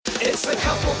It's the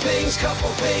Couple Things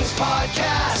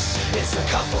podcast. It's the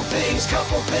Couple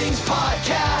Things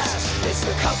podcast. It's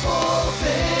the Couple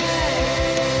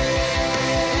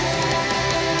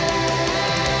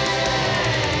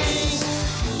Things.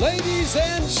 Ladies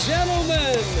and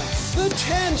gentlemen, the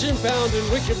Tangent Bound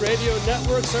and Wicked Radio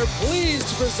Networks are pleased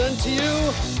to present to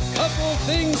you Couple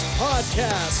Things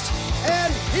podcast.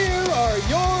 And here are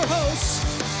your hosts,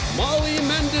 Molly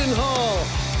Mendenhall,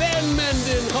 Ben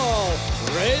Mendenhall,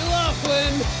 Ray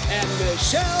Laughlin, and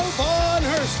Michelle Von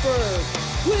Hertzberg.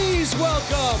 Please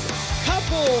welcome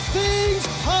Couple Things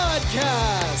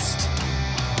Podcast.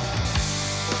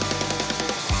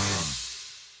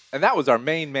 And that was our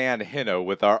main man, Hino,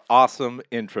 with our awesome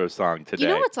intro song today. You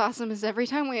know what's awesome is every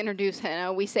time we introduce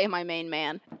Hino, we say my main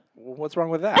man. What's wrong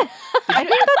with that? I think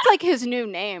that's like his new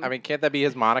name. I mean, can't that be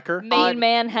his moniker? Main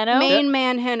man Heno? Main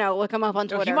man Hino. Look him up on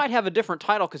Twitter. He might have a different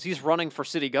title because he's running for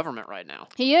city government right now.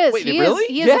 He is. Wait, he really? is.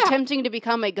 He is Yeah. attempting to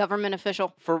become a government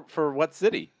official. For what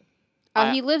city?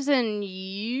 He lives in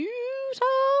Utah?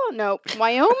 Nope.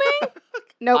 Wyoming?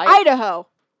 No, I- Idaho.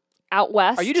 Out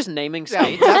west? Are you just naming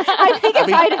states? I think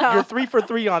it's Idaho. You're 3 for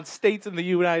 3 on states in the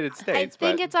United I States.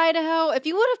 think but it's Idaho. If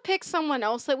you would have picked someone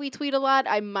else that we tweet a lot,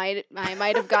 I might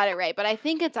have got it right. But I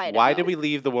think it's Idaho. Why did we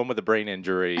leave the one with the brain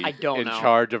injury I don't in know.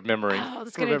 charge of memory? Oh,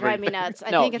 that's going to drive me nuts. I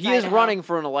No, think it's he is Idaho. running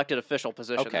for an elected official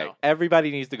position, Okay, though.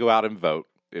 everybody needs to go out and vote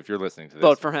if you're listening to this.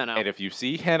 Vote for Heno. And if you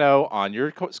see Heno on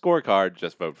your scorecard,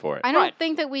 just vote for it. I don't Right.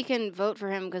 think that we can vote for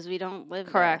him because we don't live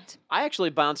there. Correct. I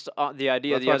actually bounced the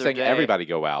idea That's the why I'm other saying day. everybody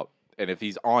go out. And if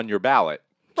he's on your ballot,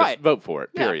 just Right. vote for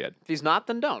it, Yeah. period. If he's not,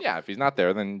 then don't. Yeah, if he's not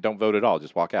there, then don't vote at all.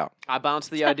 Just walk out. I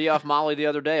bounced the idea off Molly the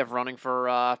other day of running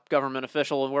for government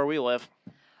official where we live.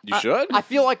 You should? I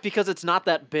feel like because it's not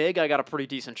that big, I got a pretty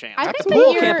decent chance. I think The that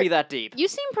pool you're- can't be that deep. You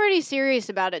seem pretty serious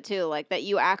about it too, like that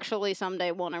you actually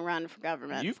someday want to run for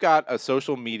government. You've got a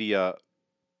social media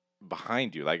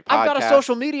behind you, like I've got a podcast.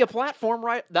 social media platform,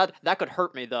 right? That could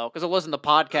hurt me, though, because I listen to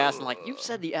podcasts and, like, you've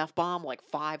said the F-bomb like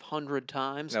 500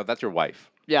 times. No, that's your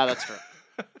wife. Yeah, that's true.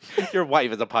 Your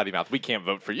wife is a potty mouth. We can't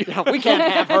vote for you. We can't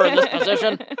have her in this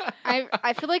position.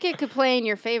 I feel like it could play in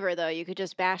your favor though. You could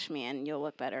just bash me and you'll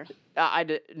look better.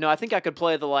 No, I think I could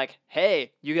play the, like,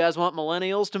 hey, you guys want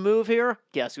millennials to move here?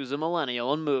 Guess who's a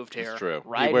millennial and moved here? It's true.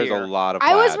 Right He wears here. a lot of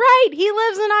I was plaid. right. He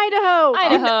lives in Idaho.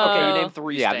 Idaho. Okay, you named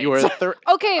 3 Yeah, states. you were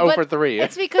Okay, oh but for 3.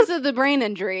 it's because of the brain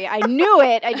injury. I knew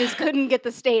it. I just couldn't get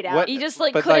the state out. What- You just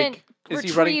But, couldn't like, is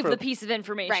he running retrieve for- the piece of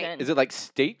information. Is it like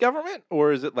state government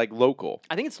or is it like local?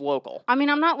 I think it's local. I mean,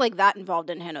 I'm not like that involved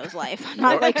in Heno's life. I'm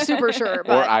not like super sure, Or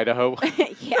but Idaho?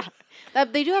 yeah,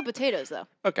 they do have potatoes though.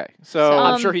 Okay, so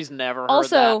I'm Um, sure he's never heard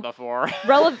also- that before.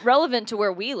 Relevant to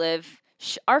where we live,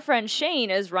 our friend Shane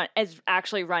is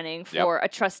actually running for a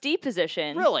trustee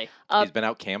position. Really? he's been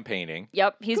out campaigning.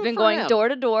 Yep, he's Good been for going him. door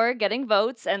to door getting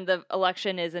votes, and the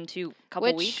election is in couple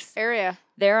Which weeks. area?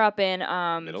 They're up in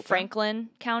Middletown? Franklin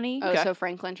County. Oh, Okay. so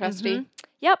Franklin trustee. Mhm.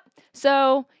 Yep.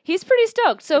 So he's pretty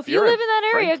stoked. So If if you you're live in in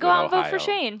that area, go out and vote Franklin, for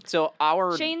Shane. So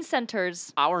Shane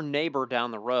Centers. our neighbor down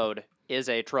the road is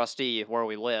a trustee where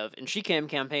we live, and she came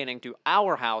campaigning to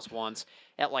our house once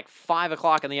at like 5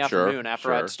 o'clock in the Sure, afternoon after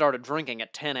sure. I'd started drinking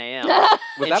at 10 a.m. Was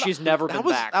and that- she's never that been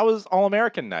was, back. That was All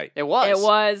American night. It was. It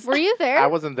was. Were you there? I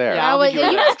wasn't there. Yeah, I don't think you were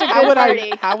you there. missed a How good would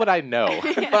party. How would I know?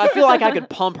 But I feel like I could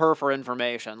pump her for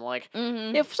information. Like,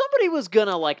 Mhm. if somebody was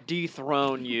gonna like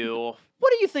dethrone you, what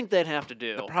do you think they'd have to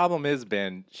do? The problem is,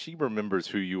 Ben, she remembers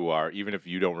who you are, even if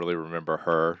you don't really remember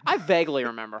her. I vaguely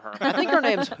remember her. I think her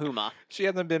name's Huma. She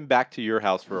hasn't been back to your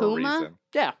house for a Huma? reason.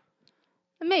 Yeah,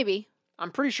 Maybe.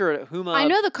 I'm pretty sure Huma. I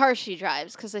know the car she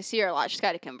drives because I see her a lot. She's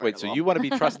got a convertible. Wait, so you want to be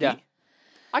trustee? Yeah.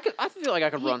 I feel like I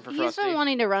could run for He's trustee. been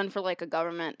wanting to run for like a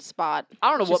government spot. I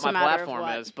don't know It's what just my a matter of platform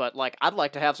what. is, but like I'd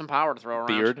like to have some power to throw around.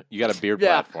 Beard? You got a beard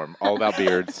Yeah. platform. All about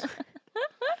beards.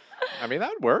 I mean,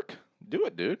 that would work. Do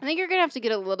it, dude. I think you're gonna have to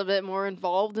get a little bit more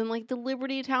involved in like the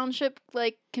Liberty Township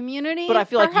like community. But I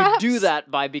feel like you perhaps? do that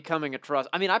by becoming a trust.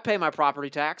 I mean, I pay my property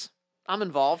tax. I'm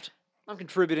involved. I'm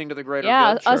contributing to the greater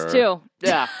Yeah, good. us Sure. too.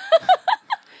 Yeah,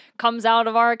 Comes out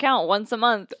of our account once a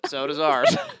month. so does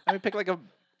ours. I mean, pick like a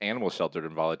animal shelter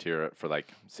and volunteer for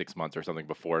like 6 months or something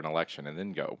before an election and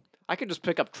then go. I could just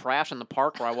pick up trash in the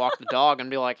park where I walk the dog and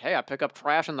be like, hey, I pick up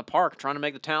trash in the park trying to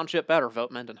make the township better.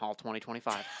 Vote Mendenhall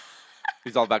 2025.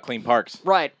 He's all about clean parks.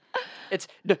 Right. It's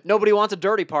nobody wants a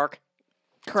dirty park.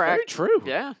 Very true.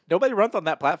 Yeah. Nobody runs on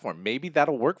that platform. Maybe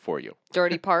that'll work for you.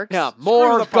 Dirty parks. Yeah,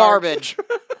 more the parks. garbage.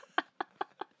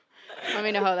 Let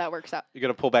me know how that works out. You're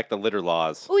going to pull back the litter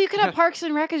laws. Oh, you could have Parks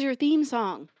and Rec as your theme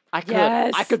song. I could.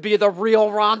 Yes. I could be the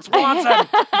real Ron Swanson.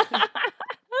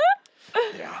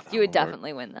 Yeah. You would Lord.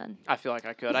 definitely win then. I feel like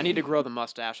I could. I need to grow the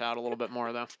mustache out a little bit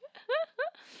more, though.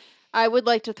 I would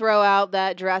like to throw out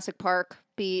that Jurassic Park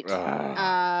beat,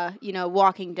 Ugh.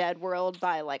 Walking Dead world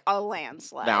by like a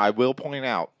landslide. Now, I will point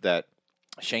out that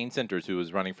Shane Centers, who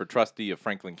is running for trustee of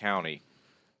Franklin County,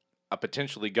 a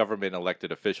potentially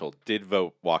government-elected official, did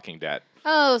vote Walking Dead.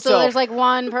 so So- there's like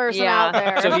one person Yeah. out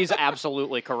there. So he's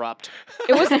absolutely corrupt.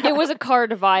 It was a car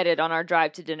divided on our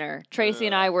drive to dinner. Tracy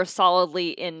and I were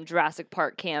solidly in Jurassic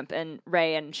Park camp, and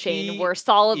Ray and Shane He were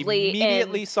solidly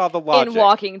immediately in, saw the logic in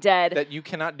Walking Dead. that you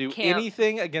cannot do Camp.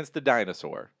 anything against the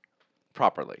dinosaur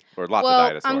properly, or lots well, of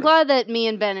dinosaurs. I'm glad that me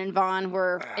and Ben and Vaughn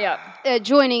were Yeah.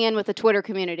 joining in with the Twitter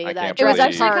community. I that can't It was believe-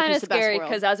 actually Jurassic Park kind is of the best scary world.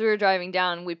 because as we were driving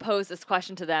down, we posed this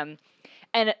question to them.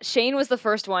 And Shane was the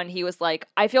first one. He was like,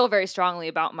 I feel very strongly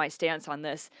about my stance on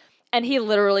this. And he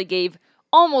literally gave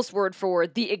almost word for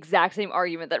word the exact same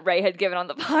argument that Ray had given on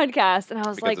the podcast. And I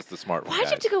was because like, it's the smart one. why'd you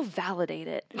have guys. to go validate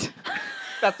it?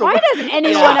 That's the Why way does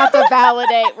anyone have to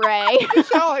validate Ray?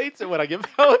 Michelle hates it when I give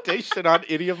validation on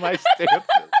any of my stances.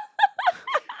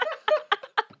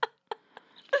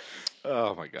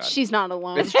 Oh my god. She's not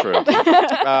alone. It's true.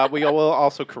 We will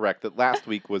also correct that last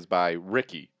week was by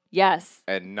Ricky Yes.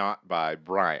 and not by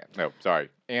Brian. No, sorry,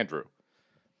 Andrew.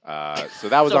 So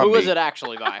that was So on who me. is it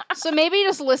actually by? So maybe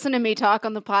just listen to me talk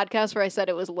on the podcast where I said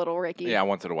it was Little Ricky. Yeah,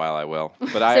 once in a while I will.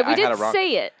 But So I we had did it wrong.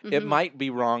 say it. It might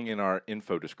be wrong in our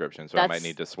info description, so I might That's-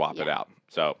 need to swap it yeah. out.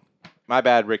 So my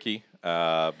bad, Ricky.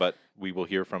 But we will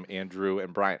hear from Andrew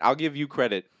and Brian. I'll give you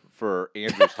credit for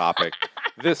Andrew's topic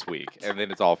this week, and then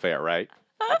it's all fair, right?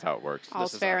 That's how it works. All's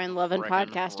This is fair a in love and frickin'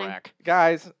 podcasting. wreck.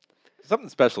 Guys, something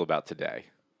special about today.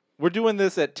 We're doing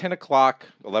this at 10 o'clock,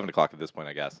 11 o'clock at this point,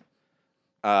 I guess,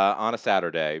 on a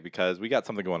Saturday because we got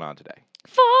something going on today.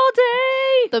 Fall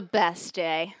day. The best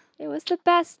day. It was the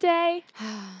best day.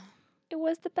 It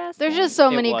was the best There's day. just so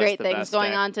It many was great the things best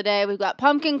going day. on today. We've got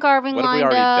pumpkin carving What have we lined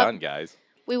already up. done, guys?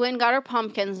 We went and got our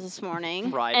pumpkins this morning.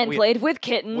 Right. and we, played with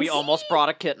kittens. we almost brought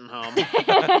a kitten home.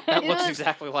 That It looks was-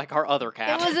 exactly like our other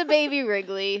cat. It was a baby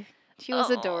Wrigley. She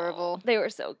was Aw, adorable. They were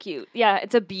so cute. Yeah,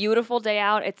 it's a beautiful day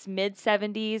out. It's mid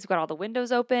 70s. We've got all the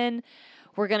windows open.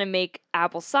 We're going to make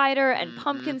apple cider and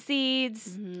pumpkin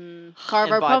seeds. Carve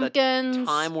And our by the pumpkins.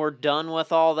 Time we're done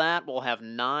with all that, we'll have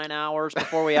 9 hours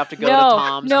before we have to go no, to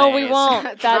Tom's no, we Days. won't.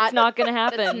 That's That's not- not going to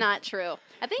happen. That's not true.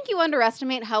 I think you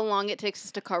underestimate how long it takes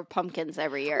us to carve pumpkins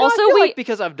every year. Well, Also, I feel we- like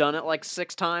because I've done it like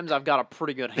 6 times, I've got a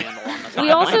pretty good handle on this. We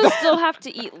also still have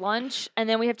to eat lunch, and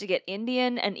then we have to get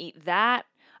Indian and eat that.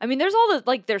 I mean, there's all the,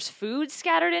 like, there's food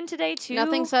scattered in today, too.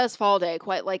 Nothing says fall day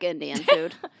quite like Indian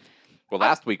food. Well,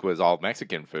 last week was all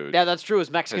Mexican food. Yeah, that's true. It's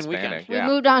Mexican Hispanic, weekend. We yeah.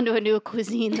 moved on to a new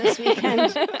cuisine this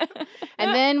weekend.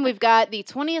 And then we've got the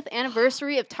 20th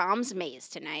anniversary of Tom's Maze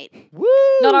tonight. Woo!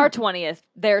 Not our 20th,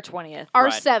 their 20th. Our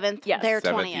Right. 7th, Yes. their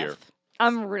 7th 20th. year.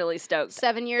 I'm really stoked.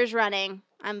 7 years running.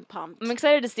 I'm pumped. I'm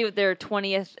excited to see what their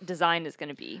 20th design is going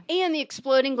to be. And the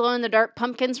exploding glow-in-the-dark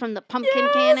pumpkins from the pumpkin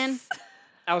cannon.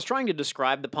 I was trying to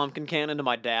describe the pumpkin cannon to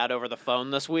my dad over the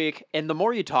phone this week, and the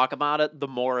more you talk about it, the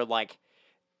more, like,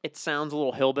 it sounds a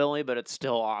little hillbilly, but it's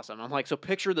still awesome. I'm like, so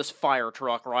picture this fire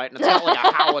truck, right? And it's got, like,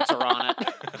 a howitzer on it.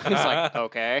 He's like,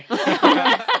 okay.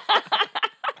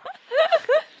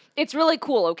 It's really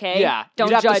cool, okay? Yeah, Don't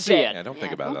you'd have to judge see it. it. Yeah, don't Yeah,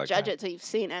 think about don't it like judge that. it till you've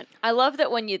seen it. I love that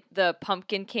when the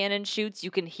pumpkin cannon shoots, you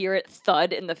can hear it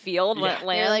thud in the field when Yeah. it And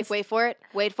lands. you're like, wait for it,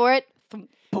 wait for it.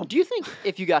 Do you think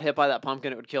if you got hit by that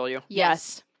pumpkin, it would kill you?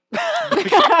 Yes.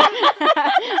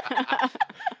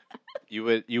 You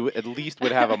would at least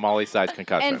would have a Molly-sized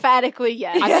concussion. Emphatically,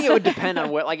 yes. I think it would depend on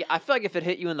what. Like, I feel like if it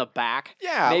hit you in the back,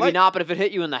 Yeah, maybe like- not. But if it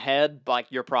hit you in the head, like,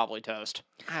 you're probably toast.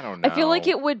 I don't know. I feel like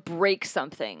it would break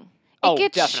something. Oh, It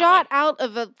gets definitely. shot out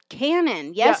of a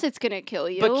cannon. Yes, it's going to kill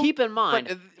you. But keep in mind,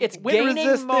 But, it's wind gaining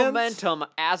resistance? momentum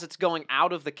as it's going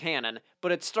out of the cannon,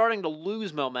 but it's starting to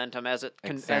lose momentum as it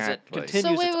Exactly. continues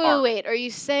so wait, its wait, arc. wait. Are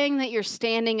you saying that you're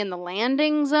standing in the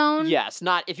landing zone? Yes,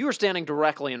 not if you were standing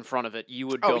directly in front of it, you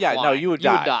would Oh, go yeah, no, flying. you would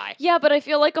die. die. Yeah, but I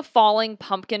feel like a falling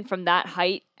pumpkin from that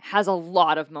height has a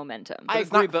lot of momentum. But I it's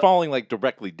agree, not but- falling like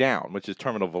directly down, which is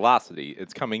terminal velocity.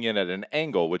 It's coming in at an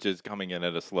angle, which is coming in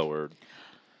at a slower.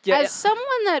 Yeah, As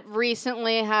someone that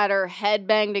recently had her head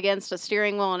banged against a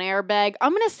steering wheel and airbag,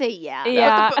 I'm going to say yeah.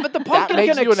 Yeah. but the That pumpkin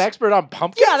makes can you an expert on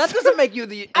pumpkins? Yeah, that doesn't make you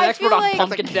an I expert feel on like-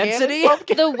 pumpkin That's a cannon density.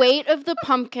 pumpkin? The weight of the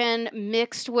pumpkin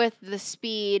mixed with the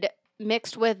speed,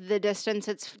 mixed with the distance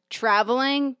it's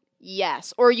traveling,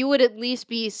 yes. Or you would at least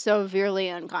be severely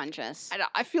unconscious.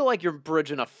 I feel like you're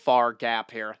bridging a far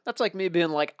gap here. That's like me being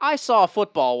like, I saw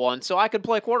football once, so I could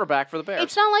play quarterback for the Bears.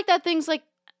 It's not like that thing's like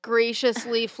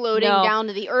graciously floating No. down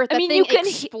to the earth. I That mean, thing you can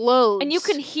explodes. And you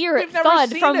can hear it We've never thud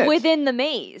seen from it. within the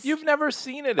maze. You've never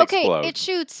seen it Okay, explode. it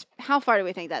shoots. How far do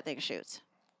we think that thing shoots?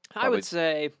 I Probably would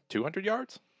say 200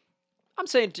 yards? I'm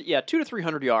saying 2 to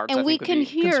 300 yards. And I we think would can be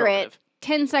hear conservative. it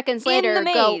 10 seconds In later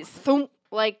the go maze. thump,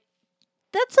 like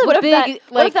that's a what if big that?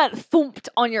 What like if that thumped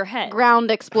on your head?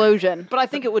 ground explosion. But I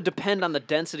think it would depend on the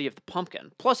density of the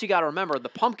pumpkin. Plus, you got to remember the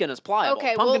pumpkin is pliable.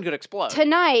 Okay, pumpkin well, could explode.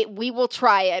 Tonight we will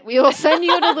try it. We will send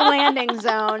you to the landing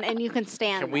zone and you can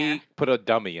stand Can there. we put a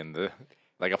dummy in the,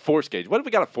 like a force gauge? What if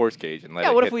we got a force gauge and let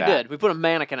Yeah, it what hit if we that? did? We put a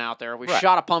mannequin out there. We Right.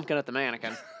 shot a pumpkin at the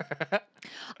mannequin.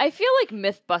 I feel like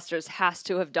MythBusters has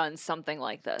to have done something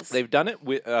like this. They've done it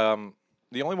with,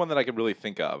 the only one that I can really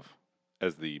think of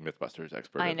as the Mythbusters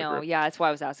expert I of the know. group Yeah, that's why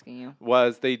I was asking you.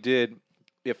 was they did,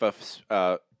 if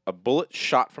a bullet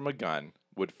shot from a gun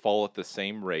would fall at the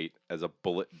same rate as a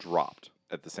bullet dropped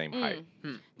at the same height.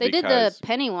 They did the Because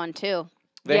penny one too.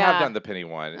 They have Yeah. done the penny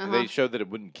one. Uh-huh. They showed that it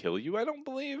wouldn't kill you, I don't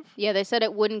believe. Yeah, they said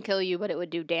it wouldn't kill you, but it would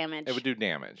do damage. It would do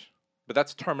damage. But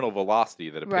that's terminal velocity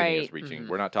that a penny is Right. reaching.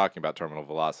 We're not talking about terminal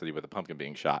velocity with a pumpkin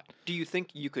being shot. Do you think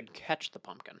you could catch the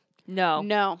pumpkin? No.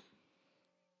 No.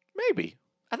 Maybe.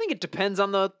 I think it depends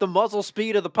on the muzzle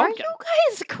speed of the Are pumpkin. you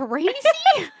guys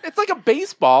crazy? It's like a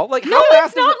baseball. Like No, how it's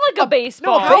fast not does like a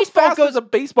baseball. No, how fast does a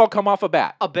baseball come off a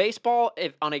bat? A baseball,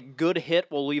 if on a good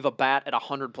hit, will leave a bat at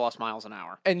 100+ miles an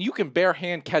hour. And you can bare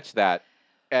hand catch that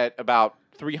at about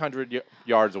 300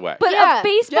 yards away. But Yeah, a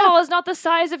baseball is not the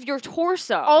size of your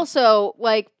torso. Also,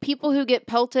 like people who get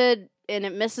pelted and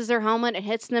it misses their helmet, it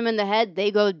hits them in the head,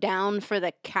 they go down for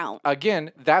the count. Again,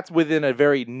 that's within a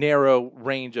very narrow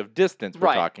range of distance we're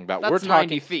Right. talking about. That's we're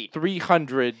 90 talking feet.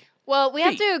 300. Well, we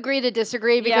have Feet. to agree to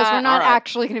disagree because Yeah, we're not all right.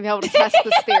 actually going to be able to test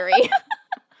this theory.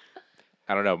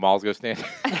 I don't know. Malls go stand.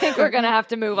 I think we're gonna have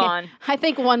to move on. I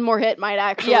think one more hit might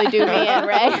actually Yeah. do me in,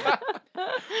 right?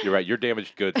 You're right. You're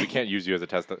damaged goods. We can't use you as a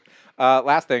test.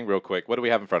 Last thing, real quick. What do we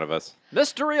have in front of us?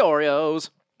 Mystery Oreos.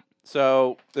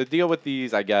 So the deal with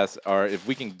these, I guess, are if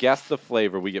we can guess the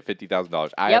flavor, we get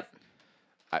 $50,000. Yep.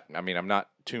 I mean, I'm not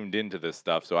tuned into this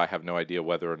stuff, so I have no idea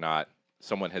whether or not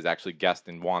someone has actually guessed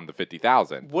and won the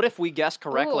 50,000. What if we guess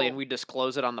correctly Ooh. and we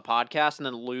disclose it on the podcast and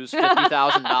then lose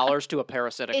 $50,000 to a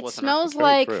parasitic It listener? smells Very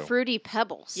like true. Fruity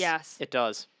Pebbles. Yes. It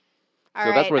does. All So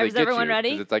right. that's where they Is get everyone you, 'cause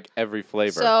ready? it's like every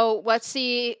flavor. So let's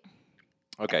see.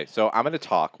 Okay, so I'm going to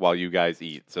talk while you guys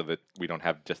eat so that we don't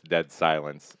have just dead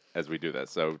silence as we do this.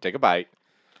 So take a bite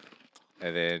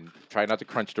and then try not to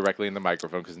crunch directly in the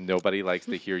microphone because nobody likes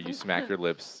to hear you smack your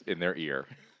lips in their ear.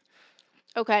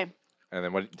 Okay. And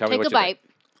then tell me Take what a you think. bite.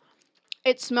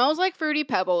 It smells like Fruity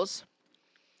Pebbles,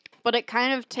 but it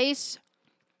kind of tastes.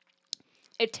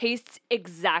 It tastes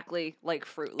exactly like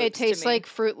Fruit Loops. It tastes to me. like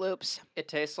Fruit Loops. It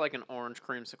tastes like an orange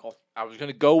creamsicle. I was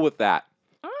going to go with that.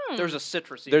 There's a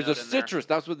citrusy There's a note in there. citrus.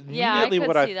 That's what Yeah, I immediately could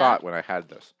what I see thought that. when I had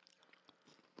this.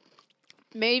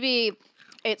 Maybe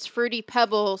it's Fruity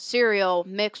Pebble cereal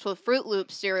mixed with Fruit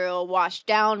Loops cereal washed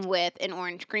down with an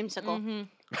orange creamsicle.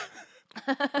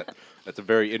 That's a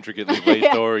very intricately laced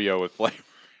Oreo with flavor.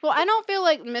 Well, I don't feel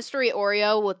like Mystery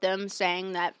Oreo with them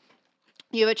saying that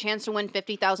you have a chance to win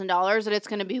 $50,000 that it's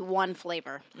going to be one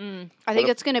flavor. I think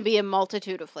if- it's going to be a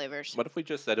multitude of flavors. What if we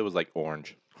just said it was like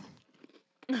orange?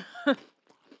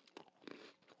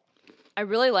 I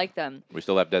really like them. We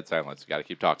still have dead silence. Got to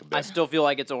keep talking. I Ben. still feel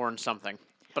like it's orange something,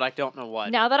 but I don't know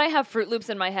what. Now that I have Fruit Loops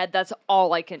in my head, that's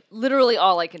literally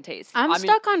all I can taste. I'm I mean-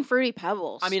 stuck on Fruity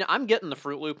Pebbles. I mean, I'm getting the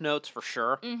Fruit Loop notes for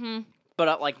sure,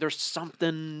 but like, there's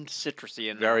something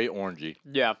citrusy in there. Very orangey.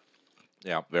 Yeah.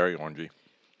 Yeah, very orangey.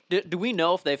 Do we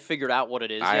know if they've figured out what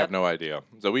it is I yet? have no idea.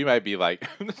 So we might be like,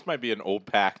 this might be an old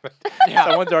pack. Yeah.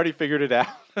 Someone's already figured it out.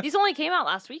 These only came out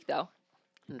last week, though.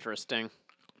 Interesting.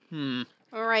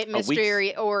 All right, week's-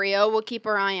 Mystery Oreo, we'll keep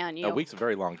our eye on you. A week's a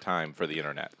very long time for the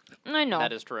internet. I know.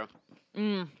 That is true.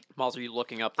 Miles, are you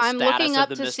looking up the I'm status looking of up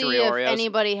the to mystery see if Oreos?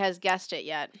 anybody has guessed it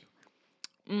yet.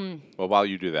 Well, while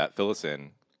you do that, fill us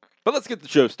in. But let's get the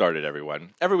show started, everyone.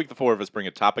 Every week, the four of us bring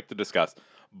a topic to discuss,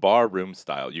 bar room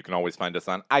style. You can always find us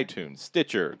on iTunes,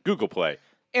 Stitcher, Google Play,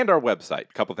 and our website,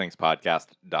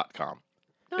 couplethingspodcast.com.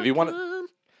 If you want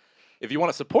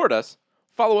to support us,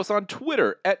 follow us on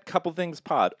Twitter at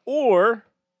couplethingspod, or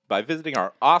by visiting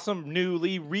our awesome,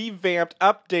 newly revamped,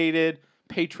 updated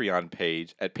Patreon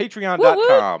page at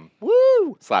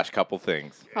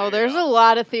patreon.com/couplethings. Oh, there's a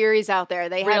lot of theories out there.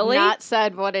 They Really? have not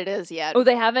said what it is yet. Oh,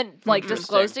 they haven't Interesting.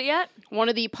 disclosed it yet? One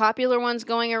of the popular ones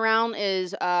going around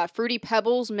is Fruity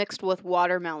Pebbles mixed with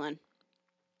watermelon.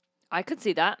 I could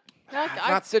see that. It's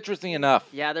not citrusy enough.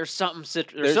 Yeah, there's something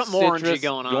There's something citrus orangey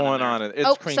going on. in there.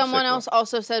 It's Someone creamsicle. else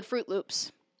also said Fruit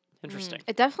Loops. Interesting.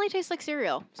 It definitely tastes like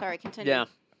cereal. Sorry, continue. Yeah.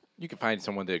 You can find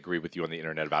someone to agree with you on the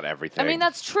internet about everything. I mean,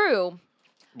 that's true.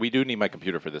 We do need my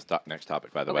computer for this next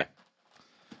topic, by the Okay. way.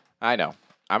 I know.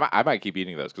 I might keep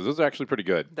eating those because those are actually pretty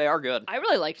good They are good. I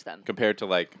really liked them. compared to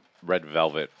like red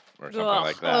velvet or something Ugh.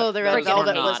 like that. Oh, the red Those are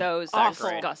velvet not was so awful.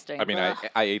 disgusting. I mean,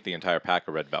 I ate the entire pack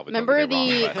of red velvet. don't Remember get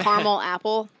me the wrong, but- caramel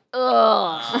apple?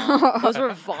 Ugh. Those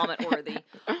were vomit worthy.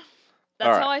 That's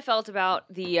All right. how I felt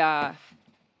about the.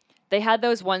 They had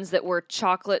those ones that were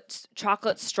chocolate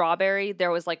strawberry. There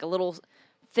was like a little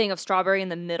thing of strawberry in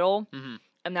the middle,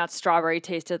 and that strawberry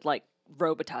tasted like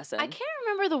Robitussin. I can't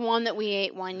remember the one that we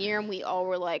ate one year and we all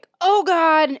were like, oh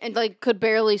God, and like could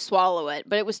barely swallow it.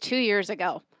 But it was 2 years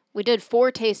ago. We did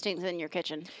 4 tastings in your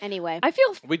kitchen. Anyway. I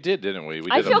feel We did, didn't we? We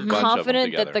did I feel a bunch of them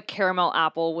confident that together. the caramel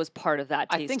apple was part of that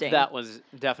I tasting. think that was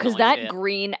definitely because that it.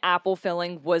 green apple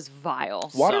filling was vile.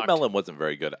 Watermelon wasn't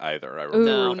very good either. I Ooh,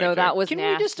 remember. no, that was Can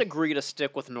nasty. we just agree to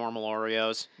stick with normal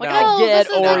Oreos? Like No. I get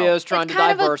this is- Oreos trying it's to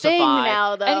kind diversify. Of a thing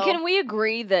now, though. And can we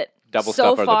agree that Double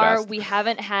so stuff are the far best. we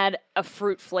haven't had a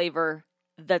fruit flavor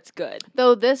that's good?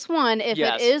 Though this one, if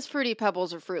Yes. it is Fruity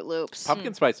Pebbles or Fruit Loops,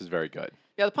 Pumpkin spice is very good.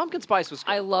 Yeah, the pumpkin spice was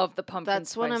good. I love the pumpkin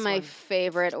that's one of spice my one.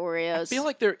 favorite Oreos. I feel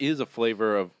like there is a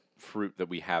flavor of fruit that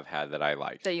we have had that I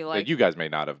liked. That you like. you guys may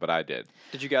not have, but I did.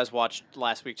 Did you guys watch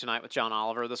Last Week Tonight with John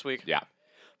Oliver this week? Yeah.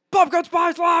 Pumpkin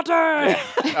spice latte!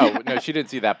 Oh, no, she didn't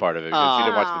see that part of it. Because she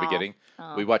didn't watch the Aw. beginning.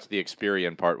 Oh. We watched the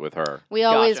Experian part with her. we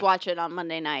always Gotcha. watch it on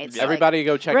Monday nights. like- Everybody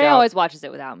go check Ray out. always watches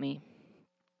it without me,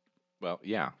 Well,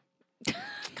 yeah.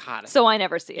 God. so I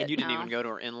never see and it. you didn't No. even go to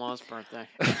her in-laws' birthday.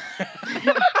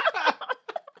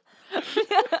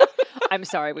 I'm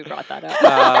sorry we brought that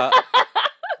up.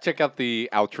 Check out the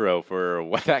outro for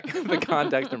what that the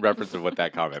context and reference of what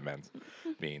that comment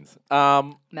means.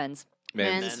 Men's.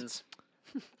 Men's.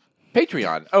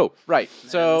 Patreon. Oh, right.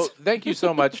 So thank you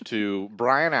so much to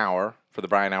Brian Hour for the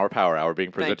Brian Hour Power Hour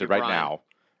being presented you, right Brian. now,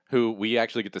 who we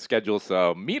actually get to schedule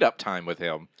some meetup time with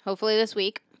him Hopefully this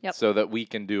week. Yep. so that we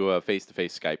can do a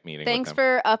face-to-face Skype meeting Thanks with him.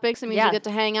 for upping. It means Yeah. you get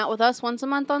to hang out with us once a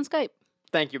month on Skype.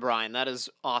 Thank you, Brian. That is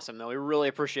awesome, though. We really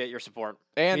appreciate your support.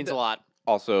 And- it means a lot.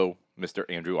 Also, Mr.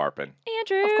 Andrew Arpin,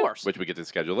 Andrew. Of course. which we get to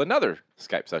schedule another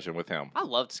Skype session with him. I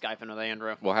loved Skyping with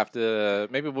Andrew. We'll have to,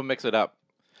 maybe we'll mix it up.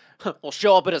 We'll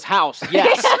show up at his house.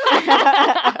 Yes.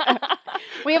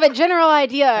 We have a general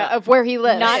idea of where he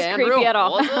lives. Not Hey, creepy Andrew, at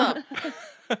all. What's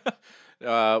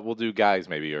up? We'll do guys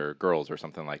maybe, or girls or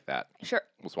something like that. Sure.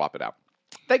 We'll swap it out.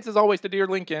 Thanks as always to Dear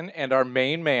Lincoln and our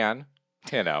main man,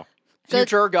 Hino.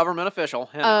 Future government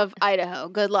official. Of Idaho.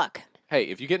 Good luck. Hey,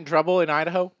 if you get in trouble in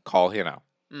Idaho, call Hino.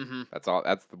 Mm-hmm. That's all.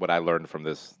 That's what I learned from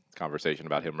this conversation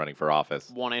about him running for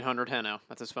office. 1-800-HENO.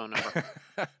 That's his phone number.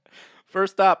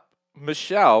 First up,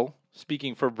 Michelle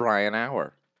speaking for Brian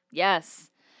Hour. Yes.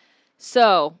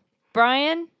 So,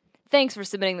 Brian, thanks for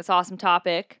submitting this awesome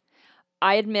topic.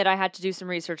 I admit I had to do some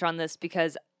research on this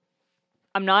because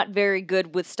I'm not very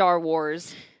good with Star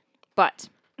Wars, but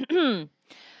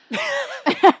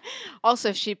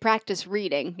Also, she practiced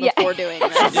reading Yeah. before doing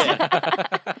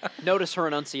this. Notice her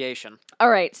enunciation. all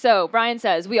right. So, Brian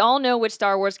says, we all know which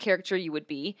Star Wars character you would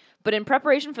be, but in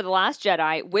preparation for The Last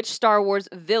Jedi, which Star Wars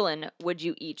villain would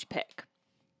you each pick?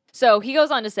 So, he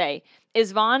goes on to say,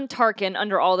 is Von Tarkin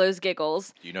under all those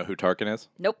giggles? Do you know who Tarkin is?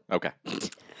 Nope. Okay.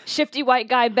 Shifty white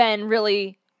guy Ben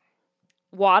really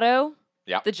Watto?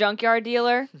 Yep. The junkyard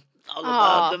dealer? All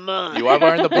about the money. You are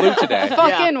wearing the blue today.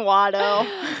 Fucking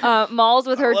Watto. Malls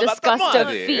with her All about the disgust of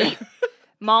money. feet.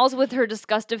 Malls with her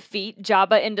disgust of feet.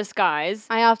 Jabba in disguise.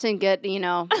 I often get,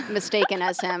 mistaken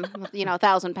as him.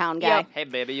 1,000-pound guy. Yep. Hey,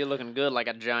 baby, you looking good like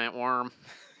a giant worm.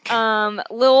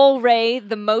 Lil Ray,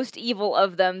 the most evil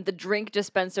of them, the drink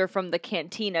dispenser from the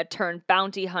cantina turned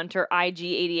bounty hunter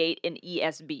IG-88 in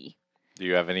ESB. Do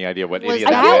you have any idea what Was idiot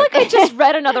I that- feel that like I just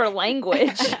read another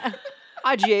language.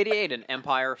 IG-88 and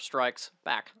Empire Strikes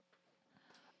Back.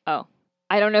 Oh.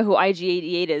 I don't know who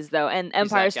IG-88 is, though, and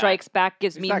Empire that guy. Strikes Back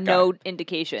gives He's me that no guy.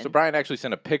 indication. So Brian actually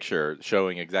sent a picture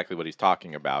showing exactly what he's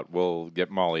talking about. We'll get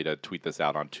Molly to tweet this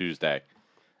out on Tuesday,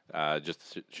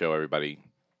 just to show everybody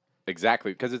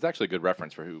exactly, because it's actually a good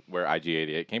reference for where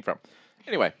IG-88 came from.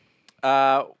 Anyway,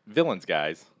 villains,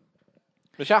 guys.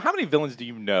 Michelle, how many villains do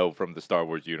you know from the Star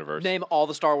Wars universe? Name all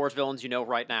the Star Wars villains you know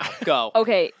right now. Go.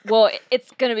 Okay, well,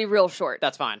 it's going to be real short.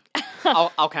 That's fine.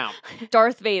 I'll count.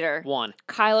 Darth Vader. 1,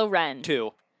 Kylo Ren.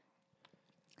 2,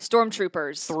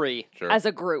 Stormtroopers. 3 Sure. As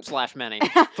a group. / many. 3.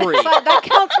 But that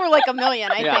counts for like 1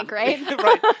 million, I Yeah. think, right?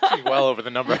 Right. She's well over the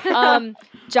number.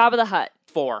 Jabba the Hutt.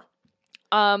 4.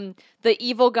 The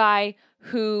evil guy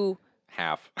who...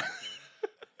 Half.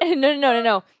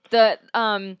 No. The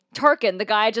Tarkin, the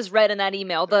guy I just read in that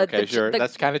email. Okay, sure.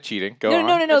 That's kind of cheating. Go on.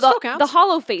 No. That still The counts.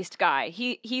 hollow-faced guy.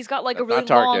 He's got like a really Not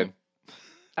Tarkin. long.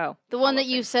 Oh. The one that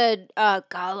you said,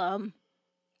 Gollum.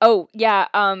 Oh yeah.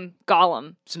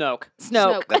 Gollum. Snoke.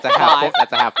 Snoke. That's a half.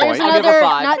 That's a half There's point. I'll give her another,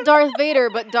 5. not Darth Vader,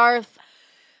 but Darth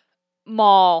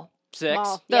Maul. 6.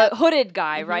 Maul. The Yep. hooded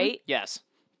guy, right? Yes.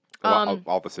 Well,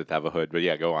 all the Sith have a hood, but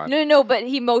yeah, go on. No, but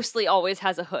he mostly always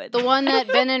has a hood. The one that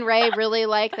Ben and Ray really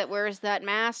like that wears that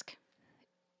mask.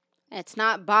 It's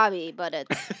not Bobby, but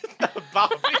it's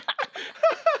Bobby.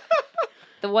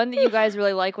 The one that you guys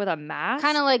really like with a mask?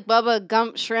 kind of like Bubba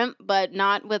Gump Shrimp, but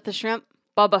not with the shrimp.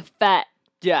 Boba Fett.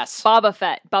 Yes. Boba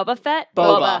Fett. Bubba Fett?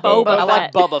 Boba. Boba I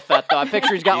like Fett. Bubba Fett though. I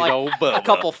picture he's got He's like old Bubba. a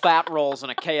couple fat rolls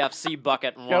and a KFC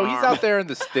bucket in one No, he's arm. out there in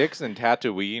the sticks and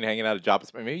Tatooine, hanging out at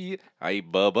Jabba's. Maybe hey,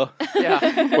 Bubba,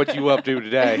 Yeah. what you up to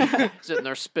today? Sitting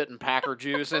there spitting Packer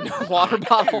juice in a water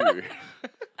bottle.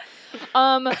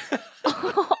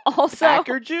 Also,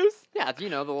 Packer juice? Yeah, you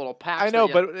know the little packs. I know,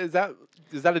 that you- but is that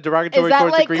a Is derogatory that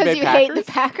towards like the Green because Bay you Packers? hate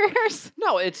the Packers?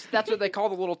 no, that's what they call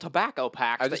the little tobacco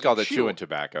packs. I that just you called it chew. chewing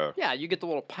tobacco. Yeah, you get the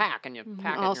little pack and you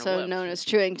pack it in your Also lips. known as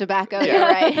chewing tobacco. Yeah. You're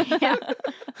right. Yeah.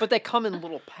 But they come in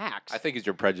little packs. I think it's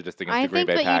your prejudice against I the Green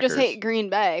think Bay that Packers. you just hate Green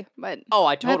Bay, but Oh,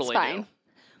 I totally that's fine. do.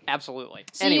 Absolutely.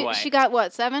 So anyway, she got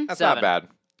what, 7? That's 7. not bad.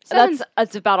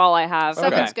 that's about all I have. Okay.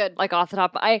 7's good. Like off the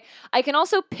top. I can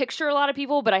also picture a lot of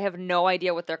people, but I have no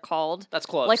idea what they're called. that's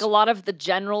close. Like a lot of the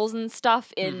generals and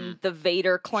stuff in the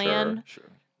Vader clan. Sure.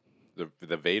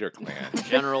 The Vader clan.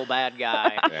 general bad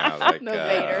guy. Yeah, like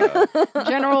The Vader.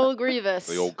 General Grievous.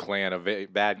 the old clan of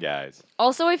bad guys.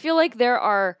 Also, I feel like there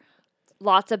are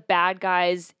lots of bad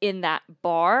guys in that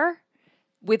bar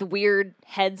with weird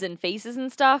heads and faces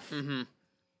and stuff. Mm-hmm.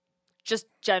 Just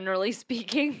generally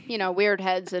speaking. You know, weird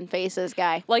heads and faces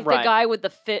guy. Like Right. the guy with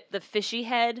the fishy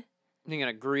head. You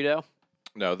gonna Greedo?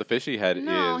 No, the fishy head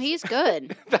No, is. he's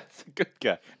good. That's a good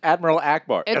guy. Admiral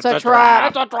Akbar. It's a trap.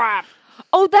 It's a trap.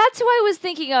 Oh, that's who I was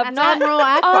thinking of. That's not Admiral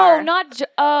Akbar. Oh,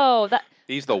 not that.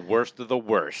 He's the worst of the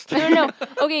worst. No.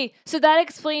 Okay, so that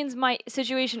explains my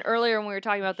situation earlier when we were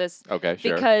talking about this Okay,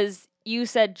 sure. because you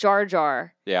said Jar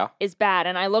Jar Yeah. is bad,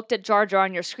 and I looked at Jar Jar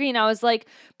on your screen. I was like,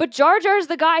 but Jar Jar's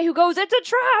the guy who goes, "It's a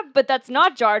trap," but that's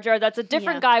not Jar Jar. That's a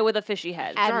different guy with a fishy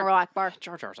head. Admiral Akbar.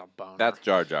 Jar Jar's a bone. That's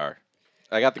Jar Jar.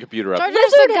 I got the computer up. Jar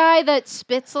Jar's the guy that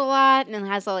spits a lot and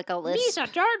has like a lisp.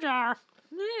 Jar Jar.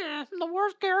 Yeah, the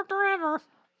worst character ever.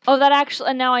 Oh, that actually,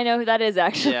 and now I know who that is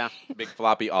actually. Yeah. Big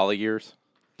floppy ollie ears.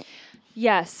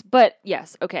 Yes,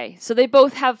 okay. So they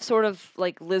both have sort of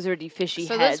like lizardy, fishy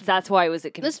So heads. this- That's why it was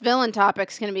This villain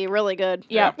topic's going to be really good.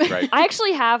 Yeah. Right. I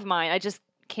actually have mine. I just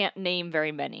can't name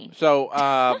very many. So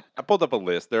I pulled up a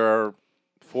list. There are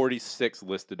 46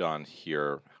 listed on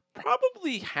here.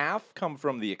 Probably half come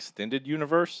from the extended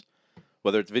universe,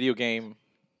 whether it's video game,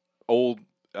 old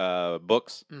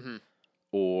books, Mm-hmm.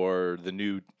 or the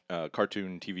new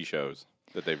cartoon TV shows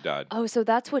that they've done. Oh, so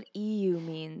that's what EU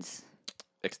means.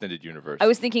 Extended universe. I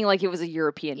was thinking like it was a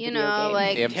European You video know, game.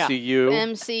 like MCU,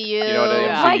 MCU. You know what an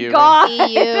Yeah. Oh my MCU is?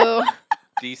 God.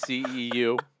 EU.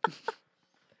 DCEU.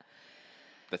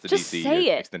 That's the Just DC say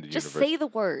it. extended Just universe. say the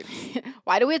words.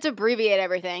 Why do we have to abbreviate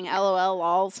everything? LOL,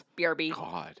 lols. BRB.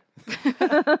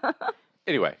 God.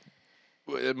 Anyway,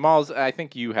 Malls, I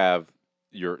think you have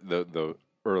the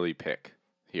early pick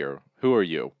here. Who are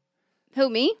you? Who,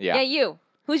 me? Yeah, Yeah, you.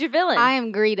 Who's your villain? I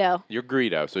am Greedo. you're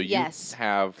Greedo. So Yes.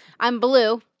 you I'm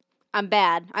blue. I'm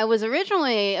bad. I was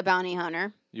originally a bounty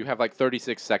hunter. have like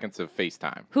 36 seconds of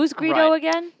FaceTime. Who's Greedo Right.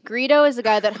 again? Greedo is the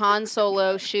guy that Han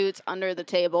Solo shoots under the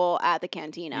table at the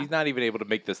cantina. He's not even able to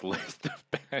make this list of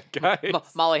bad guys.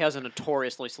 Molly has a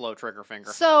notoriously slow trigger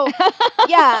finger. So,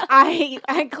 yeah,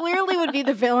 I clearly would be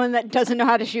the villain that doesn't know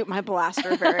how to shoot my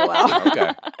blaster very well.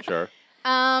 Okay, sure.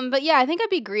 But yeah, I think I'd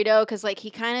be Greedo because like he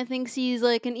kind of thinks he's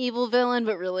like an evil villain,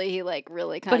 but really he like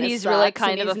really kind of. But he's really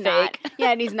kind of a fake.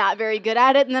 Yeah, and he's not very good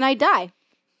at it, and then I die.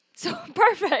 So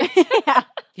perfect. Yeah,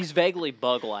 He's vaguely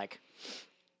bug-like.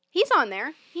 he's on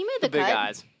there. He made The the big cut.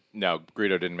 eyes. No,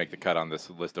 Greedo didn't make the cut on this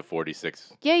list of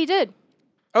 46. Yeah, he did.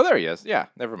 Oh, there he is. Yeah,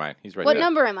 never mind. He's right What there.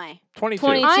 number am I? 22.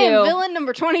 20. I am 22. villain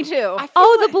number 22.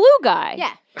 Oh, the blue guy.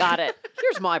 Yeah. Got it.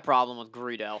 Here's my problem with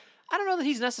Greedo. I don't know that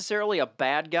he's necessarily a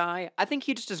bad guy. I think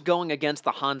he just is going against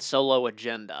the Han Solo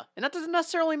agenda. And that doesn't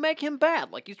necessarily make him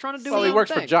bad. Like, he's trying to do Well, his he own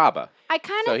works thing. for Jabba. I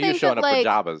kind So of he was think showing that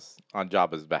up like for on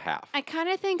Jabba's behalf. I kind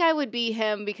of think I would be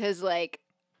him because like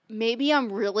maybe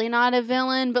I'm really not a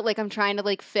villain, but like I'm trying to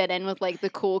like fit in with like the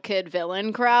cool kid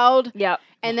villain crowd. Yep.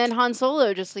 And then Han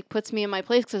Solo just like puts me in my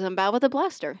place because I'm bad with a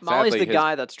blaster. Molly's Sadly, the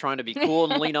guy that's trying to be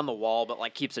cool and lean on the wall, but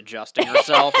like keeps adjusting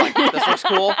herself. Like, this looks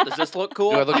cool. Does this look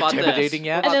cool? Do I look How about intimidating this?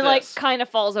 yet? What And then about like this? kind of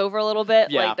falls over a little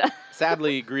bit. Yeah. Like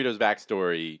Sadly, Greedo's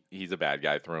backstory, he's a bad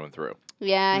guy through and through.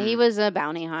 Yeah, he was a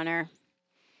bounty hunter.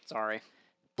 Sorry.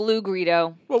 Blue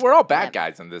Greedo. Well, we're all bad Yep.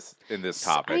 guys in this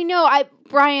topic. I know,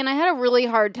 Brian, I had a really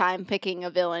hard time picking a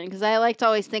villain because I like to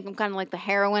always think I'm kind of like the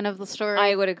heroine of the story.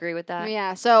 I would agree with that.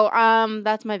 Yeah, so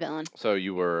that's my villain. So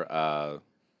you were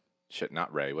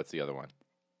not Rey. What's the other one?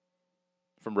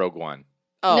 From Rogue One.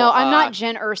 Oh, no, I'm not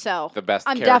Jen Erso. The best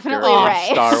I'm character definitely in Rey.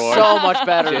 Star Wars. So much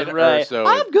better Jen than Rey. Erso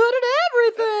I'm is- good at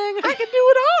everything. I can do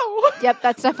it all. Yep,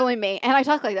 that's definitely me, and I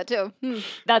talk like that too.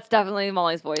 That's definitely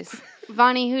Molly's voice.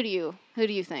 Vonnie, who do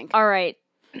you think? All right.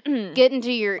 Get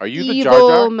into your Are you the evil Jar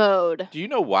Jar? mode. Do you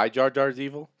know why Jar Jar's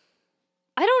evil?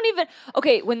 I don't even.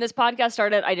 Okay, when this podcast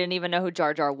started, I didn't even know who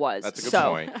Jar Jar was. That's a good so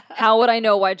point. how would I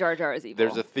know why Jar Jar is evil?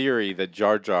 There's a theory that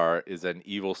Jar Jar is an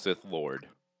evil Sith Lord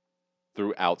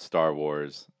throughout Star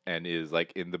Wars and is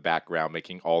like in the background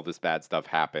making all this bad stuff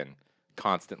happen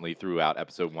constantly throughout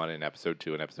Episode 1 and Episode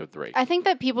 2 and Episode 3. I think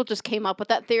that people just came up with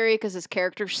that theory because his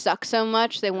character sucks so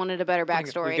much. They wanted a better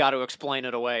backstory. We've got to explain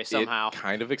it away somehow. It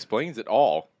kind of explains it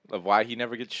all of why he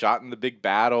never gets shot in the big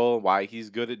battle, why he's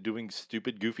good at doing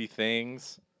stupid, goofy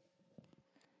things.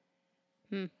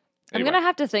 I'm Anyway. gonna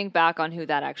have to think back on who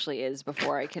that actually is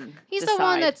before I can. He's decide. the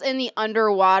one that's in the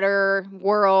underwater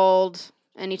world,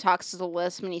 and he talks to the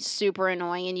lisp, and he's super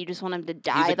annoying, and you just want him to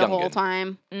die a the whole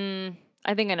Gungan. time.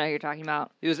 I think I know who you're talking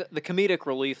about. He was the comedic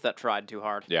relief that tried too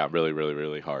hard. Yeah, really, really,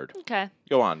 really hard. Okay.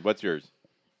 Go on. What's yours?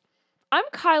 I'm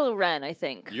Kylo Ren, I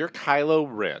think. You're Kylo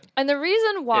Ren. And the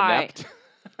reason why. Inept.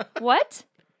 What?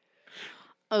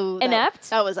 Oh, Inept?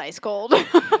 That was ice cold.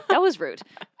 That was rude.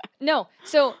 No,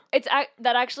 so it's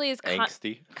that actually is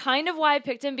Angsty. kind of why I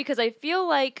picked him because I feel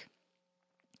like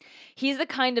he's the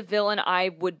kind of villain I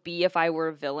would be if I were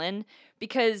a villain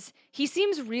because he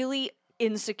seems really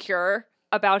insecure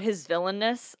about his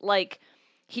villainness. Like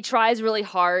he tries really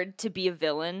hard to be a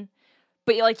villain,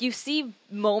 but like you see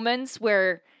moments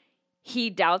where he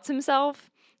doubts himself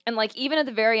and like even at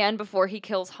the very end before he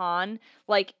kills Han,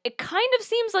 like it kind of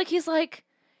seems like he's like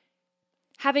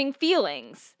having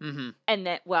feelings. Mm-hmm.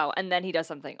 And then he does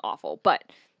something awful. But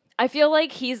I feel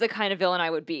like he's the kind of villain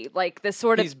I would be. Like this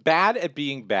sort He's of bad at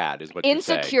being bad, is what you're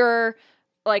saying. insecure,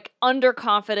 like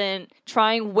underconfident,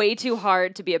 trying way too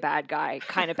hard to be a bad guy,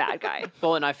 kind of bad guy.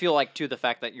 Well, and I feel like, too, the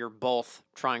fact that you're both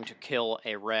trying to kill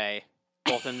a Rey,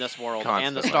 both in this world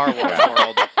and the Star Constantly. Wars Yeah.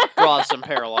 world, draws some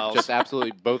parallels. Just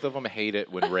absolutely, both of them hate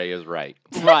it when Rey is right.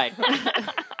 right.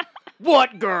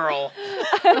 What girl?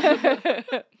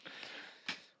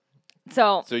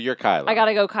 So So you're Kylo. I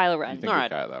gotta go Kylo You Ren. think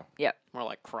Alright. you're Kylo. More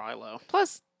like Krylo.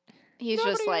 Plus, he's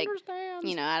just Nobody like, understands.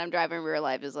 you know, Adam Driver in real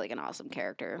life is like an awesome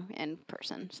character in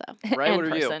person. So Ray, And what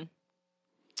are you? person.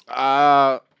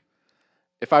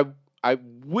 If I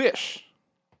wish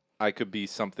I could be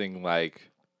something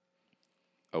like,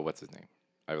 oh, what's his name?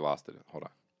 I lost it. Hold on.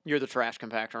 You're the trash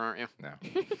compactor, aren't you? No.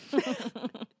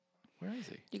 Where is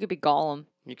he? You could be Gollum,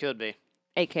 You could be.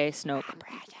 aka Snoke.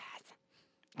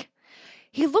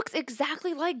 He looks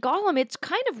exactly like Gollum. It's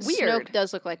kind of weird. Snoke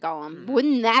does look like Gollum.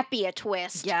 Wouldn't that be a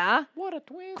twist? Yeah. What a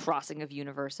twist. Crossing of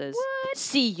universes.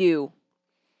 See you.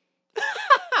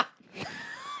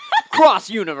 Cross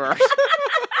universe.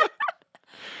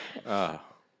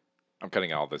 I'm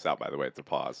cutting all this out, by the way. It's a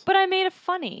pause. But I made it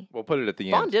funny. We'll put it at the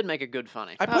Vaughn end. did make a good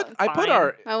funny. I put fine.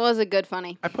 our That was a good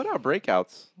funny.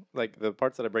 breakouts, like the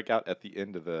parts that I break out at the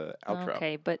end of the outro.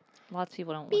 Okay, but lots of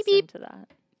people don't Beep, listen beep. to that.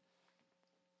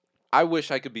 I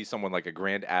wish I could be someone like a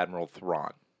Grand Admiral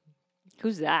Thrawn.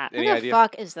 Who's that? Any Who the idea?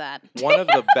 fuck is that? One of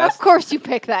the Of best course you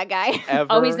pick that guy. ever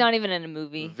Oh, he's not even in a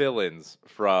movie. villains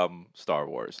from Star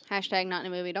Wars. Hashtag not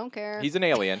in a movie. Don't care. He's an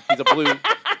alien. He's a blue.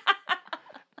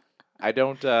 I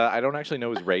don't actually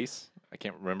know his race. I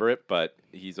can't remember it, but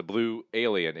he's a blue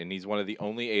alien, and he's one of the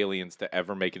only aliens to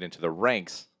ever make it into the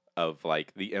ranks of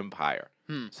like the Empire.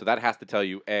 So that has to tell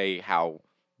you how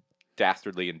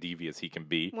dastardly and devious he can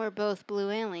be. We're both blue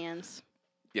aliens.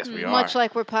 Yes, we are. Much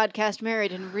like we're podcast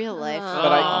married in real life.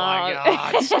 But I- Oh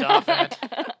my God, stop it.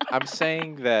 I'm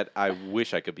saying that I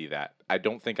wish I could be that. I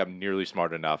don't think I'm nearly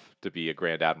smart enough to be a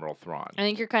Grand Admiral Thrawn. I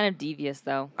think you're kind of devious,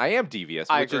 though. I am devious,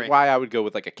 I which agree. is why I would go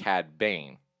with like a Cad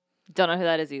Bane. Don't know who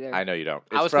that is either. I know you don't.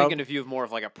 I It's was from- thinking of you more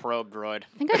of like a probe droid.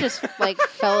 I think I just like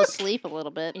fell asleep a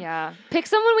little bit. Yeah. Pick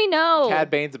someone we know. Cad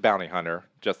Bane's a bounty hunter,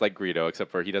 just like Greedo,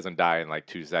 except for he doesn't die in like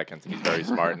 2 seconds, and he's very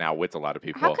smart and outwits a lot of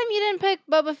people. How come you didn't pick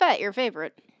Boba Fett, your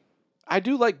favorite? I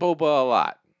do like boba a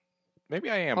lot. Maybe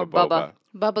I am Or a boba.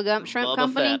 Bubba Gump Shrimp Bubba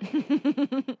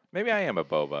Company. Maybe I am a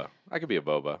boba. I could be a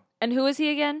boba. And who is he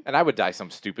again? And I would die some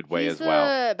stupid way He's as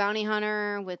well. the bounty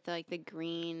hunter with like the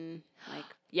green, like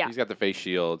Yeah. He's got the face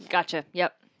shield. Gotcha.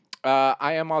 Yep.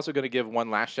 I am also going to give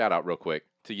one last shout out real quick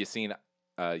to Yassine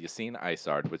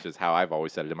Isard, which is how I've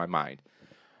always said it in my mind.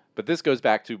 But this goes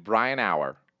back to Brian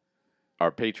Auer,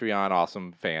 our Patreon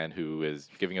awesome fan who is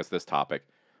giving us this topic.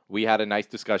 We had a nice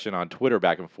discussion on Twitter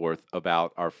back and forth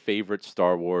about our favorite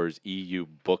Star Wars EU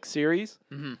book series.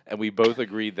 Mm-hmm. And we both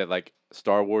agreed that like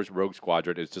Star Wars Rogue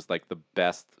Squadron is just like the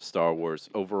best Star Wars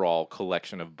overall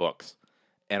collection of books.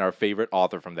 And our favorite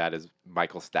author from that is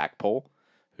Michael Stackpole,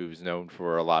 who's known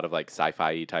for a lot of like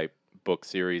sci-fi type book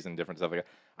series and different stuff like that.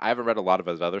 I haven't read a lot of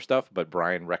his other stuff, but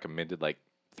Brian recommended like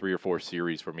 3 or 4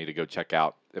 series for me to go check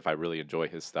out if I really enjoy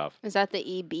his stuff. is that the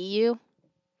EBU?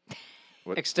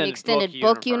 What? Extended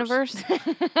Book Universe?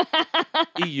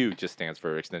 EU just stands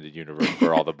for Extended Universe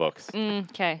for all the books.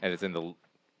 Okay. And it's in the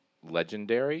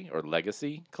Legendary or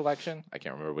Legacy collection. I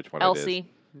can't remember which one it LC.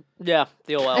 Yeah,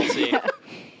 the old LC. is.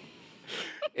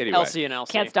 Anyway, LC and LC.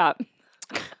 Can't stop.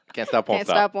 can't stop, won't Can't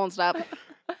stop. stop, won't stop.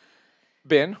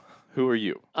 Ben, who are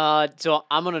you? So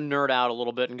I'm gonna nerd out a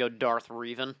little bit and go Darth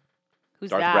Revan. Who's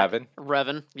Darth that? Revan.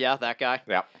 Revan, yeah, that guy.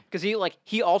 Yeah. Because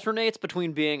he alternates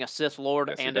between being a Sith Lord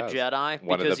Yes, he and a does. Jedi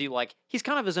One of because the- he's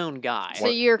kind of his own guy. So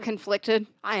you're conflicted?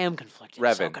 I am conflicted. So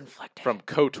Revan conflicted. from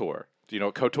KOTOR. Do you know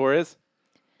what KOTOR is?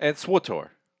 And SWTOR.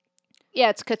 Yeah,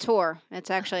 it's Couture. It's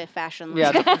actually a fashion line.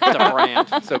 yeah, it's a brand.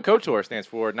 So KOTOR stands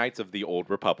for Knights of the Old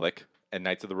Republic, and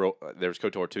Knights of the there's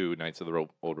KOTOR 2, Knights of the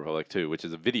Old Republic 2, which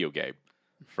is a video game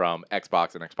from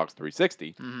Xbox and Xbox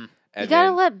 360. Mhm. And You gotta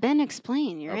then- let Ben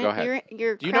explain. You're Oh, go ahead.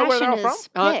 you're Do you know where they're crashing all his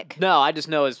from? pick. No, I just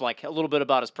know is like a little bit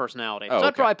about his personality. Oh, so I'd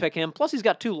okay. probably pick him. Plus, he's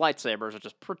got 2 lightsabers, which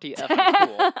is pretty effing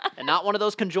cool, and not one of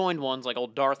those conjoined ones like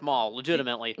old Darth Maul.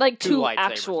 Legitimately, Like 2 two lightsabers.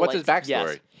 actual What's his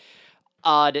backstory?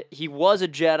 Yes. He was a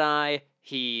Jedi.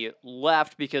 He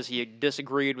left because he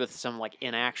disagreed with some like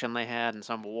inaction they had in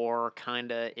some war,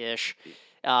 kinda ish.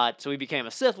 So he became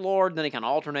a Sith Lord. Then he kind of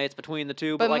alternates between the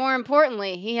two. But like, more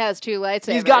importantly, he has 2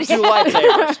 lightsabers. he's got 2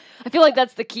 lightsabers. I feel like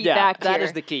that's the key Yeah, fact that here.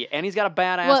 is the key. And he's got a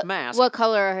badass what, mask. What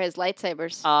color are his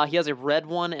lightsabers? He has a red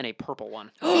one and a purple one.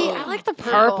 See, I like the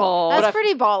purple. Purple. That's But I-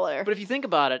 pretty baller. But if you think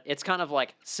about it, it's kind of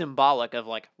like symbolic of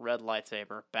like red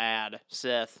lightsaber, bad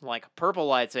Sith, like purple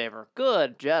lightsaber,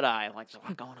 good Jedi. Like there's a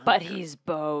lot going on. But there. he's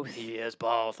both. He is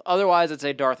both. Otherwise, it's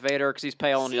a Darth Vader because he's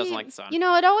pale and he doesn't See, like the sun. You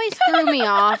know, it always threw me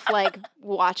off, like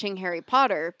watching Harry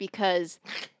Potter, because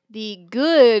the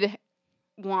good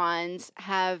ones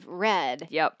have red,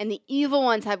 Yep. and the evil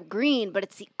ones have green. But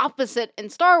it's the opposite in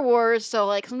Star Wars. So,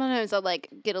 like, sometimes I like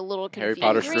get a little Harry confused.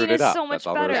 Potter Green screwed is it up. so much That's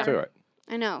all there is better. to it.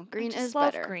 I know green I just is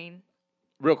love better. green.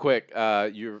 Real quick,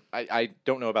 I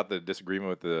don't know about the disagreement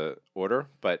with the order,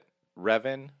 but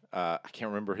Revan, I can't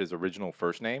remember his original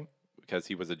first name because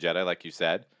he was a Jedi, like you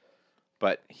said,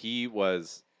 but he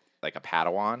was like a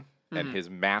Padawan, and Mhm. his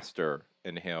master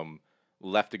and him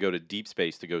left to go to deep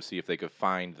space to go see if they could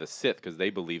find the Sith because they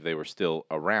believe they were still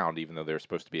around, even though they're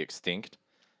supposed to be extinct,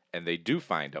 and they do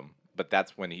find them. But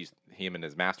that's when him and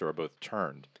his master are both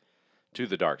turned to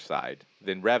the dark side.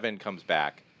 Then Revan comes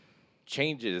back,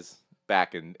 changes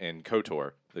back in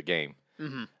KOTOR, the game.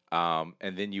 Mhm.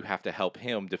 And then you have to help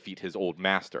him defeat his old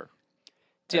master.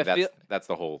 See, And I feel- that's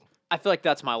the whole. I feel like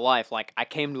that's my life. Like I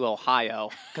came to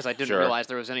Ohio because I didn't Sure. realize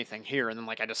there was anything here, and then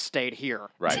like I just stayed here.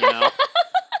 Right. You know?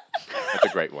 That's a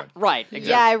great one. Right. Exactly.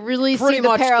 Yeah, I really Pretty see the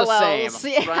much the parallels.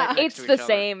 same, Yeah. right? next It's to the each other.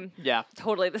 same. Yeah.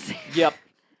 Totally the same. Yep.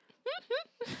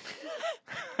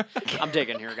 I'm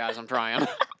digging here, guys. I'm trying.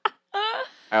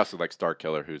 I also like Star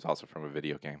Killer, who's also from a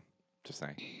video game. Just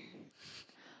saying.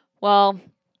 Well,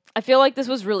 I feel like this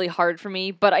was really hard for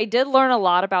me, but I did learn a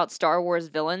lot about Star Wars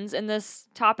villains in this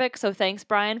topic. So thanks,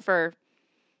 Brian, for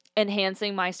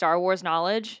enhancing my Star Wars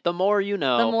knowledge. The more you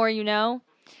know. The more you know.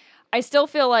 I still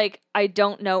feel like I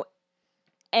don't know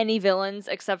any villains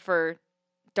except for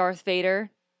Darth Vader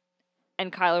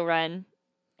and Kylo Ren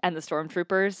and the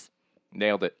Stormtroopers.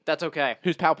 Nailed it. That's okay.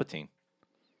 Who's Palpatine?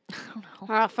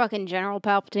 Fucking General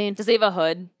Palpatine. Does he have a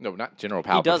hood? No, not General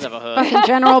Palpatine. He does have a hood. Fucking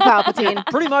General Palpatine.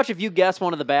 Pretty much, if you guess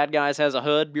one of the bad guys has a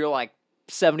hood, you're like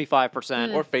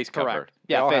 75%. Or face cover. Correct.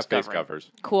 They Yeah, all face have face covering.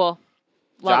 covers. Cool.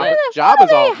 Love Jabba, it. Jabba's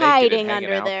they all naked hiding and hanging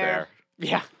under out there?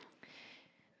 Yeah.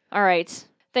 All right.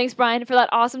 Thanks, Brian, for that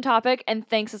awesome topic, and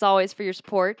thanks as always for your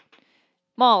support.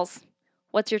 Malls,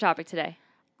 what's your topic today?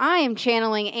 I am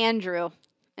channeling Andrew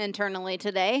internally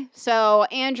today. So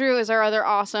Andrew is our other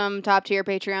awesome top tier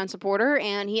Patreon supporter,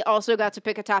 and he also got to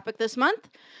pick a topic this month.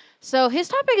 So his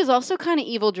topic is also kind of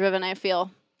evil driven, I feel.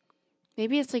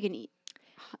 Maybe it's like an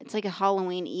it's like a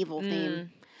Halloween evil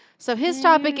theme. So his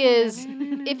topic is,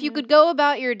 if you could go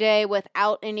about your day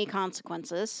without any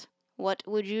consequences, what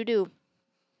would you do?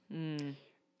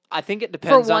 I think it For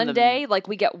depends on one the day, like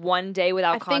we get one day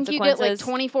without I think consequences. you get like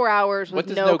 24 hours with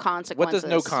no consequences. What does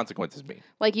no consequences mean?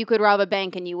 Like you could rob a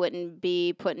bank and you wouldn't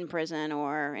be put in prison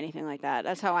or anything like that.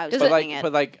 That's how I was Does thinking it.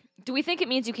 But like, Do we think it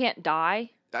means you can't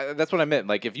die? that's what I meant.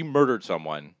 Like, if you murdered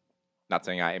someone, not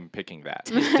saying I am picking that,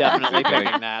 He's definitely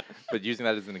picking that. but using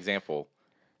that as an example,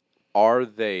 are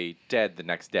they dead the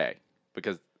next day?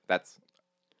 Because that's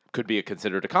could be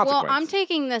considered a consequence. Well, I'm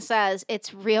taking this as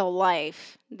it's real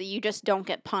life that you just don't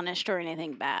get punished or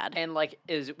anything bad. And like,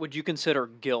 would you consider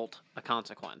guilt a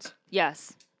consequence?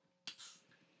 Yes.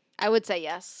 I would say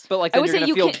yes. But like, I then would you're say gonna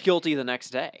you feel can't- guilty the next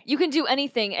day. You can do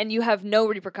anything and you have no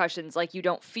repercussions. Like you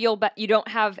don't feel bad. You don't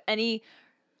have any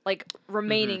like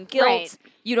remaining guilt. Right.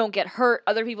 You don't get hurt.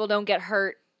 Other people don't get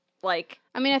hurt. Like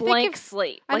I mean, I think blank if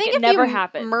slate. I Like think it if never you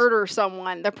happened. murder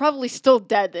someone, they're probably still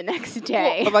dead the next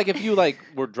day. But like, if you like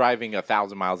were driving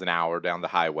 1,000 miles an hour down the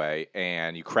highway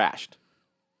and you crashed,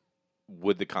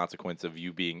 would the consequence of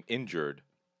you being injured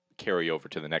carry over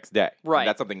to the next day? Right.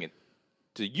 That's something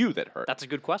to you that hurt. That's a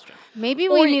good question. Maybe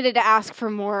Or we you- needed to ask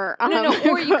for more. No.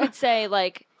 Or you could say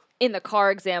like in the car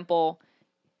example,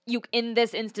 you in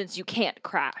this instance you can't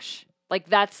crash. Like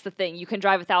that's the thing. You can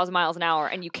drive 1,000 miles an hour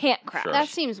and you can't crash. Sure. That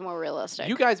seems more realistic.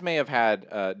 You guys may have had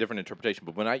a different interpretation,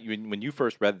 but when you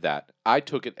first read that, I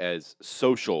took it as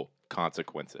social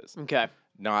consequences, Okay.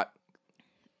 not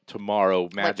tomorrow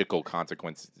magical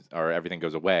consequences or everything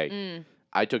goes away.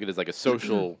 I took it as like a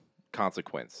social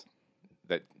consequence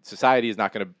that society is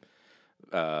not going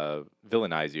to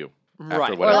villainize you after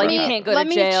Right. Or, whatever like, you happened. can't go to Let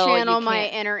jail, me you channel my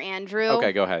can't- inner Andrew.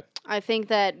 Okay, go ahead. I think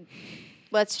that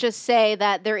let's just say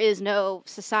that there is no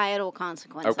societal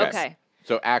consequences. Okay. Okay.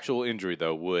 So actual injury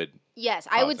though would Yes,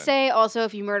 I would Awesome. say also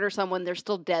if you murder someone, they're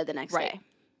still dead the next Right. day.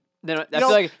 Then I No- feel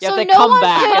like so if they no come one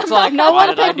back, can- it's like, no why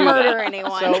one did I can do murder that?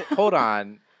 anyone. So hold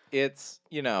on. It's,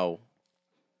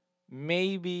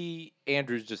 maybe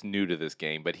Andrew's just new to this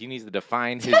game, but he needs to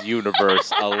define his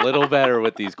universe a little better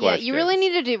with these Yeah, questions. you really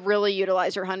needed to really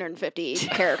utilize your 150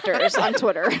 characters on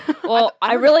Twitter. Well,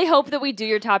 I really hope that we do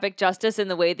your topic justice in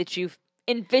the way that you've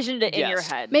envisioned it in your Yes.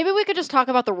 head. Maybe we could just talk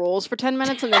about the rules for 10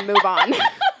 minutes and then move on.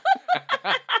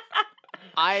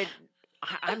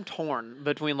 I'm torn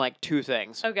between like two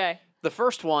things. Okay. The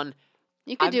first one,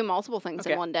 You could I'm- do multiple things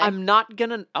okay, in one day. I'm not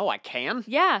gonna. Oh, I can.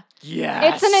 Yeah.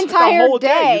 Yes. It's an The entire whole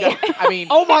day. day. I mean,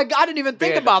 Oh my god! I didn't even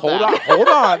think man, about hold that. on, hold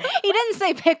on. He didn't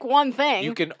say pick one thing.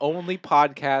 You can only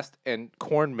podcast and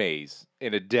corn maze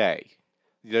in a day.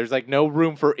 There's like no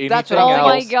room for anything That's what Oh I'm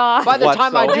else. my god. By the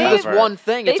time I do this whatsoever. one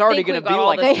thing, They it's already think going we've to be got all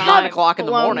like this 9 time. o'clock in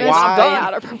the blown morning. this I'm Why? way done.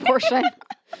 out of proportion.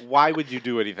 Why would you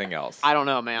do anything else? I don't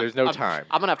know, man. There's no I'm- time.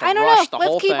 I'm gonna have to I don't rush know. the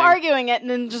whole Let's keep thing. arguing it and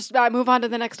then just move on to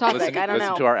the next topic. listen I don't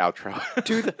listen know. to our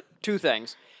outro. Two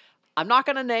things. I'm not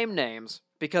gonna name names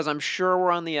because I'm sure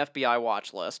we're on the FBI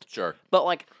watch list. Sure. But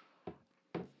like,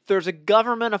 there's a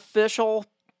government official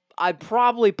I'd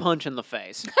probably punch in the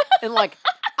face, and like,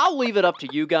 I'll leave it up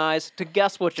to you guys to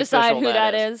guess which Decide official who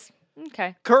that is.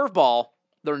 Okay. Curveball.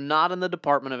 They're not in the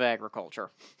Department of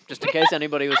Agriculture. Just in case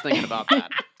anybody was thinking about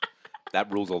that. That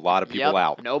rules a lot of people Yep,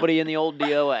 out. Nobody in the old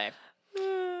DOA.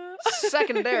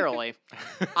 Secondarily,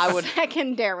 I would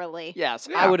Secondarily. yes,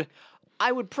 Yeah.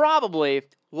 I would probably,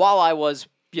 while I was,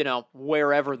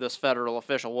 wherever this federal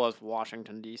official was,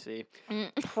 Washington D.C.,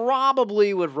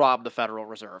 probably would rob the Federal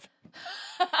Reserve.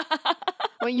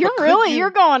 Well, you're could really, you- you're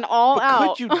going all But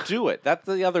out. could you do it? That's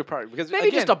the other part. Because Maybe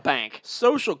again, just a bank.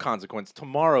 social consequence.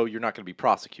 Tomorrow, you're not going to be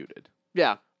prosecuted.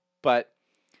 Yeah. But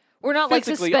We're not like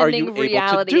Physically, are you suspending able to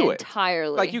reality do it?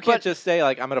 entirely. like, you can't just say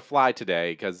like, I'm going to fly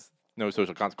today because no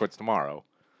social consequence tomorrow,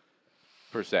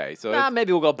 per se. So it's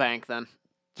Maybe we'll go bank then.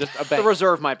 just a The bank.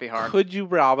 Reserve might be hard. Could you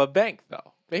rob a bank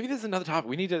though? Maybe this is another topic.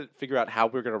 We need to figure out how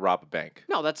we're going to rob a bank.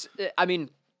 No, it's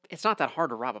not that hard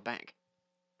to rob a bank.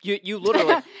 You literally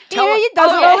Yeah, he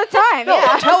does it all the time. No,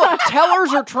 yeah.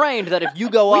 tellers are trained that if you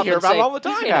go We up hear and about say, it all the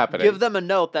time yeah, happening. give them a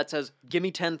note that says, "Give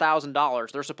me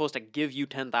 $10,000," they're supposed to give you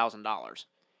 $10,000.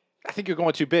 I think you're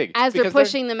going too big. As they're because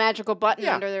pushing the magical button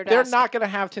yeah, under their they're desk. not going to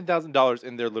have $10,000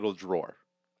 in their little drawer.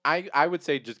 I would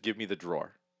say just give me the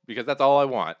drawer because that's all I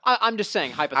want. I'm just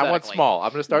saying hypothetically. I want small. I'm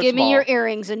going to start Give small. me your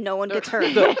earrings and no one gets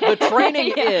hurt. The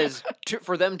training is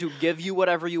for them to give you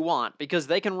whatever you want because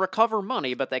they can recover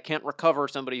money, but they can't recover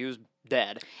somebody who's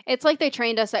dead. It's like they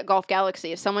trained us at Golf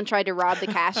Galaxy. If someone tried to rob the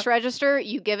cash register,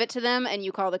 you give it to them and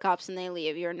you call the cops and they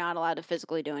leave. You're not allowed to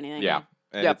physically do anything. Yeah.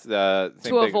 And Yep. it's the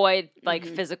same to thing. avoid like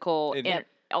Mhm. physical In-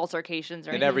 altercations or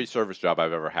In anything. every service job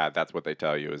I've ever had, that's what they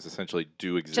tell you is essentially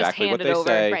do exactly hand what it they over.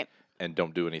 say Right. and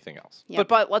don't do anything else. Yep.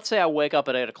 But let's say I wake up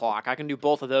at 8 o'clock. I can do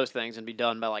both of those things and be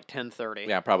done by like 10:30.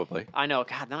 Yeah, probably. I know.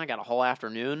 God, then I got a whole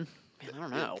afternoon. Man, I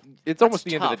don't know. It's almost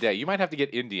the end of tough. the day. You might have to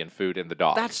get Indian food in the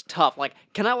dog. That's tough. Like,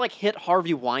 can I like hit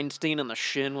Harvey Weinstein in the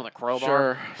shin with a crowbar?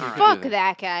 Sure. All right. Fuck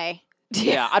that guy.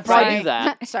 Yeah, I'd probably Sorry. do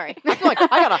that. Sorry. I feel like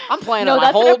I'm planning No, my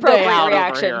that's an whole day appropriate out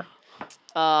reaction. over here.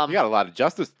 You got a lot of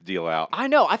justice to deal out. I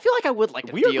know. I feel like I would like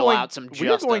to deal out some justice. We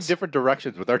are going different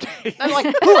directions with our days.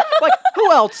 And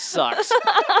who else sucks?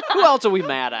 Who else are we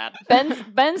mad at?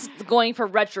 Ben's going for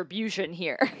retribution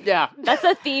here. Yeah. That's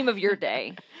the theme of your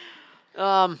day.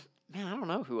 Man, I don't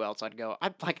know who else I'd go. I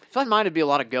feel like mine would be a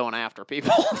lot of going after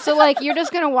people. So, like, you're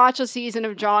just going to watch a season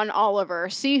of John Oliver,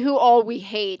 see who all we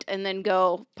hate, and then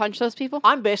go punch those people?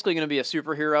 I'm basically going to be a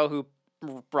superhero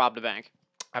who robbed a bank.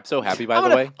 I'm so happy, by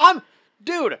the way.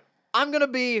 Dude, I'm going to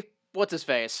be, what's his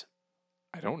face?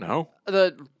 I don't know.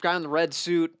 The guy in the red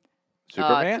suit.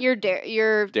 Superman? You're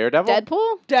Daredevil?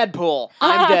 Deadpool? Deadpool.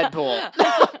 I'm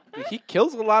Deadpool. He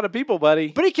kills a lot of people, buddy.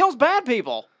 But he kills bad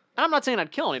people. And I'm not saying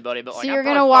I'd kill anybody, but So like, you're I'd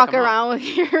going to probably walk fuck 'em up. around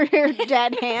with your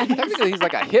dead hands? Technically, he's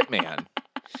like a hitman.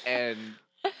 And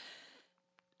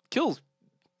kills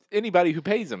anybody who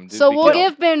pays him. To So be we'll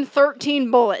killed. give Ben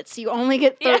 13 bullets. You only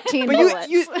get 13 But bullets.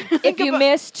 If you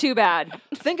miss, too bad.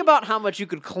 Think about how much you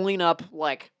could clean up,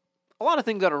 like, a lot of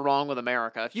things that are wrong with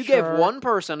America. If you gave Sure. one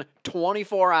person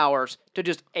 24 hours to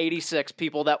just 86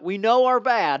 people that we know are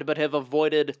bad but have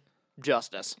avoided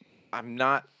justice. I'm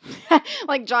not.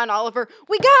 Like John Oliver,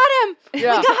 we got him!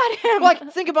 Yeah. We got him!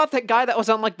 Like, think about that guy that was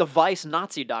on, like, the Vice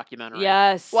Nazi documentary.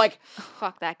 Yes. Like,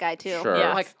 Fuck that guy, too. Sure.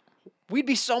 Yes. like, we'd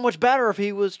be so much better if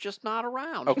he was just not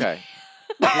around. Okay.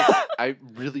 I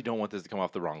really don't want this to come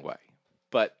off the wrong way.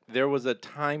 But there was a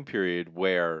time period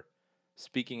where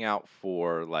speaking out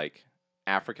for, like,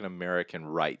 African American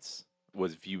rights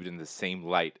was viewed in the same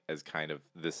light as kind of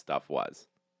this stuff was.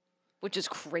 Which is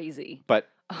crazy. But,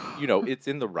 you know, it's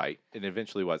in the right. It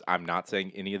eventually was. I'm not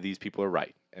saying any of these people are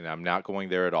right, and I'm not going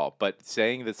there at all. But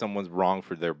saying that someone's wrong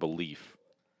for their belief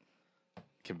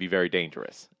can be very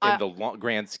dangerous in the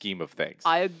grand scheme of things.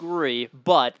 I agree,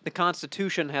 but the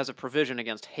Constitution has a provision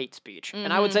against hate speech.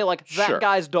 And I would say, like, that Sure.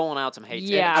 guy's doling out some hate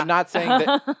Yeah. speech. I'm not saying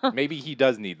that maybe he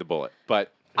does need the bullet,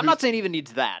 but I'm not saying he even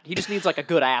needs that. He just needs, like, a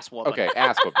good ass whooping. okay,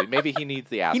 ass whooping. Maybe he needs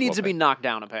the ass. He needs to be whooping. knocked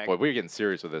down a peg. Boy, we're getting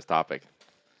serious with this topic.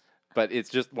 But it's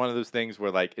just one of those things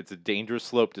where, like, it's a dangerous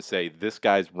slope to say this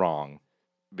guy's wrong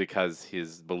because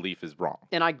his belief is wrong.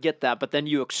 And I get that, but then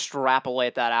you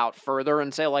extrapolate that out further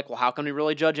and say, like, well, how can we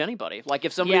really judge anybody? Like,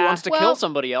 if somebody Yeah. wants to Well- kill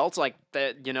somebody else, like,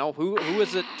 you know, who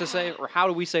is it to say, or how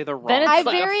do we say they're wrong? Then it's I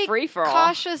like a very free-for-all.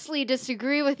 cautiously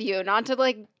disagree with you, not to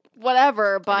like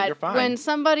whatever, but you're fine. when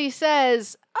somebody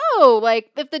says, "Oh,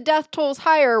 like if the death toll's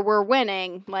higher, we're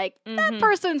winning," like that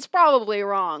person's probably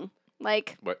wrong.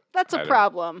 Like But that's I a don't-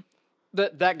 problem.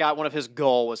 That guy, one of his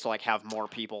goal was to, like, have more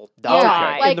people Okay.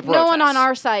 die in Like the no one on protests.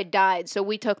 our side died, so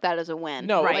we took that as a win.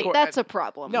 No, Right. of course, That's a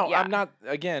problem. No, Yeah. I'm not.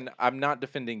 Again, I'm not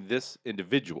defending this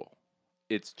individual.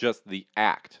 It's just the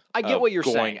act. I get of what you're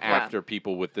going saying, yeah. after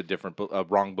people with the different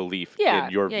wrong belief Yeah,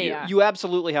 in your yeah, view. yeah. You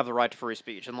absolutely have the right to free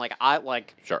speech. And, like,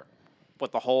 Sure.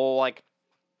 with the whole, like,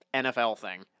 NFL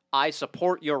thing, I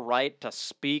support your right to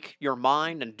speak your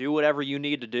mind and do whatever you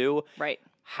need to do. Right.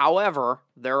 However,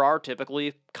 there are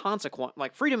typically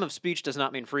like, freedom of speech does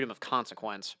not mean freedom of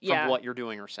consequence from Yeah. what you're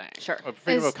doing or saying. Sure.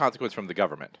 Freedom Is- of consequence from the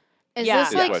government. Is Yeah. this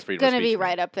Is what like freedom of going to speech be means.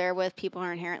 right up there with people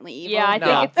are inherently evil? Yeah, I No.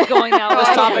 think it's going that way. This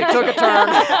topic took a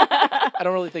turn. I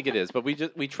don't really think it is, but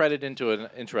we treaded into an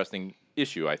interesting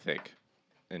issue, I think,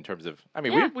 in terms of. I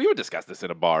mean, Yeah. we would discuss this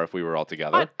in a bar if we were all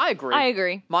together. I agree. I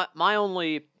agree. My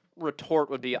only retort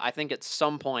would be, I think at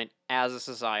some point as a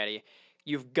society,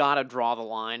 you've got to draw the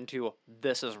line to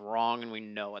this is wrong and we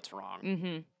know it's wrong.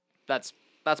 Mm-hmm. That's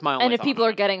my only And if thought people on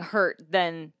are it. getting hurt,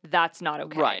 then that's not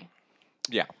okay. Right.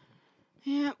 Yeah.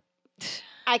 Yeah.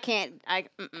 I can't. I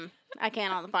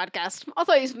can't on the podcast. I'll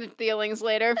tell you some feelings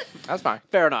later. That's fine.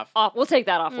 Fair enough. We'll take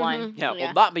that offline. Yeah, Yeah.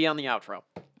 will not be on the outro.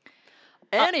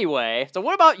 Anyway, so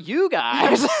what about you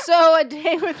guys? So a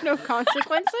day with no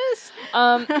consequences.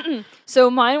 So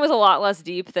mine was a lot less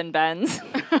deep than Ben's.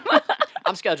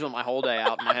 I'm scheduling my whole day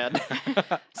out in my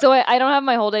head. So I don't have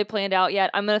my whole day planned out yet.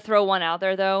 I'm going to throw one out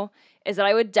there, though, is that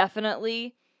I would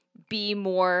definitely be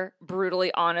more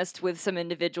brutally honest with some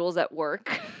individuals at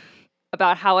work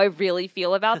about how I really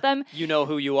feel about them. You know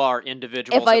who you are,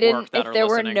 individuals If I at didn't, work that if are there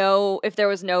listening. if there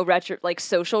was no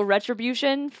social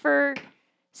retribution for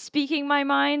speaking my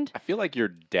mind. I feel like your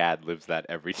dad lives that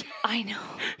every day. I know.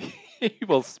 He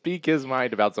will speak his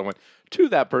mind about someone to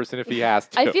that person if he has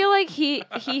to. I feel like he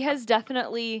has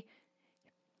definitely.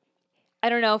 I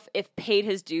don't know if paid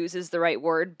his dues is the right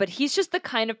word, but he's just the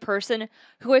kind of person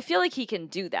who I feel like he can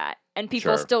do that, and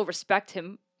people Sure. still respect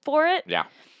him for it. Yeah.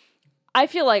 I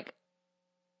feel like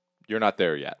You're not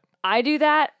there yet. I do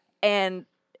that, and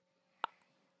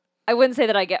I wouldn't say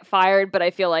that I get fired, but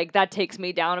I feel like that takes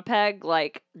me down a peg.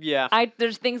 Like, Yeah.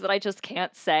 there's things that I just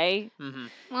can't say. Mm-hmm.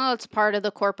 Well, it's part of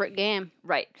the corporate game.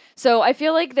 Right. So I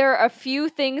feel like there are a few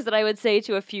things that I would say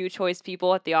to a few choice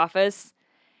people at the office,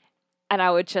 and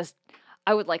I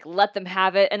would like let them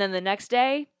have it, and then the next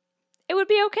day, it would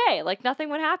be okay. Like nothing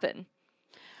would happen.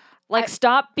 Like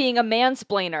stop being a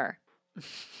mansplainer.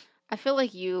 I feel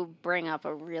like you bring up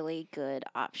a really good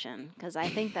option because I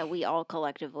think that we all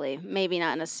collectively, maybe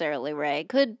not necessarily Ray,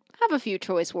 could have a few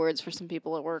choice words for some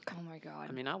people at work. Oh my god.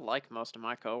 I mean, I like most of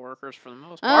my coworkers for the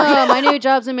most part. Oh, my new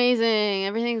job's amazing.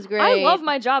 Everything's great. I love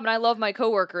my job and I love my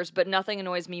coworkers, but nothing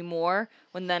annoys me more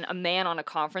when then a man on a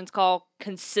conference call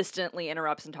consistently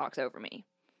interrupts and talks over me.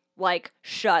 Like,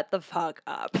 shut the fuck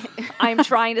up. I'm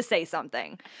trying to say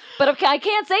something. But okay, I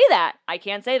can't say that. I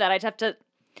just have to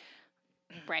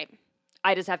Right.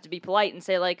 I just have to be polite and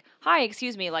say like, "Hi,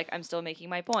 excuse me," like I'm still making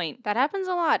my point That happens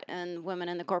a lot in women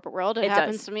in the corporate world. It It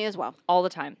happens does. to me as well. all the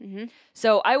time. Mhm.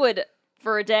 So I would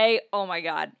for a day, oh my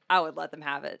god, I would let them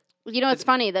have it. You know, it's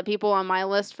funny that people on my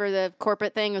list for the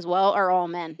corporate thing as well are all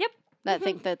men. Yep. That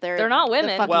think that they're They're not the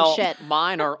women. fucking Well, shit.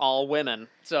 mine are all women,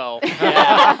 so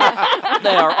yeah.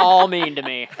 They are all mean to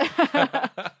me.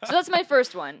 So that's my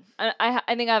first one. I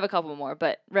think I have a couple more,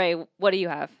 but Ray, what do you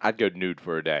have? I'd go nude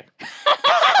for a day.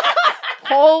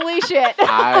 Holy shit.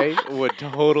 I would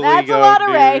totally That's a go lot of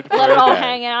Ray. nude for Let it a all day.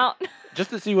 hang out. Just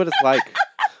to see what it's like.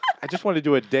 I just want to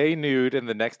do a day nude and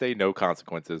the next day no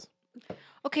consequences.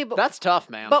 Okay, but That's tough,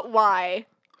 man. but why?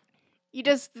 You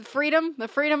just the freedom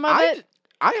of it.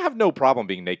 I have no problem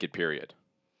being naked. Period.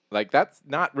 Like that's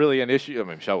not really an issue. I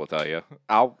mean, Michelle will tell you.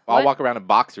 I'll What? walk around in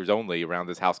boxers only around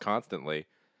this house constantly,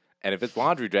 and if it's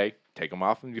laundry day, take them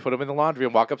off and you put them in the laundry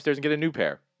and walk upstairs and get a new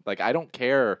pair. Like I don't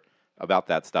care about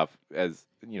that stuff as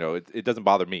you know. It doesn't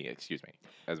bother me. Excuse me,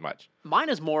 as much. Mine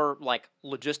is more like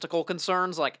logistical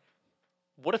concerns. Like,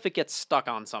 what if it gets stuck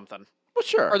on something? Well,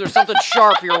 sure. Or there's something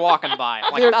sharp you're walking by.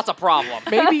 Like, that's a problem.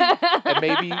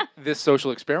 Maybe this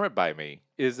social experiment by me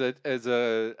is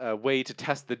a way to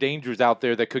test the dangers out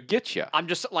there that could get you. I'm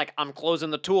just like, I'm closing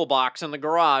the toolbox in the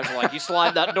garage. Like, you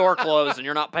slide that door closed and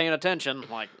you're not paying attention.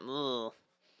 Like, ugh,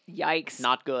 Yikes.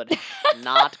 not good.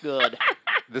 Not good.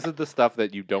 This is the stuff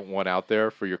that you don't want out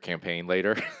there for your campaign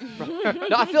later. No,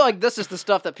 I feel like this is the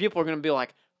stuff that people are going to be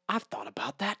like, I've thought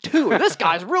about that too. This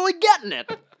guy's really getting it.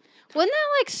 Wouldn't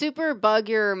that like super bug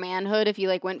your manhood if you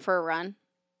like went for a run?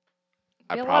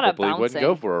 I Be a lot of probably wouldn't go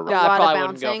bouncing. for a run. Yeah, lot I of probably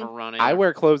wouldn't go bouncing. for running. I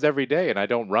wear clothes every day and I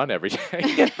don't run every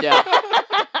day. Yeah.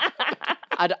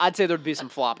 I'd say there'd be some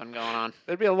flopping going on.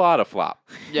 There'd be a lot of flop.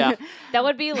 Yeah. That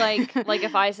would be like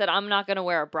if I said I'm not going to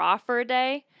wear a bra for a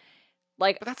day.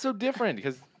 Like But that's so different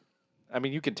because, I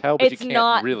mean, you can tell, but it's you can't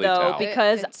not really though tell.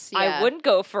 because It's- I yeah. wouldn't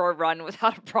go for a run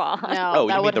without a bra. on. No, Oh,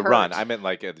 that you mean would the hurt. run? I meant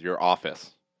like at your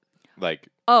office. Like,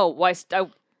 Oh, why I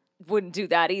wouldn't do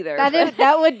that either.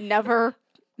 That would never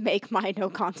make my no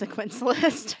consequence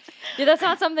list. Yeah, that's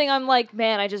not something I'm like,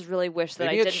 man, I just really wish that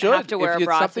maybe I it didn't should. have to wear if a it's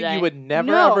bra something today. you would never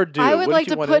no, ever do, I would wouldn't like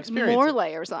you to want put experience more it?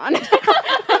 layers on.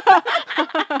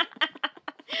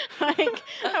 Like,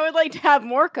 I would like to have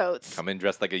more coats. Come in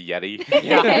dressed like a Yeti.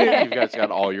 Yeah. You guys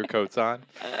got all your coats on.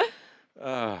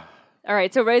 Uh, All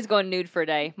right, so Ray's going nude for a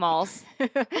day. Malls. I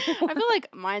feel like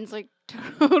mine's like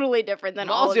totally different than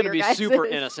all Mal's of gonna your be guys'. super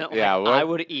innocent. Yeah, Like, what? I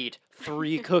would eat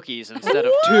 3 cookies instead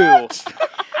of 2.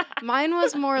 Mine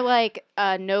was more like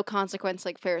a no consequence,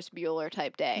 like Ferris Bueller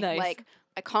type day. Nice. Like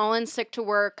I call in sick to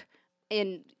work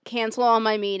and cancel all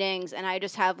my meetings, and I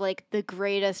just have like the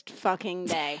greatest fucking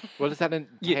day. what does that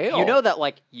You, entail? you know that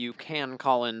like you can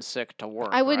call in sick to work.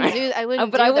 I wouldn't right? do. I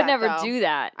wouldn't. But do I would that, never though. do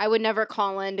that. I would never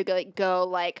call in to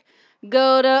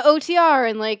go to OTR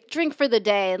and like drink for the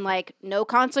day and like no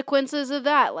consequences of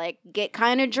that. Like get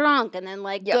kind of drunk and then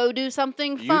like Yep. go do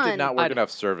something You fun. did not work I'd-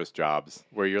 enough service jobs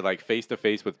where you're like face to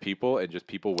face with people and just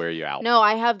people wear you out. No,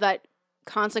 I have that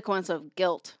consequence of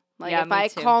guilt. Like Yeah, if me I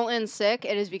too. call in sick,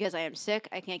 it is because I am sick.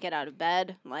 I can't get out of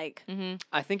bed. Like Mm-hmm.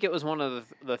 I think it was one of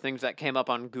the things that came up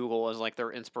on Google as like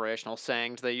their inspirational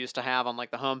sayings they used to have on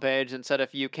like the homepage and said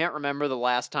if you can't remember the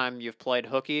last time you've played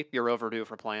hooky, you're overdue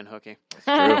for playing hooky.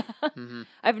 True. hmm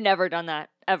I've never done that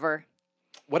ever.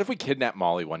 What if we kidnap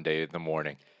Molly one day in the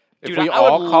morning? Dude, if we I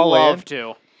all would call love in,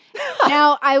 to.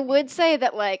 now, I would say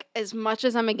that like as much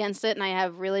as I'm against it and I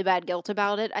have really bad guilt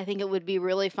about it, I think it would be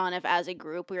really fun if as a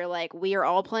group we were like we are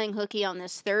all playing hooky on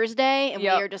this Thursday and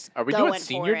Yep. we are just are we going doing for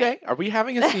senior it. day? Are we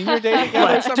having a senior day together?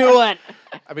 Let's do it.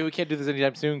 I mean, we can't do this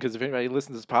anytime soon because if anybody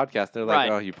listens to this podcast, they're like,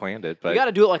 Right. "Oh, you planned it." But You got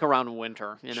to do it like around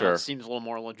winter. You know, Sure. it seems a little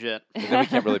more legit. but then we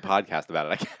can't really podcast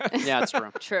about it. I guess. Yeah, it's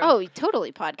true. True. Oh,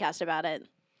 totally podcast about it.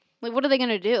 Like, what are they going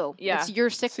to do? Yeah. It's your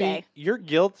sick See, day. your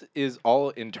guilt is all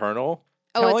internal.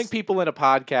 Oh, Telling it's- people in a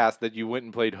podcast that you went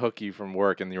and played hooky from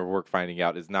work and your work finding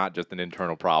out is not just an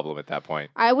internal problem at that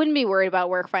point. I wouldn't be worried about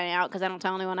work finding out because I don't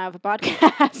tell anyone I have a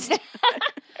podcast.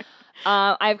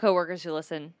 I have coworkers who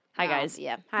listen. Hi, guys.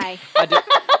 Yeah. Hi. I did,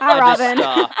 Hi, I Robin.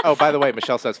 Just, Oh, by the way,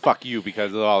 Michelle says "fuck you"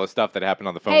 because of all the stuff that happened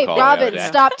on the phone Hey, call. the other Robin, day.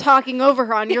 stop talking over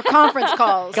her on your conference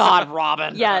calls. God,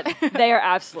 Robin. Yeah, they are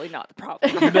absolutely not the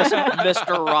problem.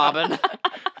 Mr. Robin.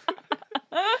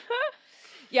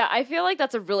 Yeah, I feel like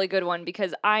that's a really good one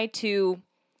because I'm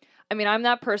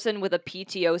that person with a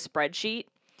PTO spreadsheet.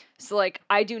 So, like,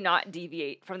 I do not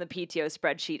deviate from the PTO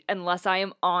spreadsheet unless I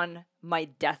am on my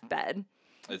deathbed.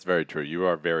 It's very true. You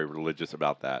are very religious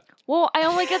about that. Well, I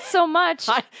only get so much.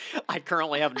 I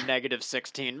currently have negative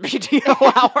 16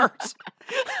 PTO hours.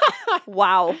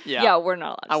 Wow. Yeah. We're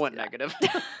not allowed to I do went that. negative.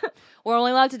 We're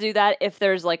only allowed to do that if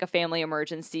there's, like, a family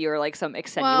emergency or, like, some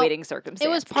extenuating circumstance.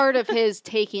 It was part of his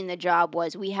taking the job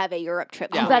was we have a Europe trip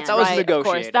Yeah, planned. That's that was right, of course.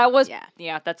 negotiated. That was, Yeah.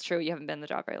 yeah, that's true. You haven't been in the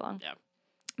job very long. Yeah.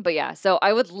 But yeah, so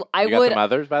I would You got some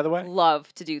others, by the way?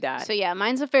 love to do that. So yeah,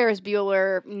 mine's a Ferris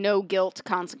Bueller no guilt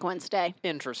consequence day.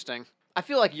 Interesting. I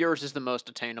feel like yours is the most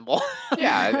attainable.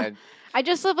 Yeah. I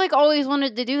just have like always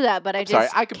wanted to do that, but I Sorry,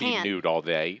 just I could can't. be nude all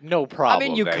day. No I problem.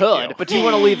 mean, you thank could, but you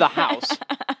want to leave the house.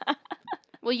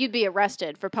 Well, you'd be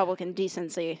arrested for public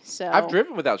indecency. So I've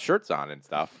driven without shirts on and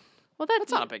stuff. Well,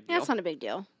 that's not a big yeah, That's deal. not a big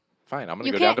deal. Fine, I'm gonna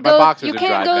You go down can't to my go. boxers You and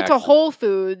can't drive go to next. Whole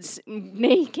Foods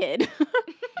naked.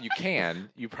 You can.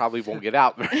 You probably won't get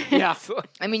out. Yeah.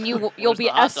 I mean, you'll Where's be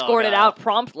the hot dog escorted aisle? out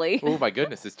promptly. Oh my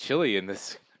goodness, it's chilly in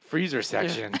this freezer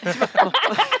section.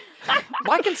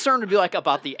 My concern would be like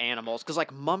about the animals, because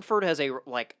like Mumford has a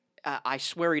I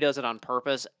swear he does it on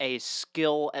purpose, a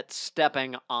skill at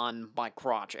stepping on my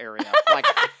crotch area, like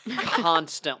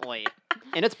constantly,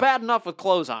 and it's bad enough with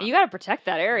clothes on. You got to protect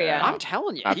that area. Yeah. I'm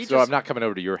telling you, he So just, I'm not coming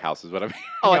over to your house, is what I'm.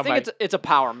 Oh, I on think my- it's a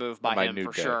power move by my him nude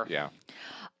for day, sure. Yeah.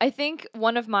 I think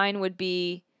one of mine would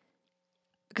be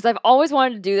because I've always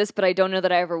wanted to do this, but I don't know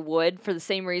that I ever would. For the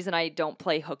same reason I don't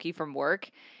play hooky from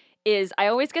work, is I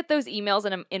always get those emails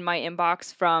in my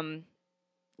inbox from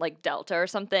like Delta or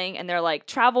something, and they're like,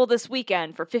 travel this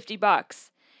weekend for $50.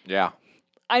 Yeah.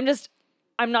 I'm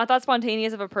not that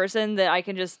spontaneous of a person that I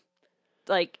can just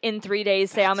like in 3 days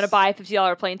say I'm gonna buy a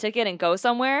 $50 plane ticket and go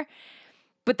somewhere.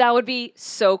 But that would be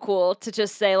so cool to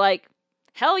just say like,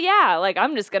 hell yeah, like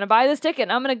I'm just gonna buy this ticket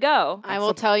and I'm gonna go. I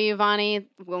will tell you, Vonnie,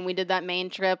 when we did that Maine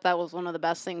trip, that was one of the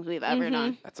best things we've ever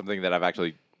done. That's something that I've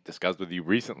actually discussed with you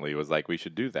recently. Was like we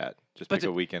should do that. Just But pick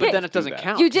a weekend. But and then just it do doesn't that.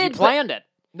 count. You 'cause did, You planned it.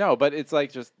 No, but it's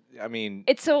like just. I mean,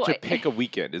 It's so to pick a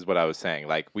weekend is what I was saying.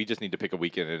 Like we just need to pick a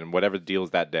weekend, and whatever the deal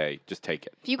is that day, just take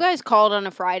it. If you guys called on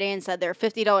a Friday and said there are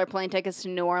 $50 plane tickets to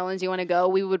New Orleans, you want to go,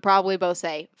 we would probably both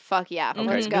say, fuck yeah, Okay,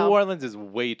 let's New go. Orleans is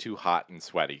way too hot and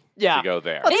sweaty Yeah. to go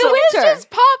there. In the This winter. just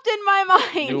popped in my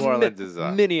mind. New Orleans is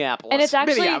Minneapolis. And it's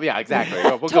actually yeah, exactly.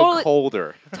 We'll Totally- go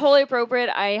colder. totally appropriate.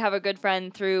 I have a good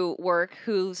friend through work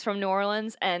who's from New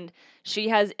Orleans, and she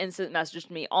has instant messaged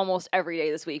me almost every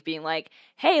day this week being like,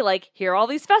 hey, like, here are all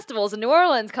these festivals in New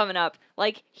Orleans coming up.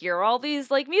 Like, here are all these,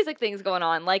 like, music things going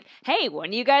on. Like, hey, when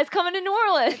are you guys coming to New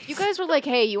Orleans? If you guys were like,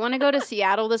 hey, you want to go to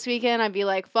Seattle this weekend? I'd be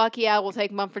like, fuck yeah, we'll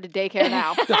take Mumford to daycare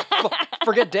now.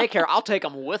 Forget daycare. I'll take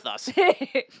them with us.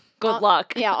 Good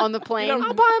luck. Yeah, on the plane.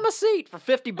 I'll buy him a seat for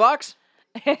 $50.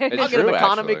 It's I'll get him true,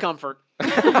 economy actually. comfort.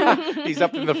 He's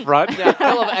up in the front. Yeah,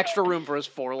 he'll have extra room for his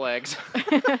 4 legs.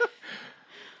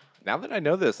 Now that I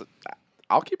know this,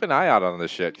 I'll keep an eye out on this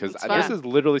shit because It's this fun. is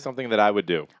literally something that I would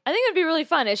do. I think it'd be really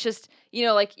fun. It's just,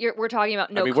 like we're talking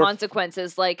about no mean, we're-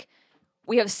 consequences. Like,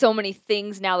 we have so many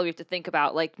things now that we have to think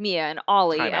about, like Mia and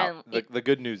Ollie. Time and out. The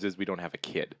good news is we don't have a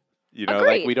kid. You know,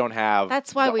 Agreed. like we don't have.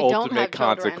 That's why the we don't ultimate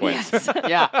have children. consequence. Yes.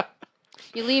 Yeah.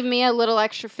 You leave me a little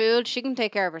extra food, she can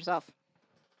take care of herself.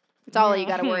 That's all you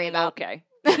got to worry about. Okay.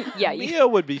 Yeah. Mia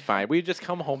would be fine. We just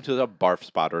come home to a barf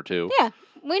spot or two. Yeah,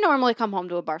 we normally come home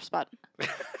to a barf spot.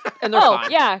 And they're Oh,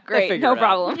 fine. yeah, They great. figure No it out.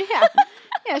 problem. Yeah,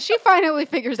 yeah, she finally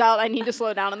figures out I need to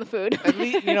slow down on the food. At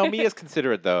least, Mia's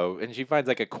considerate though, and she finds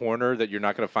like a corner that you're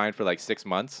not going to find for like 6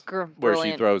 months where she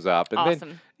Brilliant. throws up, and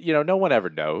Awesome. then no one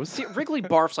ever knows. See, Wrigley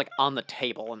barf's like on the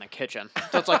table in the kitchen.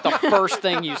 So it's like the first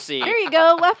thing you see. Here you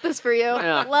go, left this for you.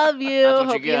 Yeah. Love you. That's what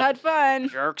you Hope you get. had fun.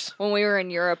 Jerks. When we were in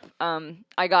Europe,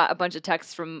 I got a bunch of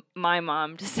texts from my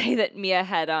mom to say that Mia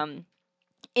had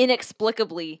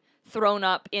inexplicably thrown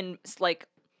up in like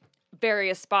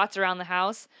various spots around the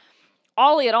house.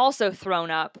 Ollie had also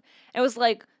thrown up. It was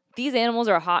like, these animals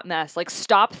are a hot mess. Like,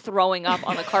 stop throwing up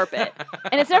on the carpet.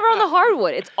 And it's never on the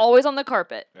hardwood. It's always on the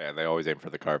carpet. Yeah, they always aim for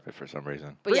the carpet for some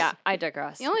reason. But yeah, I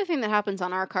digress. The only thing that happens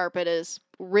on our carpet is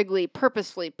Wrigley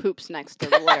purposefully poops next to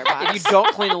the litter box. If you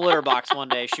don't clean the litter box one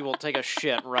day, she will take a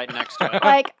shit right next to it.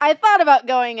 Like, I thought about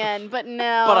going in, but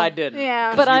no. But I didn't.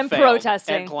 Yeah. But You I'm failed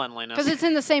protesting. at cleanliness. Because it's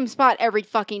in the same spot every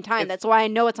fucking time. That's why I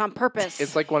know it's on purpose.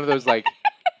 It's like one of those, like,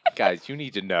 guys, you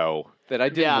need to know that I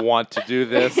didn't Yeah. want to do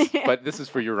this, but this is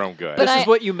for your own good. But This I- is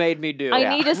what you made me do.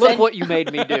 I need to Look send- what you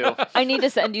made me do. I need to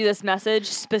send you this message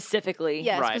specifically.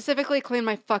 Yeah, Right. specifically clean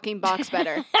my fucking box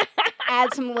better.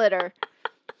 Add some litter.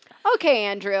 Okay,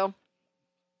 Andrew.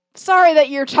 Sorry that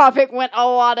your topic went a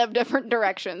lot of different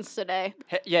directions today.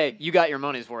 Yeah, you got your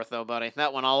money's worth though, buddy.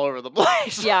 That went all over the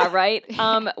place. Yeah, right? We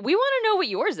want to know what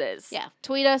yours is. Yeah,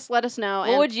 tweet us, let us know.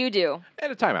 What would you do?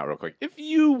 And a timeout real quick. If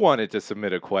you wanted to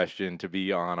submit a question to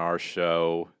be on our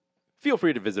show, feel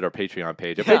free to visit our Patreon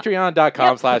page at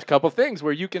patreon.com/couplethings,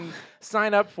 where you can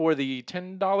sign up for the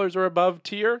 $10 or above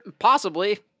tier.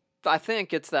 Possibly. I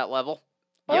think it's that level.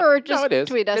 or just it is.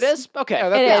 tweet us. It is? Okay. Yeah, It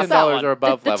that's is. the $10 or The,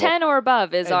 above the level. 10 or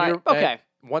above is And our... you're- Okay.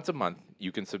 and once a month,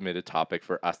 you can submit a topic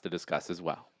for us to discuss as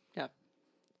well.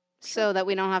 So that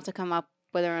we don't have to come up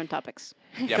with our own topics.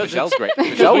 Yeah, 'Cause Michelle's great.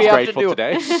 we Michelle was have to grateful do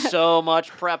today. so much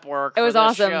prep work. It was for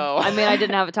this awesome. Show. I mean, I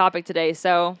didn't have a topic today,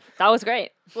 so that was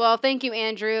great. Well, thank you,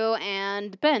 Andrew.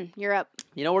 And Ben, you're up.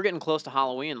 You know, we're getting close to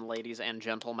Halloween, ladies and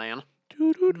gentlemen.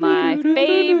 My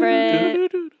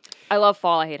favorite. I love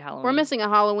fall. I hate Halloween. We're missing a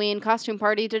Halloween costume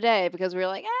party today because we were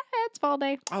like, it's fall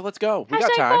day. Oh, let's go. We got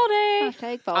Hashtag time. fall day.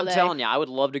 Hashtag fall I'm day. telling you, I would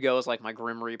love to go as like my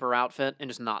Grim Reaper outfit and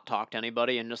just not talk to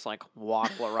anybody and just like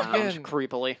waddle around Again,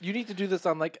 creepily. You need to do this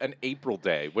on like an April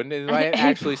day when it might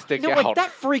actually stick No, out. like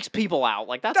that freaks people out.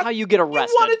 Like that's how you get you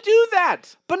arrested. want to do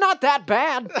that? But not that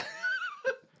bad.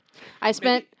 I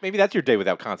spent Maybe that's your day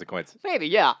without consequence. Maybe,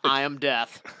 yeah. I am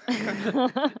death in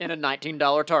a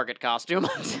 $19 Target costume.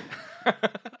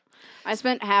 I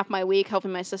spent half my week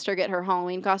helping my sister get her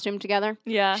Halloween costume together.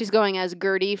 Yeah. She's going as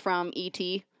Gertie from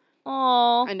E.T.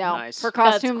 Aw. I know. Nice. Her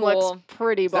costume cool. looks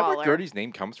pretty Is that where baller. Gertie's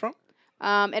name comes from?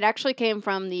 It actually came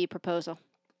from the proposal.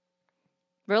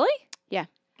 Really? I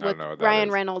With don't know what that Ryan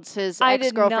is. Reynolds. His I did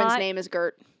ex-girlfriend's not- name is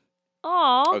Gert.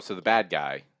 Aw. Oh, so the bad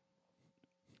guy,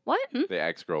 What? the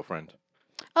ex-girlfriend.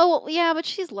 Oh, well, yeah, but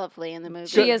she's lovely in the movie.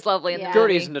 She is lovely in the Yeah. movie.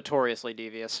 Gertie's notoriously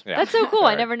devious. Yeah. That's so cool.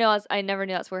 I Alright. never knew. I never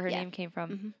knew that's where her Yeah. name came from.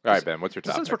 Mhm. All right, Ben, what's your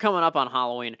So topic? since we're coming up on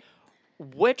Halloween,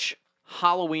 which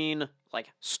Halloween like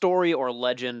story or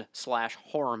legend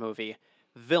 / horror movie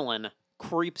villain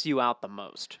creeps you out the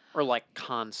most, or like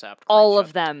concept? All creeps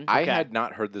of them. I Okay. had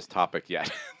not heard this topic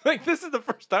yet. Like, this is the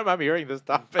first time I'm hearing this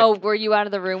topic. Oh, were you out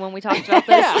of the room when we talked about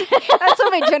this? Yeah. That's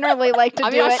how I generally like to I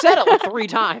do mean, I it. said it like 3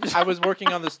 times. I was working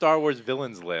on the Star Wars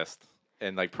villains list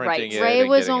and like printing Right. it. Ray and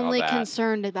was getting all only that.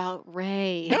 concerned about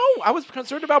Ray. No, I was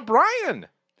concerned about Brian. I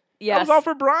Yes. was all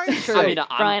for Brian's I sake. mean,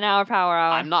 Brian Hour Power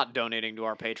Hour. I'm not donating to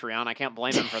our Patreon. I can't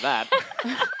blame him for that.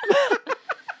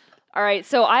 All right,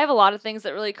 so I have a lot of things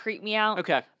that really creep me out,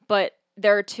 Okay. but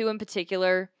there are 2 in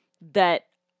particular that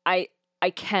I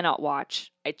cannot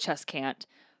watch. I just can't.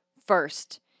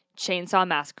 First, Chainsaw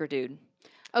Massacre dude.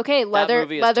 Okay,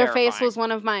 movie is Leatherface terrifying. was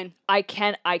one of mine. I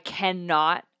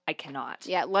cannot.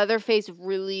 Yeah, Leatherface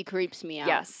really creeps me out.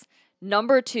 Yes.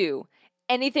 Number 2,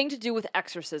 anything to do with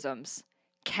exorcisms.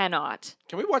 Cannot.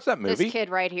 Can we watch that movie? This kid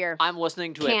right here I'm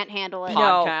listening to can't a handle it. No.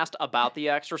 podcast about The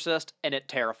Exorcist, and it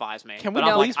terrifies me. Can we But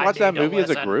I'm please like, I watch that need to movie as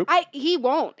a listen. group? He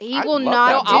won't. He I will love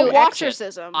not that do movie. I'll watch it.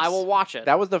 exorcisms. I will watch it.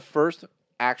 That was the first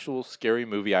actual scary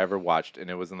movie I ever watched, and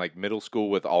it was in like middle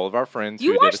school with all of our friends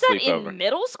You who watched did a that sleepover. in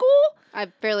middle school?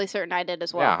 I'm fairly certain I did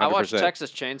as well. Yeah, I watched 100%.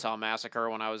 Texas Chainsaw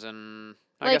Massacre when I was in.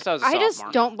 I Like, guess I was a sophomore. just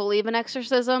don't believe in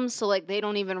exorcisms, so like they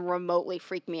don't even remotely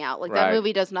freak me out. Like that Right.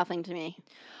 movie does nothing to me.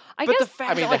 I But guess the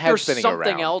fact I mean, that the like, head there's spinning something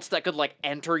around. else that could like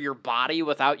enter your body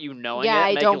without you knowing Yeah, it. I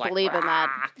and make don't you, like, believe in that.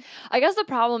 "Rah." I guess the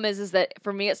problem is that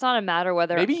for me it's not a matter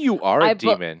whether Maybe you are a I be-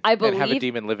 demon I and have a believe-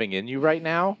 demon living in you right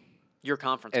now, You're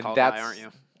conference and call that's guy, aren't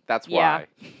you? That's Yeah. why.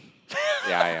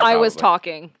 Yeah, I am. I was probably.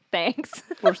 talking. Thanks.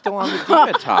 We're still on the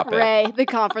demon topic. Ray, the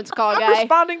conference call I'm guy.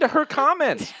 responding to her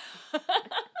comments.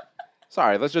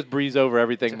 Sorry, let's just breeze over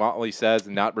everything Molly says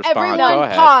and not respond. Go Everyone,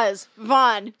 ahead. pause.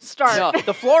 Vaughn, start. No,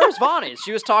 the floor is Vonnie's.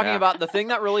 She was talking Yeah. about the thing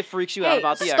that really freaks you out Hey,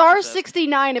 about the star Exorcist.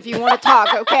 69 if you want to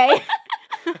talk, okay?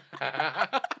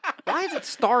 Why is it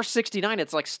star 69?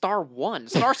 It's like star 1.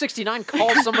 Star 69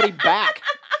 calls somebody back.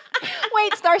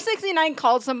 Wait, star 69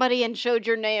 called somebody and showed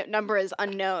your number as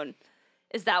unknown.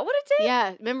 Is that what it did?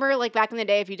 Yeah, remember like back in the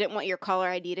day if you didn't want your caller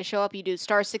ID to show up, you do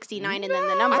star 69 and then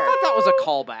the number. I thought that was a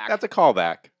callback. That's a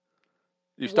callback.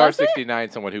 You star Was it? 69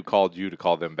 someone who called you to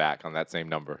call them back on that same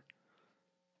number.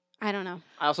 I don't know.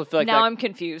 I also feel like Now that, I'm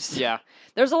confused. yeah.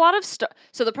 There's a lot of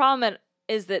so the problem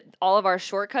is that all of our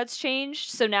shortcuts changed.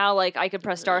 So now like I could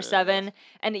press *7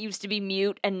 and it used to be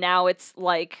mute and now it's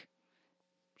like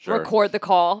Sure. record the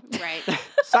call. Right.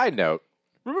 Side note,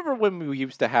 remember when we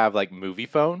used to have like movie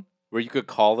phone where you could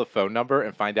call the phone number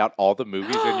and find out all the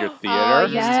movies in your theater? Oh, I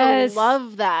used Yes. to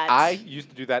love that. I used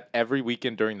to do that every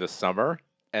weekend during the summer.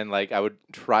 And like I would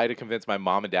try to convince my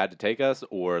mom and dad to take us,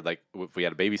 or like if we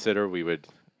had a babysitter, we would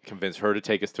convince her to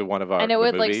take us to one of our And it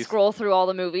would movies. like scroll through all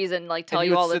the movies and like tell And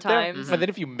you would all the sit there, times. And then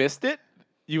if you missed it,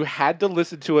 you had to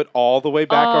listen to it all the way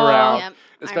back Oh. around. Yep,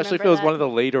 I Especially if remember it was that. one of the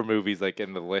later movies like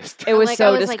in the list. It was Like, so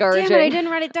I was discouraging. Like, damn it, I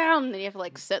didn't write it down. And then you have to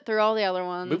like sit through all the other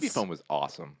ones. Movie phone was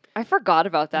awesome. I forgot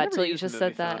about that never till you used just movie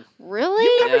said that. phone. Really?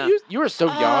 You never Yeah. used. You were so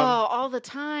Oh, young. all the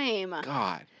time.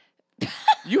 God.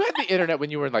 You had the internet when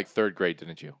you were in like 3rd grade,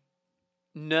 didn't you?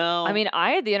 No. I mean,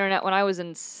 I had the internet when I was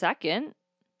in 2nd.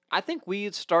 I think we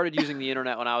started using the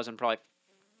internet when I was in probably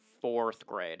 4th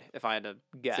grade, if I had to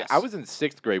guess. See, I was in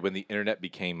 6th grade when the internet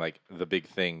became like the big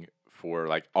thing for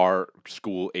like our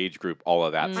school age group, all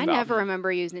of that Mm. stuff. I never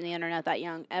remember using the internet that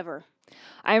young, ever.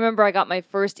 I remember I got my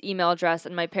first email address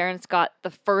and my parents got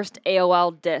the first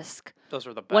AOL disc Those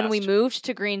were the best. when we moved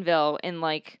to Greenville in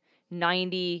like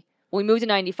 90. We moved in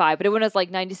 95, but it was like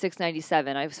 96,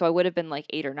 97. So I would have been like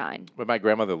 8 or 9. When my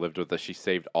grandmother lived with us, she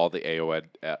saved all the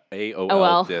AOL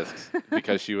well. discs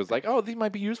because she was like, "Oh, these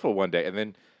might be useful one day." And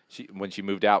then when she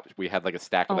moved out, we had like a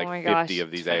stack of Oh like my 50 gosh.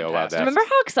 of these It's AOL fantastic. discs. Remember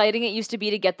how exciting it used to be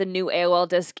to get the new AOL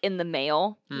disc in the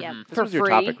mail? Yep. This for was your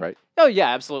free? topic, right? Oh, yeah,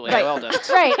 absolutely. Right. AOL discs.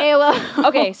 Right, AOL.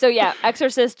 Okay, so yeah,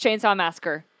 Exorcist, Chainsaw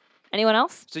Massacre. Anyone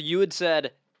else? So you had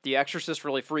said The Exorcist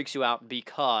really freaks you out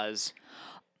because...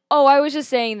 Oh, I was just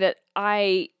saying that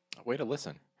Way to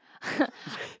listen.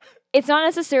 it's not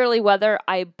necessarily whether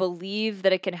I believe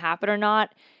that it can happen or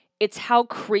not. It's how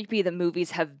creepy the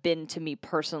movies have been to me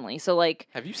personally. So like,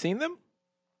 Have you seen them?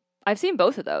 I've seen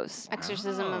both of those.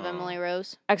 Exorcism of Emily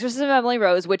Rose. Exorcism of Emily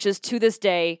Rose, which is to this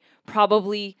day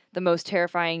probably the most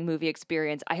terrifying movie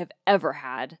experience I have ever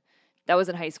had. That was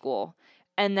in high school.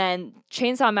 And then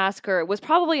Chainsaw Massacre was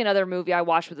probably another movie I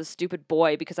watched with a stupid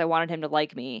boy because I wanted him to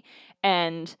like me.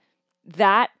 And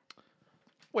that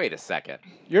Wait a second.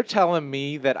 You're telling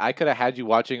me that I could have had you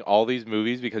watching all these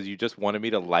movies because you just wanted me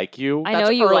to like you? I know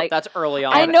you like. That's early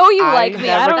on. I know you I like me.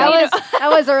 I never don't got- need That to. was, that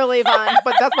was early, Vaughn.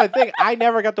 But that's my thing. I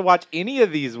never got to watch any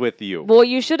of these with you. Well,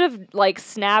 you should have like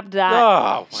snapped that.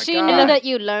 Oh my She God. knew Knew that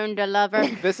you learned to love her.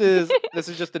 This is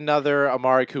just another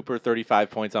Amari Cooper 35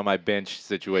 points on my bench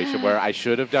situation where I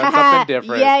should have done something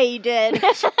different. Yeah, you did.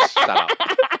 Shut up.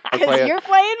 I'm Because playing you're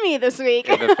playing me this week.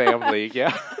 in the fam league,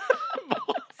 yeah.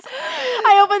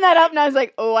 I opened that up and I was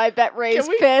like, oh, I bet Ray's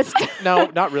pissed. No,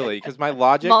 not really, because my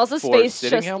logic Malza's for face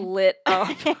sitting just him, lit up.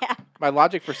 my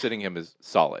logic for sitting him is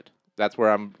solid. That's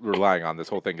where I'm relying on this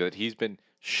whole thing that he's been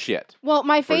shit. Well,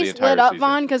 my For the face entire lit up, season.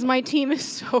 Vaughn, because my team is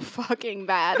so fucking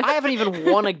bad. I haven't even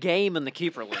won a game in the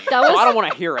Keeper League, That so was- I don't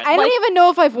want to hear it. I don't even know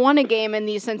if I've won a game in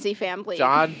the Cincy Fam League.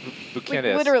 John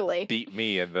Buchanan literally. beat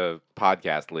me in the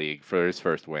podcast league for his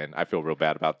first win. I feel real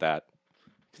bad about that.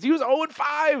 Because he was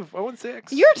 0-5,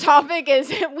 0-6. Your topic is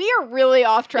we are really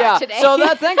off track yeah, today.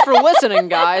 so thanks for listening,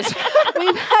 guys.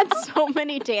 We've had so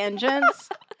many tangents.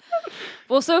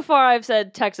 Well, so far I've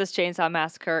said Texas Chainsaw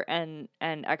Massacre and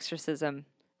Exorcism.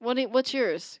 What's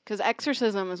yours? Because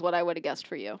Exorcism is what I would have guessed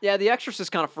for you. Yeah, The Exorcist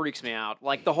kind of freaks me out.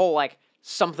 Like the whole like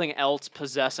something else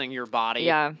possessing your body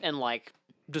Yeah. and like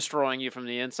destroying you from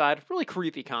the inside. Really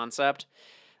creepy concept.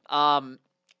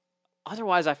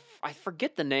 Otherwise, I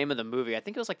forget the name of the movie. I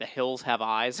think it was like The Hills Have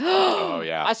Eyes. Oh,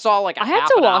 yeah. I saw like a I had half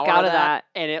to an walk hour out of that.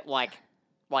 and it like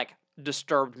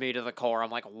disturbed me to the core. I'm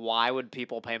like, why would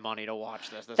people pay money to watch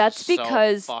this? This That's is so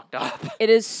because- fucked up. It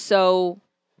is so,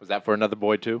 Was that for another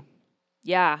boy, too?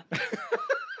 yeah.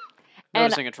 And,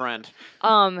 Noticing a trend.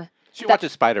 She That-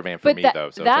 watches Spider-Man for but me, that, though.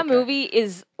 So that it's okay. movie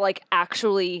is like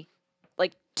actually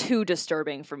like too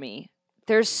disturbing for me.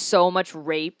 There's so much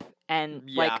rape and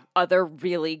Yeah. like other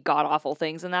really god awful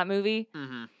things in that movie.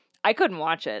 Mm-hmm. I couldn't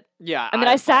watch it. Yeah, I mean,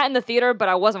 I sat in the theater, but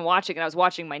I wasn't watching it. I was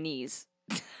watching my knees.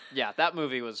 Yeah, that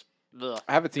movie was. Ugh.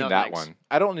 I haven't seen No that thanks. one.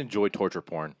 I don't enjoy torture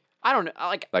porn. I don't know.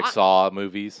 Like Saw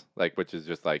movies, which is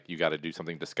just like you got to do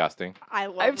something disgusting. I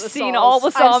love I've the seen Saws. all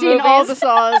the Saw I've seen all movies. the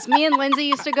Saws. Me and Lindsay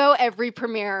used to go every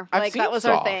premiere. I've Like seen that was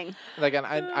Saw. our thing. Like, and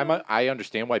I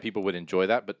understand why people would enjoy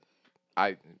that, but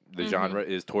the genre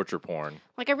is torture porn.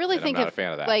 Like I really And I'm think not a if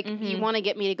fan of that. like Mhm. you want to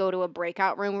get me to go to a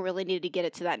breakout room, we really need to get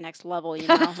it to that next level. You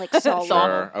know, like Saw Saw. level.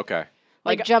 Sure, okay.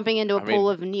 Like jumping into a I pool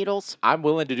mean- of needles. I'm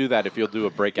willing to do that if you'll do a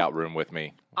breakout room with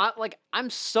me. I'm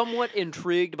somewhat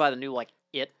intrigued by the new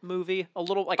It movie a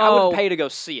little. I wouldn't pay to go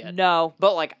see it. No.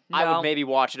 But I No. would maybe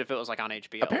watch it if it was on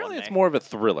HBO. Apparently, one it's day. more of a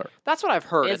thriller. That's what I've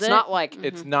heard. Is It's it? not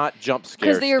It's not jump scare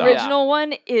Because the stuff. original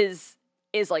one is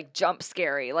like jump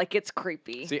scary. Like it's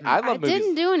creepy. See, I love It movies.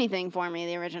 didn't do anything for me,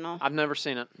 the original. I've never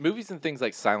seen it. Movies and things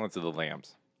like Silence of the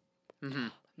Lambs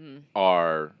Mm-hmm.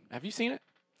 are. Have you seen it?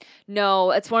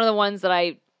 No, it's one of the ones that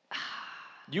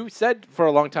You said for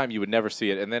a long time you would never see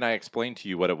it, and then I explained to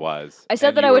you what it was. I said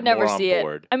and that you I were would never more on see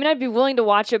board. it. I mean, I'd be willing to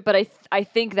watch it, but I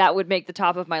think that would make the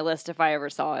top of my list if I ever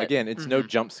saw it. Again, it's no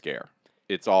jump scare.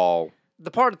 It's all.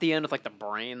 The part at the end with the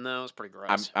brain though is pretty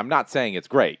gross. I'm not saying it's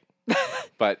great,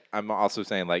 but I'm also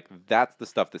saying that's the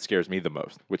stuff that scares me the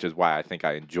most, which is why I think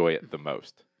I enjoy it the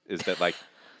most. Is that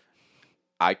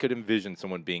I could envision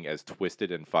someone being as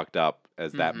twisted and fucked up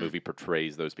as that movie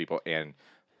portrays those people. And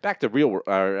back to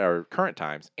our current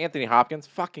times, Anthony Hopkins,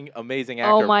 fucking amazing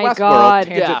actor. Oh my Westworld, God.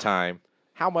 Tangent Yeah. Time.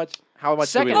 How much do we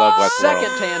Second- love Westworld?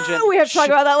 Second tangent. we have to talk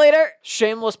about that later.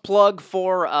 Shameless plug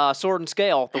for Sword and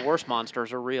Scale. The worst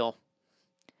monsters are real.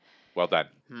 Well done.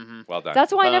 Mm-hmm. Well done.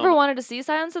 That's why I never Boom. wanted to see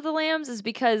Silence of the Lambs, is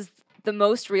because the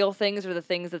most real things are the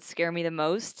things that scare me the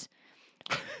most.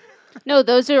 No,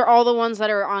 those are all the ones that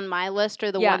are on my list,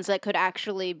 or the Yeah. ones that could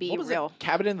actually be What was real. it?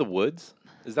 Cabin in the Woods?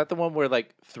 Is that the one where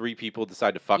 3 people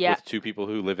decide to fuck Yeah. with 2 people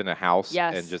who live in a house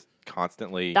Yes. and just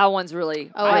constantly? That one's really.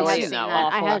 Oh, I I haven't have seen seen that that.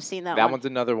 one. I Awful. have seen that That one. one's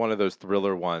another one of those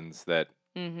thriller ones that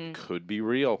Mm-hmm. could be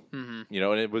real. Mm-hmm.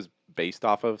 And it was based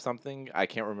off of something. I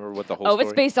can't remember what the whole Oh, story. if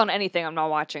it's based on anything, I'm not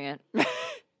watching it.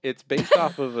 It's based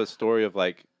off of a story of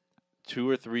 2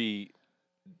 or 3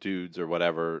 dudes or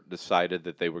whatever decided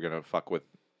that they were going to fuck with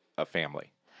a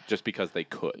family just because they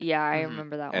could. Yeah, I Mhm.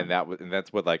 remember that And one.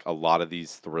 that's what a lot of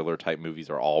these thriller type movies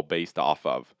are all based off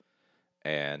of.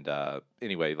 And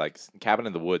anyway, Cabin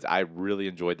in the Woods, I really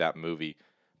enjoyed that movie,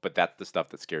 but that's the stuff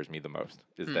that scares me the most.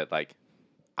 Is that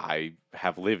I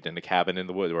have lived in a cabin in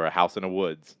the woods or a house in the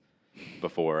woods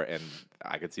before, and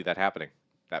I could see that happening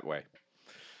that way.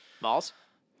 Malls?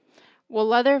 Well,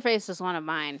 Leatherface is one of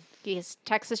mine.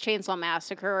 Texas Chainsaw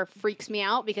Massacre freaks me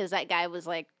out because that guy was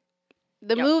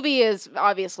the Yep. movie is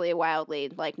obviously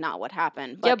wildly not what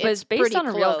happened. But Yeah, but it's based pretty on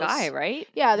a real close. guy, right?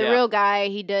 Yeah, the Yeah. real guy.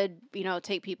 He did,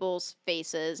 take people's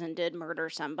faces and did murder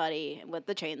somebody with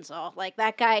the chainsaw.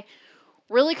 That guy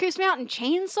really creeps me out, and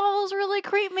chainsaws really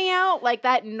creep me out.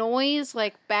 That noise,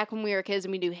 back when we were kids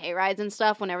and we do hay rides and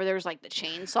stuff, whenever there was the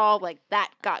chainsaw, that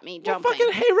got me What jumping.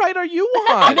 fucking hayride are you You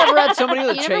on? never had somebody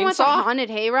with a You never went to chainsaw? haunted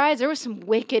hay rides? There was some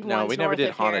wicked No, ones. we never north did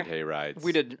of haunted here. hay rides.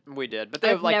 We did, but they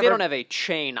I've they never- don't have a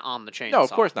chain on the chainsaw. No,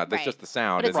 of course not. That's Right. just the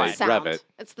sound, But it's and the they sound. rev it.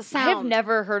 It's the I sound. have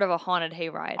never heard of a haunted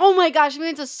hayride. Oh my gosh, we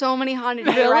went to so many haunted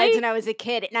hay Really? rides when I was a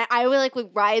kid, and I would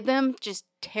ride them just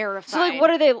terrified. So what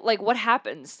are they what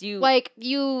happens? You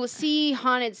You see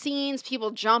haunted scenes, people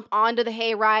jump onto the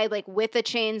hayride with a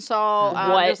chainsaw.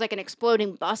 What? There's an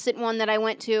exploding bus at one that I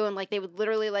went to, and they would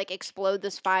literally explode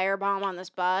this firebomb on this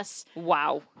bus.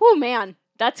 wow. Oh man,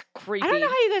 That's creepy. I don't know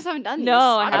how you guys haven't done these. No,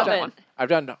 I I've done haven't. one. I've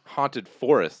done haunted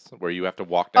forests where you have to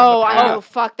walk down Oh, the I path. know.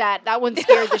 Fuck that. That one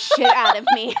scared the shit out of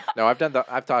me. No,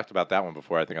 I've talked about that one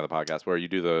before, I think, on the podcast, where you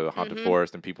do the haunted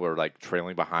forest and people are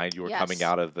trailing behind you or coming Yes.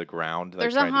 out of the ground.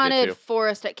 There's a trying to get haunted you.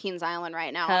 forest at Kings Island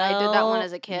right now. And I did that one Hell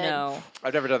as a kid. No.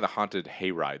 I've never done the haunted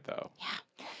hayride though.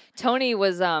 Tony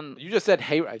was You just said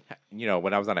hayride.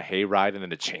 When I was on a hayride and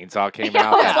then a chainsaw came Yeah,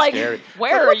 out. I was That's like, scary.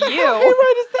 where are What the hell you?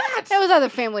 hayride is that? That was at the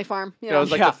family farm. It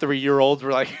was Yeah. the 3-year-olds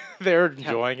were they're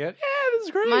enjoying it. Yeah, this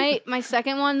is great. My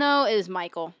second one though is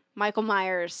Michael. Michael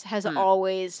Myers has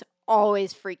always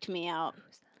freaked me out.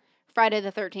 Friday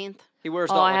the 13th. He wears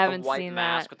Oh, the, I the haven't white seen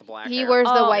mask that. with the black He hair. wears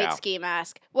the Oh. white Yeah. ski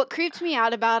mask. What creeped me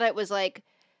out about it was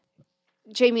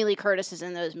Jamie Lee Curtis is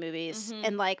in those movies, Mhm.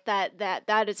 and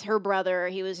that is her brother.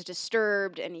 He was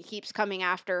disturbed, and he keeps coming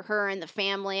after her and the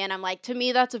family. And I'm to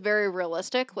me, that's a very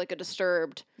realistic, a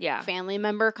disturbed Yeah. family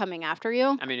member coming after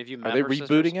you. I mean, if you Are met they her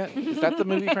rebooting sisters- it? Is that the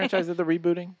movie franchise that they're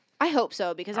rebooting? I hope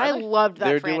so because Are I they? loved that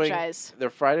They're franchise. They're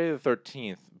Friday the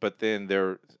 13th, but then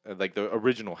they're the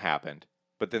original happened,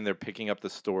 but then they're picking up the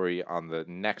story on the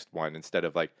next one instead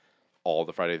of all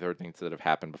the Friday the 13th that have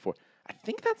happened before. I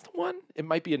think that's the one. It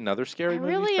might be another scary I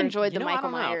movie. really enjoyed You the know, I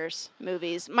Michael don't know. Myers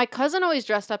movies. My cousin always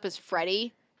dressed up as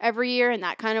Freddy every year, and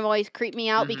that kind of always creeped me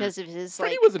out Mhm. because of his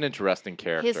Freddy was an interesting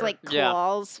character. his Yeah.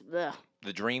 claws. Ugh.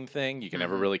 the dream thing. You can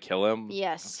never Mhm. really kill him.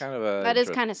 Yes. That's kind of a That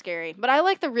is kind of scary. But I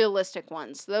like the realistic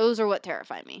ones. Those are what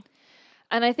terrify me.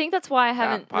 And I think that's why I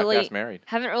haven't podcast married.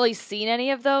 haven't really seen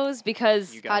any of those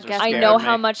because You guys are Podcast I scaring know me.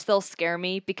 how much they'll scare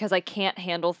me because I can't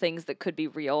handle things that could be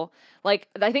real. Like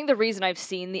I think the reason I've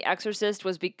seen The Exorcist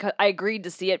was because I agreed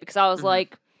to see it because I was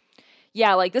like,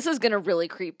 yeah, like this is gonna really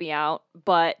creep me out,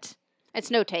 but It's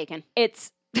no taken.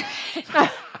 it's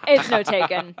it's no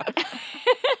taken.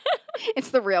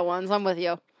 It's the real ones. I'm with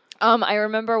you. I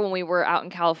remember when we were out in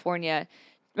California.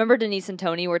 Remember Denise and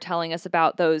Tony were telling us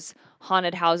about those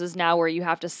haunted houses now where you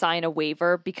have to sign a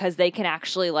waiver because they can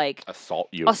actually like Assault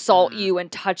you. you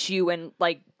and touch you and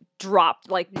like drop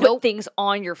like put Nope. things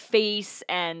on your face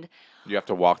and You have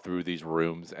to walk through these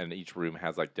rooms, and each room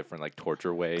has like different like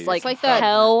torture ways. it's like, like that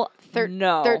hell Thir-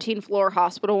 no. 13th floor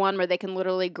hospital one where they can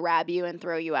literally grab you and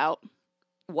throw you out.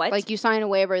 What? Like you sign a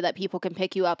waiver that people can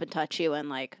pick you up and touch you and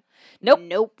like, nope.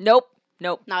 nope,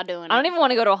 Nope. not doing it. I don't even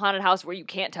want to go to a haunted house where you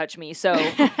can't touch me. So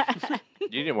you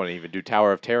didn't want to even do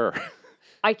Tower of Terror.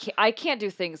 I can't do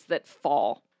things that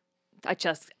fall. I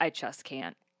just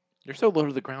can't. You're so low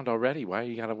to the ground already. Why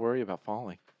you got to worry about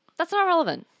falling? That's not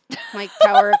relevant. Like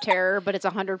Tower of Terror, but it's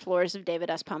 100 floors of David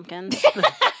S. Pumpkins.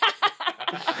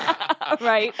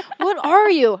 Right. What are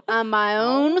you? I'm my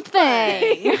own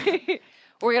thing.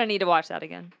 We're gonna need to watch that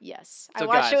again. Yes, So I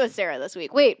watched it guys- with Sarah this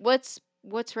week. Wait, what's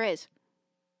Ray's?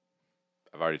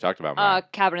 I've already talked about mine.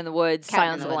 Cabin in the Woods,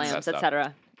 Cabin in Silence the of the Woods. Lambs, That stuff.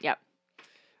 etc. Yep.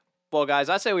 Well, guys,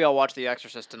 I say we all watch The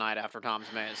Exorcist tonight after Tom's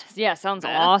Maze. Yeah, sounds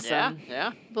Yeah? awesome.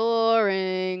 Yeah.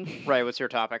 Boring. Ray, what's your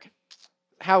topic?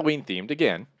 Halloween themed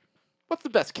again. What's the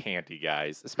best candy,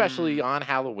 guys? Especially Hmm. on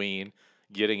Halloween,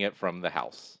 getting it from the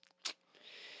house.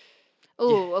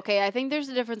 Ooh, okay. I think there's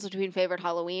a difference between favorite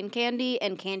Halloween candy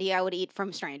and candy I would eat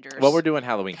from strangers. Well, we're doing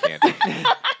Halloween candy.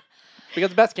 Because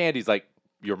the best candy is like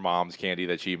your mom's candy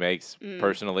that she makes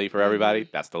personally for everybody.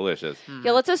 That's delicious.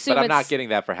 Yeah, let's assume But I'm it's not getting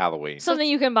that for Halloween. something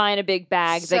you can buy in a big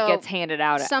bag that So, gets handed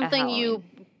out. something at you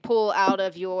Halloween. pull out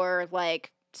of your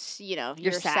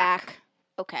your sack. sack.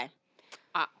 Okay.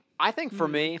 I think for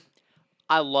me,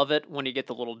 I love it when you get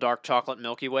the little dark chocolate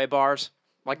Milky Way bars.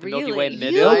 Like the Milky Way Really?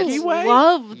 Midnights. Milky Way?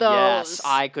 Love those. Yes,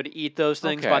 I could eat those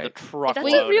things by Okay. the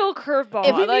truckload. That's a real curveball.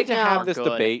 If We we like need to no. have this Good.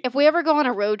 debate. If we ever go on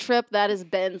a road trip, that is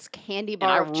Ben's candy And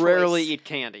bar I of rarely choice. eat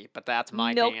candy, but that's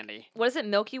my Milk- candy. what is it?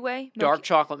 Milky Way? Dark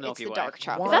chocolate It's Milky the Way. dark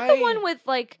chocolate. Is that the Why? one with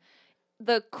like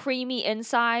the creamy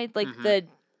inside, like the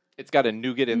It's got a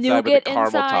nougat inside with nougat a caramel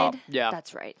inside? top. Yeah.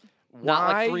 That's right. Not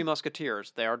Why? like Three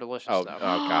Musketeers. They are delicious, Oh, though.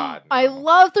 oh God. I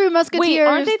love Three Musketeers. Wait,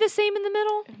 aren't they the same in the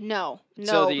middle? No,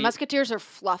 So no. the- Musketeers are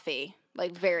fluffy,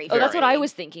 like very. Oh, that's what I fluffy.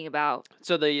 was thinking about.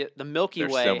 So the Milky They're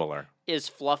Way similar. is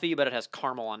fluffy, but it has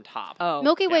caramel on top. Oh,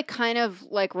 Milky yeah. Way kind of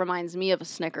like reminds me of a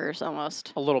Snickers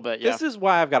almost. A little bit, yeah. This is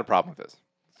why I've got a problem with this.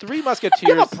 Three You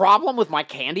Musketeers. have a problem with my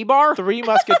candy bar? Three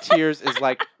Musketeers is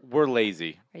like we're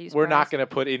lazy. Are you We're not surprised? going to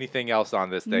put anything else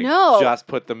on this thing. No. Just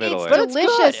put the middle It's in. it's good.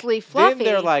 deliciously fluffy. Then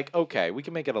they're like, okay, we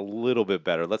can make it a little bit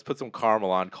better. Let's put some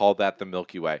caramel on. Call that the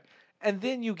Milky Way. And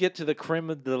then you get to the creme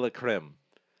de la creme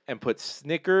and put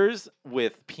Snickers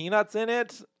with peanuts in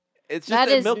it. It's just that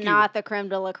a is Milky not the creme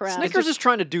de la creme. Snickers is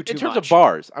trying to do too in terms much. of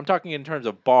bars. I'm talking in terms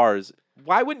of bars.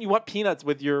 Why wouldn't you want peanuts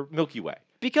with your Milky Way?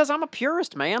 Because I'm a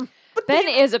purist, man. Ben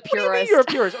is a What do you mean purist. you're a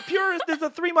purist? A purist is the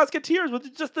Three Musketeers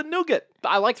with just the nougat.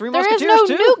 I like Three There is Musketeers,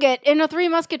 no too. nougat in a Three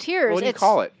Musketeers. What do you It's-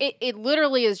 call it? It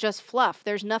literally is just fluff.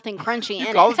 There's nothing crunchy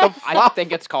in call it. it the I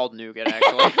think it's called nougat,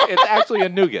 actually. It's actually a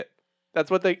nougat. That's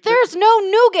what they. There's no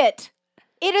nougat.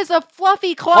 It is a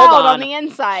fluffy Hold cloud on. on the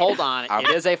inside. Hold on. It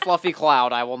is a fluffy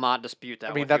cloud. I will not dispute that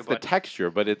I mean, with that's you, the but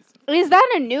texture, but it's Is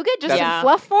that a nougat just Yeah. in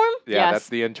fluff form? yeah, Yes. that's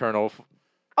the internal.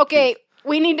 Okay,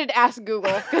 we needed to ask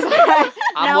Google because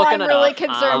I'm now looking I'm it really up.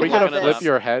 concerned Are we I'm gonna looking it flip up.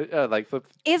 your head? Like flip?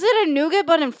 Is it a nougat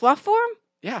but in fluff form?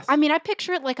 Yes. I mean, I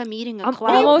picture it like I'm eating a I'm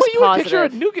cloud, almost what do you would picture a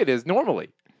positive. nougat is normally?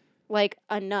 like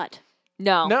a nut.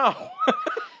 No. No.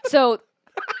 So,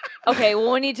 okay,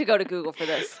 well, we need to go to Google for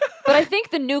this. But I think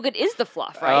the nougat is the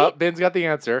fluff, right? Ben's got the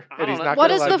answer, I and he's don't not know. What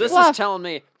gonna is like the it. This fluff? is telling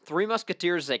me Three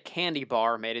Musketeers is a candy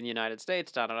bar made in the United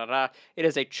States. Da, da, da, da. It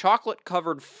is a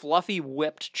chocolate-covered, fluffy,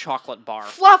 whipped chocolate bar.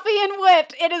 Fluffy and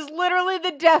whipped. It is literally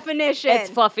the definition. It's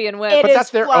fluffy and whipped. It But is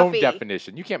that's their own fluffy.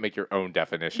 definition. You can't make your own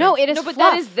definition. No, it is no, but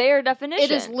fluff. that is their definition.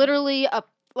 It is literally a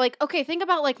okay. Think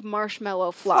about like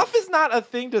marshmallow fluff. fluff is not a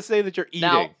thing to say that you're eating.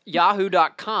 Now,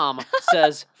 Yahoo.com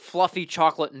says fluffy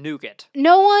chocolate nougat.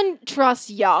 No one trusts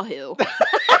Yahoo.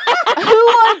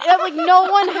 No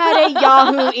one had a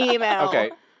Yahoo email.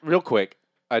 Okay, real quick.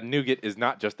 A nougat is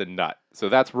not just a nut, so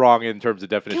that's wrong in terms of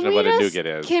definition of what a nougat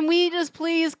is. Can we just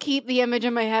please keep the image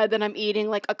in my head that I'm eating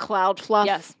like a cloud fluff?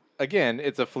 Yes. Again,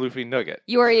 it's a floofy nougat.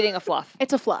 You are eating a fluff.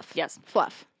 It's a fluff. Yes.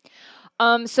 Fluff.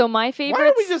 So my Why favorites.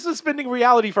 are we just suspending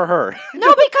reality for her? No,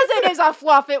 because it is a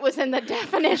fluff. It was in the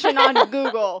definition on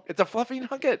Google. It's a fluffy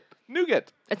nugget.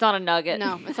 Nougat. It's not a nugget.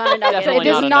 No, it's not a nugget. Definitely It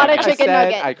is not a not a nugget. chicken I said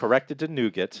nugget. I corrected to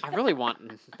nougat. I really want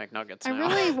McNuggets I now.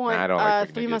 really want I don't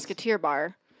like Three McNuggets. Musketeer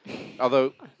bar.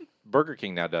 Although Burger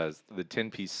King now does the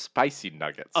 10-piece spicy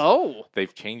nuggets. Oh.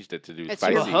 They've changed it to do It's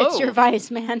spicy. your Oh. vice,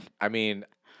 man. I mean,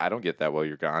 I don't get that while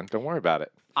you're gone. Don't worry about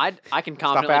it. I can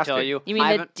confidently tell asking. you. You mean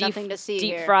I the haven't- Nothing to see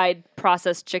deep here. fried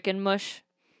processed chicken mush?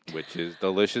 Which is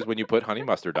delicious when you put honey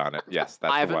mustard on it. Yes,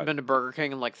 that's I the haven't one. been to Burger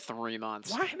King in like 3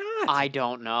 months. Why not? I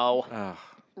don't know. Ugh.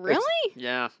 Really?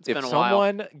 Yeah, it's If been a while.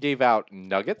 someone gave out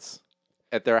nuggets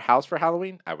at their house for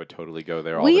Halloween, I would totally go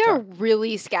there all We the are time.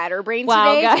 really scatterbrained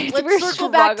Wow, today. guys, Let's we're circle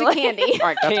back to struggling. candy. All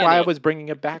right, That's candy. why I was bringing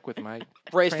it back with my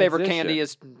Ray's favorite transition. candy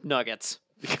is nuggets.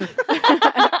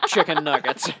 Chicken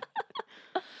nuggets.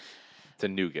 It's a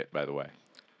nougat, by the way.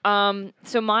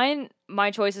 So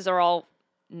my choices are all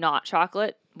not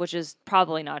chocolate, which is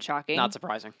probably not shocking. Not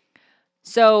surprising.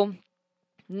 So,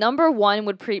 number one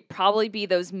would probably be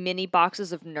those mini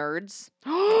boxes of Nerds.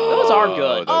 Those are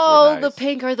good. Those Oh, are the nice.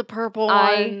 pink or the purple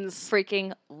I ones.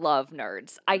 freaking love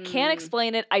Nerds. I can't Mm.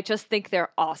 explain it. I just think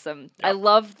they're awesome. I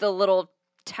love the little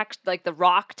like the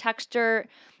rock texture,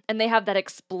 and they have that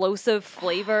explosive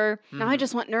flavor. Now I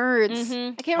just want nerds.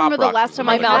 Mhm. I can't Pop remember the Rocks last is time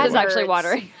My I another mouth had is good one.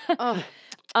 actually Nerds. watering.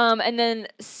 Ugh. And then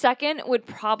second would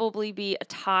probably be a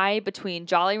tie between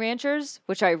Jolly Ranchers,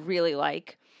 which I really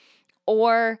like,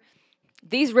 or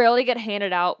these rarely get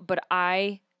handed out, but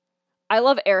I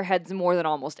love Airheads more than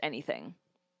almost anything.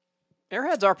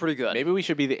 Airheads are pretty good. Maybe we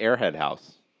should be the Airhead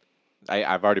house.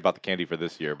 I've already bought the candy for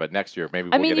this year, but next year maybe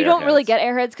I we'll mean, get you don't really Airheads. get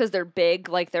Airheads because they're big.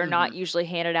 Like they're not usually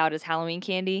handed out as Halloween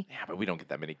candy. Yeah, but we don't get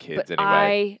that many kids But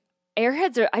anyway.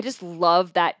 Airheads are. I just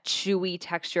love that chewy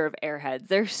texture of Airheads.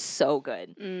 They're so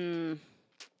good. Mm.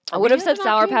 I Are would we have said handing out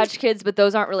Sour candy? Patch Kids, but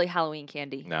those aren't really Halloween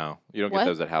candy. No, you don't What? get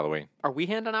those at Halloween. Are we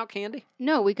handing out candy?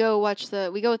 No, we go with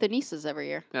the nieces every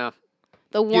year. Yeah.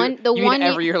 The one, the you one mean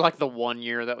every year, like the 1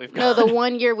 year that we've No, got. the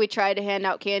 1 year we tried to hand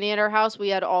out candy at our house, we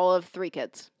had all of 3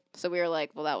 kids. So we were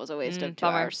like, well, that was a waste of 2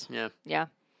 bummer. hours. Yeah. Yeah.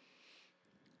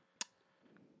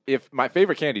 If my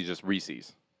favorite candy is just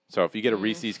Reese's. So if you get a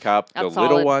Reese's cup, the That's little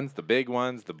solid. ones, the big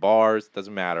ones, the bars,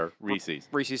 doesn't matter. Reese's.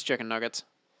 Reese's chicken nuggets.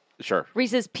 Sure.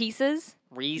 Reese's Pieces.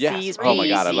 Reese's. Yes. Oh my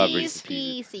God, I love Reese's Reese's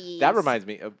Pieces. Pieces. That reminds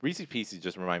me, Reese's Pieces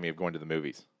just remind me of going to the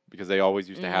movies because they always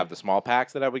used to have the small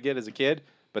packs that I would get as a kid,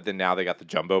 but then now they got the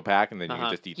jumbo pack, and then you can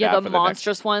just eat Yeah, that the for the next.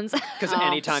 monstrous ones. Because Oh,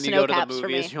 anytime you snow go to the caps for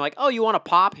movies, me. you're like, oh, you want a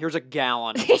pop? Here's a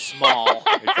gallon. It's small.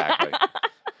 Exactly.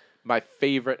 My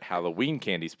favorite Halloween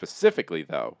candy specifically,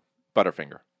 though,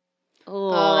 Butterfinger.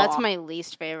 Oh, that's my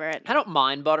least favorite. I don't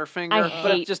mind Butterfinger, I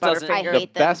but it hate just Butterfinger. doesn't. I The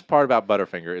hate them. best part about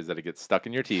Butterfinger is that it gets stuck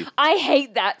in your teeth, I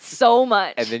hate that so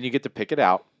much. and then you get to pick it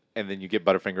out, and then you get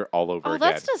Butterfinger all over Oh, again.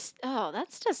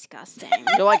 that's disgusting.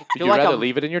 You're like, Would you're you like rather a,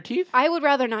 leave it in your teeth? I would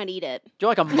rather not eat it. you're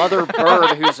like a mother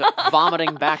bird who's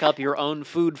vomiting back up your own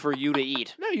food for you to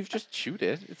eat. No, you've just chewed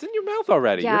it. It's in your mouth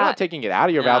already. You're Yeah. not taking it out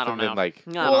of your Yeah, I mouth don't and then know. like.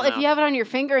 I Well, don't if know. you have it on your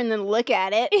finger and then look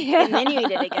at it, Yeah. and then you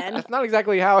eat it again. That's not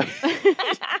exactly how.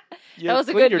 You that was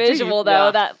a clean good your teeth. visual, though.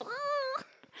 Yeah. That.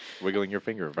 Wiggling your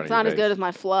finger in front It's of your not as face. good as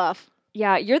my fluff.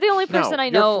 Yeah, you're the only person no, I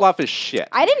know. Your fluff is shit.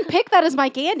 I didn't pick that as my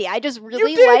candy. I just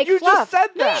really did. like You fluff. just said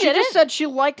that. She just said she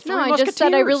liked Three No, I Musketeers. just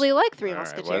said I really like Three All right,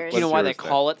 Musketeers. Do you know What's why they yours then?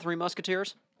 call it Three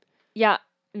Musketeers? Yeah.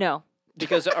 No.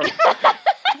 Because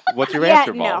What's your Yeah,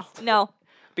 answer, no. Balls? No.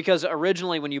 because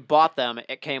originally when you bought them,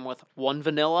 it came with 1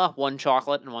 vanilla, 1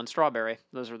 chocolate, and 1 strawberry.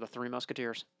 Those are the Three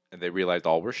Musketeers. And they realized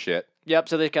all were shit. Yep.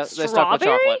 So they stuck with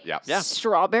Strawberry? chocolate. Yeah. Yeah.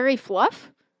 Strawberry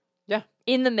fluff?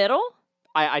 In the middle?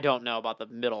 I don't know about the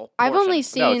middle. I've portion. only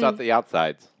seen. No, it's not the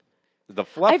outsides. The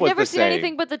fluff I've was never the seen same.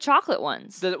 anything but the chocolate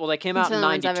ones. Well, they came out It's in the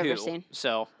only ones I've 92. ever seen.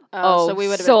 So so we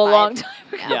would have so been a long 5.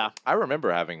 time ago. yeah. I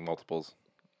remember having multiples.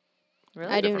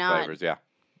 Really? I do different not. flavors, yeah.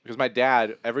 Because my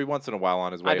dad, every once in a while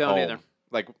on his way I don't home, either.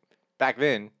 like back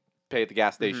then, pay at the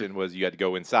gas Mm-hmm. station was you had to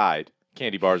go inside,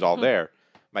 candy bars all there.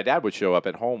 My dad would show up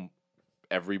at home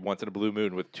every once in a blue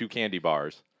moon with 2 candy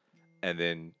bars, and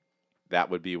then that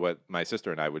would be what my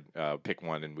sister and I would pick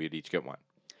one, and we'd each get one.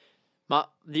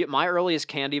 My earliest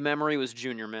candy memory was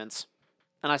Junior Mints,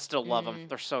 and I still love them.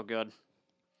 They're so good.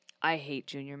 I hate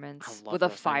Junior Mints I love with a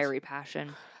those things. fiery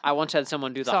passion. I once had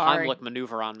someone do the Sorry. Heimlich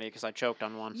maneuver on me because I choked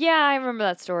on one. Yeah, I remember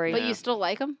that story. But Yeah. you still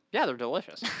like them? Yeah, they're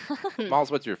delicious.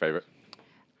 Miles, what's your favorite?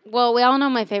 Well, we all know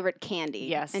my favorite candy.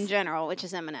 Yes. In general, which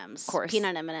is M&M's. Of course.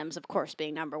 Peanut M&M's, of course,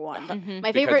 being number 1. But my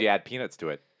Because favorite, you add peanuts to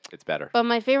it, it's better. but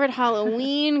my favorite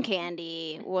Halloween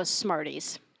candy was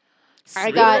Smarties.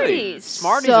 I got Smarties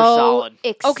so are solid.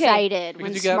 excited when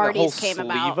Because you got a whole Smarties came sleeve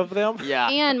about. of them. Yeah.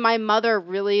 And my mother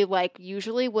really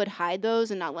usually would hide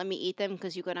those and not let me eat them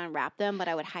because you could unwrap them, but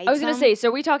I would hide I was gonna some. say, so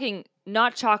are we talking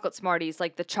not chocolate Smarties,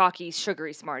 like the chalky,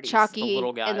 sugary Smarties? Chalky little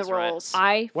in the guys, right? rolls.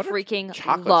 I What are freaking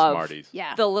chocolate love Smarties?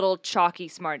 Yeah. the little chalky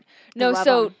Smart. No, love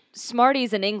so 'em.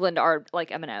 Smarties in England are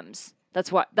like M&Ms. That's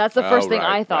the first thing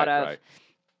I thought of. Right.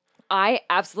 I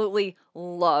absolutely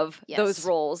love those Yes.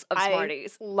 rolls of I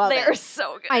Smarties. love They're it.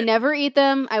 so good. I never eat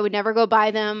them. I would never go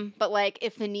buy them. But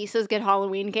if the nieces get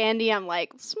Halloween candy, I'm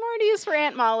like, Smarties for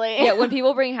Aunt Molly. Yeah, when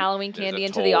people bring Halloween There's candy a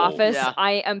into the toll. office, Yeah.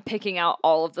 I am picking out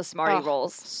all of the Smartie Oh,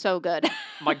 rolls. So good.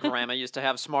 My grandma used to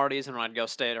have Smarties, and when I'd go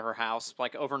stay at her house,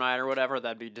 like overnight or whatever,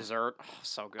 that'd be dessert. Oh,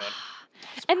 so good.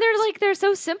 And they're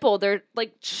so simple. They're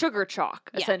like sugar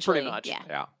chalk, Yeah, essentially. pretty much. Yeah.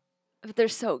 Yeah. But they're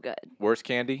so good. Worst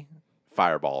candy?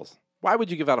 Fireballs. Why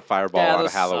would you give out a fireball Yeah, on a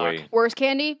those suck. Halloween? Worst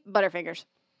candy? Butterfingers.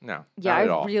 No. Yeah, not I at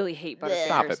all. really hate Butterfingers.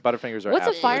 Stop it. Butterfingers are What's a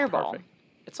absolutely fireball? perfect.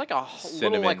 It's like a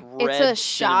little like Cinnamon. red It's a cinnamon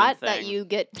shot that thing. you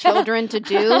get children to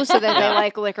do so that they Yeah.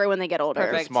 like liquor when they get older. It's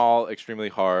a Perfect. small, extremely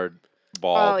hard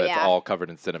ball Oh, that's yeah. all covered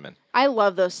in cinnamon. I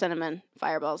love those cinnamon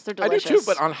fireballs. They're I delicious. do too,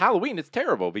 but on Halloween it's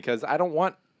terrible because I don't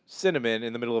want cinnamon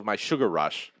in the middle of my sugar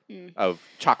rush of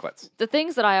chocolates. The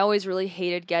things that I always really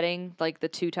hated getting, like the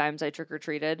 2 times I trick or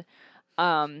treated,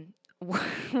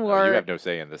 were You have no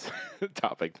say in this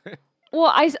topic.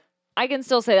 well, I can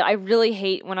still say that I really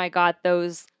hate when I got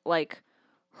those like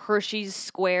Hershey's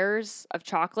squares of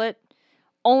chocolate,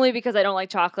 only because I don't like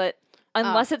chocolate.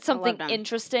 Unless it's I love something them.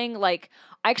 interesting, like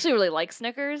I actually really like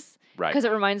Snickers Right. because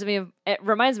it reminds me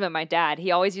of my dad.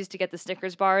 He always used to get the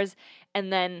Snickers bars,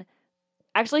 and then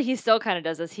actually he still kind of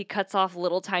does this. He cuts off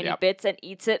little tiny Yep. bits and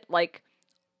eats it like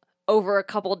over a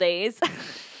couple days.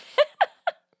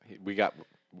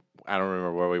 I don't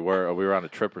remember where we were. We were on a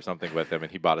trip or something with him,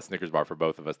 and he bought a Snickers bar for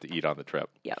both of us to eat on the trip.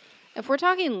 If we're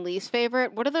talking least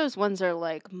favorite, what are those ones that are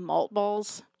like malt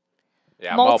balls?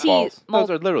 Yeah, malt balls. malt-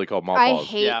 Those are literally called malt I balls.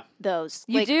 hate Yeah. those.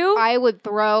 You do? I would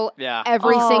throw Yeah.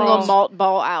 every Oh. single malt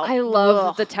ball out. I love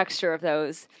Ugh. the texture of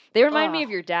those. They remind me Ugh. of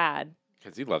your dad.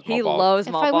 Because he loves He malt balls. loves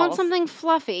If malt I balls. want something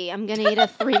fluffy, I'm gonna eat a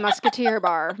Three Musketeer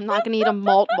bar. I'm not gonna eat a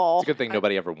malt ball. It's a good thing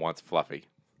nobody ever wants fluffy.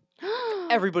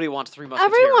 Everybody wants Three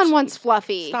Musketeers. Everyone wants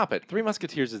fluffy. Stop it. Three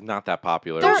Musketeers is not that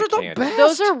popular. Those as are a the candy. best.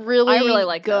 Those are really, I really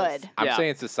like good. those. I'm Yeah.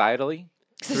 saying societally,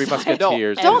 Three Societal.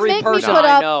 Musketeers. Don't Every make me person put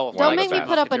I up. know Don't likes make me that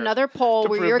put up Musketeer. another poll To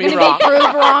where prove you're me gonna wrong. get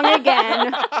proved wrong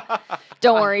again.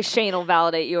 Don't worry, Shane will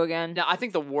validate you again. Now, I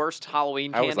think the worst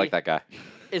Halloween I candy always like that guy.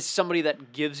 is somebody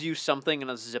that gives you something in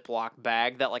a Ziploc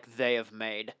bag that like they have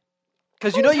made.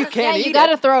 Because you know you can't yeah, eat you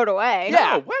gotta it. throw it away.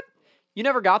 Yeah. No, what? You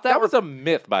never got that? That was a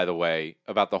myth, by the way,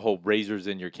 about the whole razors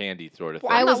in your candy sort of thing.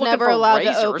 I I'm not was looking never for allowed to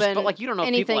razors, open but like you don't know if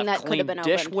anything people have that could have clean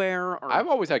been opened. dishware. Or I've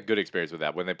always had good experience with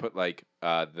that when they put like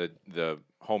the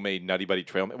homemade Nutty Buddy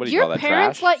trail. What do you Your call that?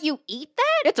 parents Trash? let you eat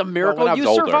that? It's a miracle when I you was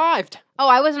older. survived. Oh,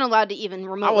 I wasn't allowed to even I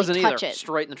remotely wasn't touch either. it.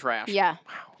 Straight in the trash. Yeah.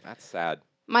 Wow, that's sad.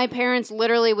 My parents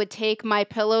literally would take my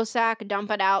pillow sack,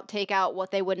 dump it out, take out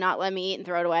what they would not let me eat, and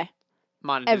throw it away.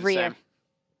 Mine would do Every the year. same.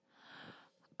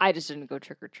 I just didn't go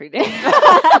trick or treating. It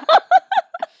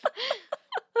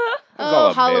was all a Oh,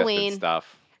 myth Halloween. and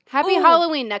stuff. Happy Ooh.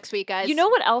 Halloween next week, guys. You know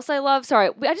what else I love? Sorry,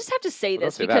 I just have to say Well, don't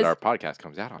this say because that. Our podcast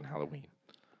comes out on Halloween.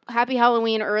 Happy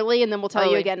Halloween early, and then we'll tell you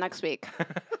Early. again next week.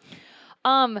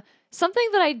 something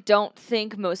that I don't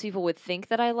think most people would think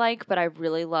that I like, but I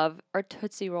really love are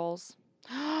Tootsie Rolls.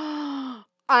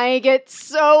 I get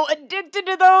so addicted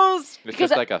to those. It's Because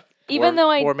just like a even though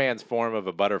I- poor man's form of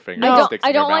a Butterfinger. No. that sticks I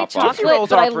in your don't like mouth while- Tootsie chocolate, Rolls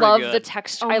but are I pretty love good. the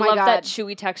texture. Oh I my love that God.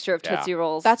 chewy texture of Yeah. Tootsie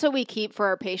Rolls. That's what we keep for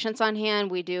our patients on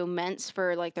hand. We do mints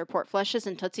for like their port flushes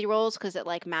and Tootsie Rolls because it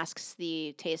like masks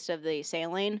the taste of the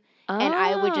saline. And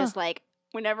I would just like,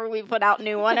 whenever we put out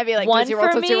new one, I'd be like, one Tootsie Roll,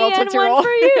 for Tootsie me Roll, and Tootsie one Roll. for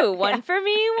you. One for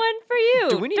me, one for you.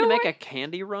 Do we need Don't to make worry. a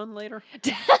candy run later?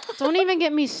 Don't even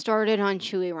get me started on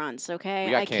Chewy Runs, okay?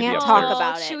 We got I candy can't upstairs. talk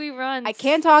about it. Chewy runs. I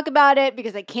can't talk about it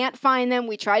because I can't find them.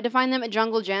 We tried to find them at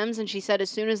Jungle Gems, and she said as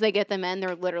soon as they get them in,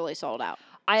 they're literally sold out.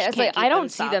 I was can't like, keep I them don't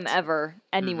see them stocked. ever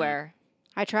anywhere.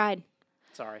 I tried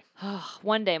Sorry.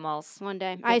 One day, Malls. one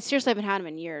day. I seriously haven't had them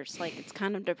in years. Like, it's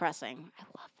kind of depressing. I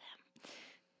love them.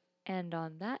 And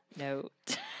on that note,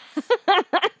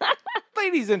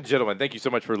 Ladies and gentlemen, thank you so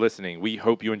much for listening. We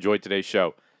hope you enjoyed today's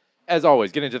show. As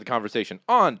always, get into the conversation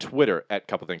on Twitter at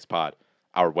CoupleThingsPod,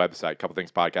 our website,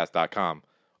 CoupleThingsPodcast.com,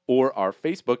 or our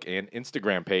Facebook and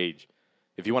Instagram page.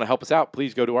 If you want to help us out,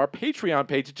 please go to our Patreon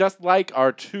page, just like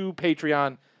our 2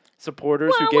 Patreon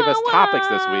supporters who gave us topics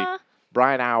this week,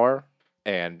 Brian Auer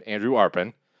and Andrew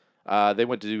Arpin. They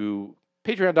went to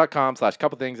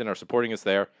patreon.com/CoupleThings and are supporting us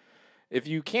there. If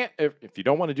you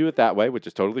don't want to do it that way, which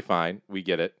is totally fine, we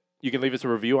get it. You can leave us a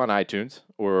review on iTunes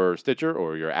or Stitcher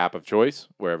or your app of choice,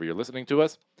 wherever you're listening to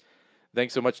us.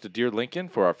 Thanks so much to Dear Lincoln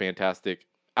for our fantastic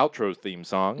outro theme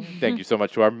song. Thank you so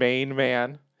much to our main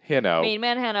man,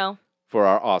 Hinno, for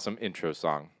our awesome intro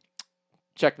song.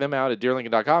 Check them out at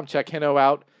dearlincoln.com. Check Hinno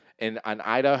out in an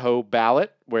Idaho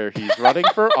ballot where he's running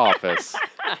for office.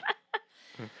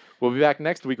 We'll be back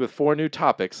next week with 4 new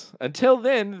topics. Until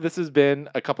then, this has been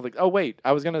a couple of... Oh, wait.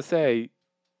 I was going to say,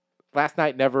 last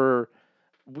night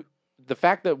the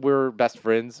fact that we're best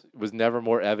friends was never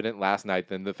more evident last night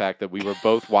than the fact that we were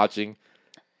both watching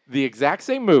the exact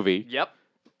same movie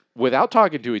without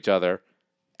talking to each other,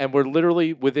 and we're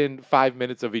literally within 5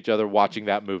 minutes of each other watching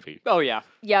that movie. Oh, yeah.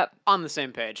 Yep. On the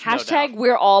same page. Hashtag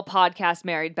we're all podcast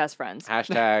married best friends.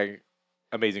 Hashtag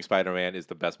Amazing Spider-Man is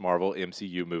the best Marvel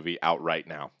MCU movie out right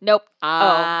now. Nope.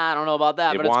 I don't know about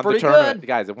that, but it's won pretty the tournament. good.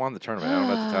 Guys, it won the tournament. I don't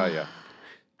know what to tell you.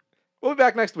 We'll be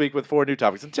back next week with 4 new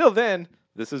topics. Until then,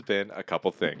 this has been A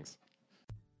Couple Things.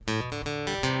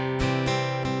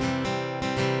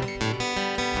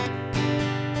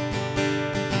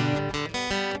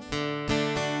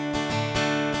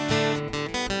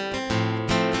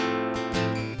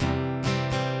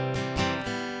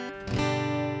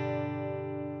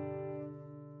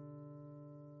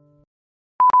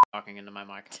 Talking into my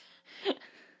mic.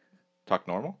 Talk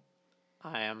normal?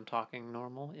 I am talking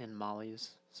normal in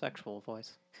Molly's sexual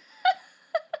voice.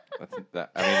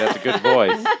 That's a good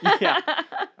voice. Yeah.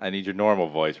 I need your normal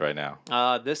voice right now.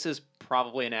 This is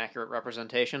probably an accurate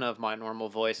representation of my normal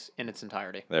voice in its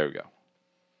entirety. There we go.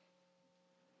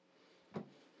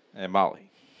 And Molly.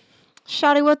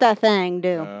 Shawty, what that thing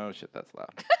do? Oh, shit, that's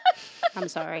loud. I'm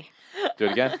sorry. Do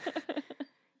it again?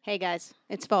 Hey, guys.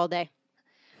 It's fall day.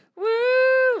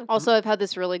 Woo! Also, I've had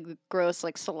this really gross,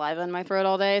 saliva in my throat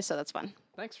all day, so that's fun.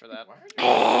 Thanks for that.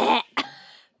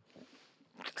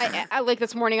 I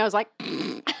this morning, I was like...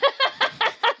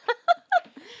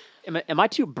 Am I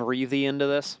too breathy into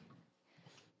this?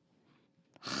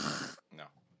 No.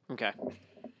 Okay.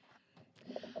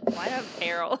 Why have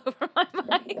hair all over my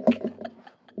mic?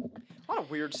 A lot of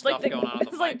weird stuff going on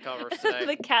with the mic covers today.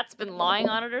 The cat's been lying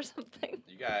on it or something.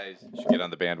 You guys should get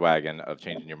on the bandwagon of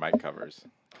changing your mic covers.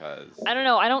 I don't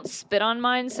know. I don't spit on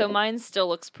mine, so mine still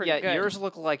looks pretty good. Yeah, yours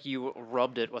look like you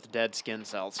rubbed it with dead skin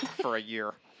cells for a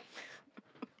year.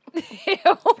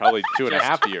 Probably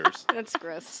 2.5 years. That's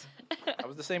gross. That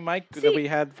was the same mic that we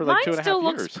had for 2.5 years. Mine still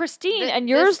looks pristine, and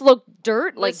yours look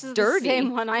dirty. This is the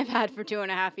same one I've had for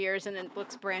 2.5 years, and it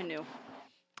looks brand new.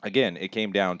 Again, it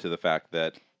came down to the fact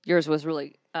that... Yours was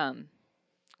really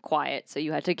quiet, so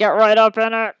you had to get right up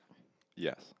in it.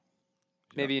 Yes.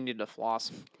 Maybe you need to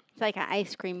floss. It's like an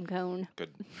ice cream cone.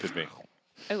 Could be.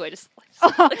 Oh, I just...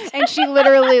 And she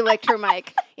literally licked her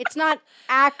mic. It's not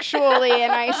actually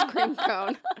an ice cream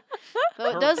cone. Though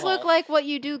it does look like what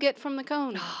you do get from the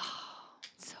cone.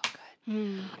 So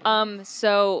good.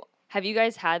 So have you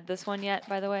guys had this one yet,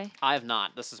 by the way? I have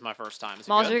not. This is my first time.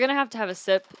 Malls, you're going to have a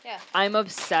sip. Yeah. I'm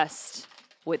obsessed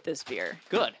with this beer.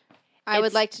 Good. I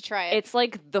would like to try it. It's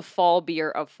like the fall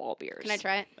beer of fall beers. Can I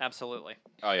try it? Absolutely.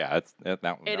 Oh, yeah. That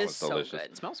one It was is so delicious. good.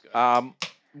 It smells good.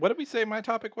 What did we say my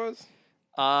topic was?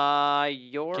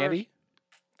 Yours. Candy?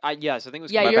 Yes, I think it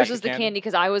was. Yeah, Come yours back was to the candy? candy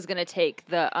because I was going to take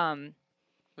the What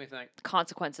do you think?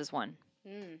 consequences one.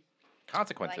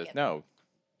 Consequences. Like it. No.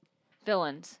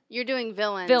 Villains. You're doing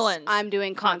villains. Villains. I'm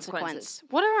doing consequence.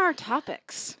 What are our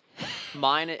topics?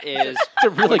 Mine is. It's a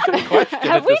really good question.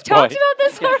 Have we talked about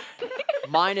this already?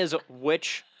 Mine is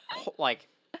which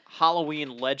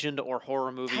Halloween legend or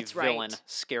horror movie That's right. villain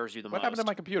scares you the What most? happened to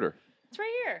my computer? It's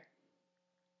right here.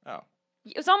 Oh.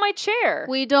 It was on my chair.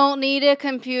 We don't need a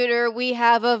computer. We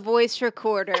have a voice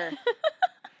recorder.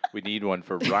 We need one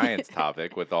for Ryan's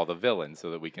topic with all the villains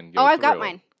so that we can go Oh, I've got through 'em.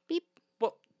 mine. Beep.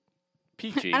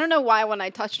 Peachy. I don't know why when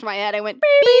I touched my head, I went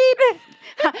beep.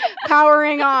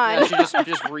 Powering on. Yeah, she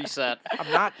just reset.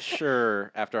 I'm not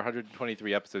sure after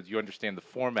 123 episodes you understand the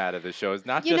format of the show. It's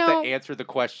not You just know, to answer the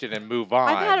question and move on.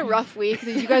 I've had a rough week.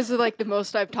 You guys are like the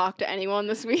most I've talked to anyone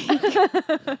this week.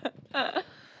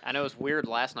 I know it was weird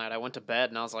last night. I went to bed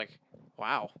and I was like,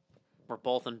 wow, we're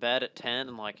both in bed at 10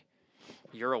 and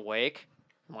you're awake.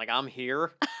 I'm like, I'm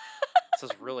here. This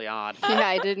is really odd. Yeah,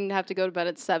 I didn't have to go to bed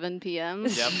at 7 p.m.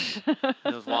 Yep.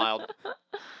 It was wild.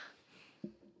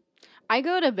 I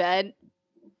go to bed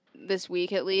this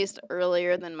week at least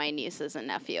earlier than my nieces and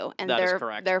nephew, and That is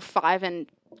correct. they're 5 and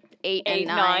 8 and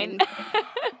 9.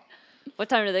 What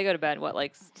time do they go to bed? What,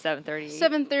 like 7:30?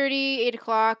 7:30, 8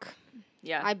 o'clock.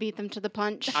 Yeah. I beat them to the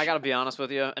punch. I gotta be honest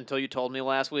with you. Until you told me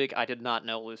last week, I did not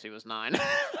know Lucy was 9. You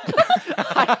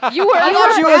were. I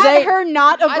thought she was at 8. her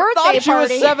not a birthday I thought she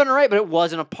party. was 7 or 8, but it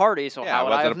wasn't a party. So Yeah, how it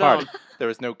would I wasn't have a party. known? There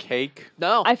was no cake.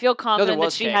 No, I feel confident that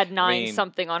was she cake. had I 9 mean,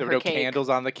 something on there her were no cake. candles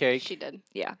on the cake. She did.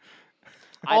 Yeah.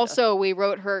 Also, we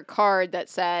wrote her a card that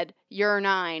said, "You're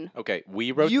 9." Okay,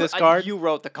 we wrote you, this card. You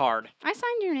wrote the card. I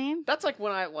signed your name. That's like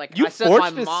when I You I sent my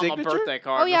forged his mom signature? a birthday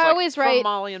card. Oh, It was yeah, I like, always from write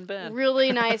Molly and Ben.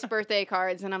 Really nice birthday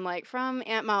cards, and I'm like, from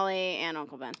Aunt Molly and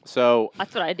Uncle Ben. So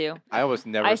That's what I do. I almost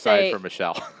never I signed say- for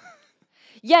Michelle.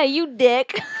 Yeah, you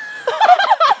dick.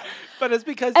 But it's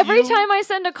because Every you- time I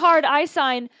send a card, I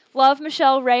sign love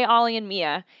Michelle, Ray, Ollie, and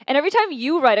Mia. And every time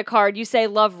you write a card, you say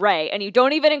love Ray, and you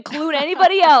don't even include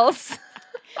anybody else.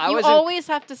 You always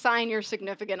have to sign your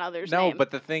significant other's No, name.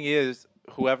 but the thing is,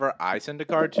 whoever I send a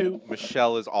card to,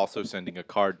 Michelle is also sending a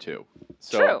card to.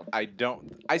 So True.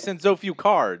 I send so few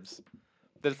cards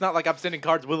that it's not like I'm sending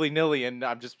cards willy-nilly and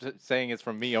I'm just saying it's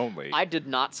from me only. I did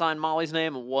not sign Molly's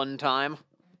name one time.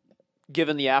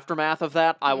 Given the aftermath of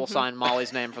that, I will sign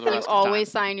Molly's name for the you rest of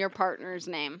always the time. sign your partner's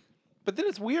name. But then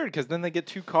it's weird because then they get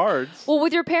 2 cards. Well,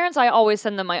 with your parents, I always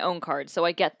send them my own cards, so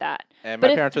I get that. And but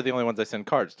my if- parents are the only ones I send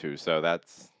cards to, so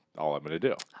that's all I'm going to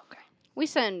do. Okay. We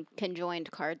send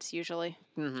conjoined cards usually.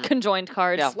 Conjoined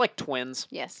cards. Yeah, like twins.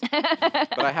 Yes.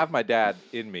 But I have my dad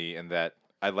in me in that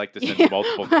I like to send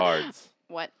multiple cards.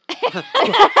 What?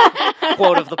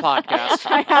 Quote of the podcast.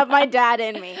 I have my dad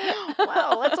in me.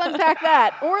 Well, let's unpack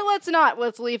that. Or let's not.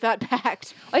 Let's leave that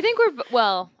packed. I think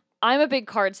I'm a big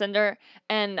card sender,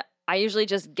 and I usually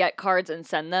just get cards and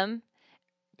send them.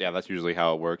 Yeah, that's usually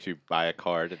how it works. You buy a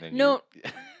card and then No. you...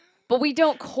 But we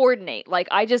don't coordinate. Like,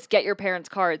 I just get your parents'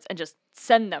 cards and just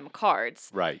send them cards.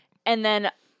 Right. And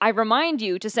then I remind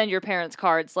you to send your parents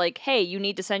cards, like, hey, you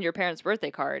need to send your parents'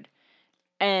 birthday card.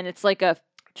 And it's like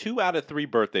 2 out of 3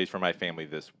 birthdays for my family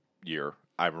this year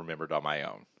I remembered on my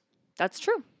own. that's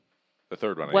true. The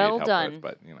third one I Well needed help done. with,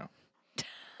 but you know.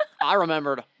 I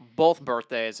remembered both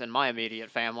birthdays in my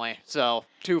immediate family, so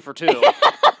 2 for 2.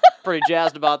 Pretty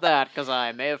jazzed about that because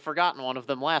I may have forgotten one of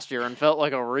them last year and felt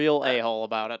like a real a-hole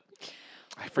about it.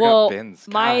 I forgot Well, Ben's.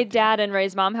 my God. dad and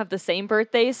Ray's mom have the same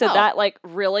birthday, so Oh. that, like,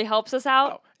 really helps us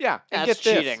out. Oh, yeah, and That's get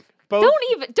this. cheating. Both,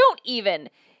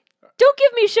 Don't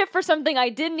give me shit for something I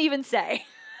didn't even say.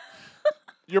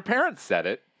 your parents said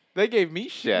it. They gave me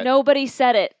shit. Nobody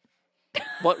said it.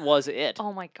 What was it?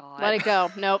 Oh my god. Let it go.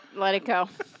 Nope. Let it go.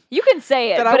 You can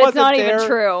say it, That I but it's wasn't not there even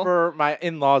true. for my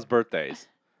in-laws' birthdays.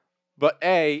 But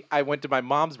A, I went to my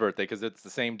mom's birthday because it's the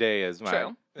same day as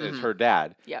True. as her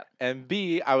dad. Yep. And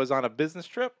B, I was on a business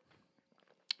trip.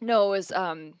 No, it was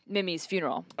Mimi's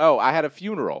funeral. Oh, I had a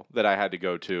funeral that I had to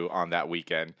go to on that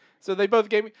weekend. So they both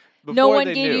gave me. No before one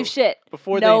they gave knew, you shit.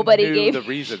 Before Nobody they knew gave the you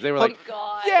reasons, they were Oh like,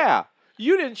 god. "Yeah,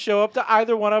 you didn't show up to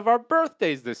either one of our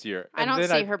birthdays this year." I don't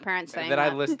see her parents saying And then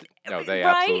that. I listed. No, they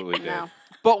Right? absolutely did. No.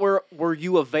 But were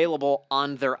you available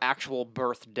on their actual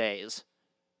birthdays?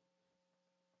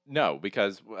 No,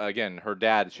 because again, her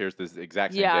dad shares this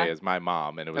exact same Yeah. day as my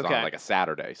mom, and it was on Okay. like a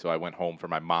Saturday. So I went home for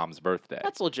my mom's birthday.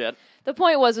 That's legit. The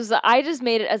point was that I just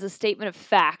made it as a statement of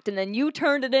fact, and then you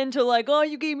turned it into like, oh,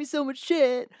 you gave me so much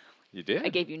shit. You did. I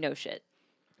gave you no shit.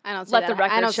 I don't see Let that. the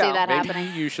record I don't see show. that Maybe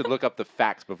happening. you should look up the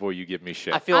facts before you give me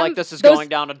shit. I feel I'm- like this is those- going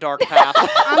down a dark path.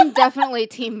 I'm definitely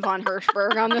Team von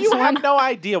Hirschberg on this you one. have no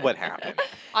idea what happened.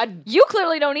 You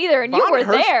clearly don't either, and you Von were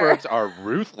there. Hirschbergs are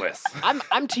ruthless.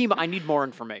 I'm team. I need more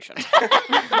information.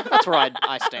 That's where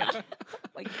I stand. Oh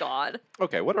my god.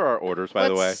 Okay, what are our orders, by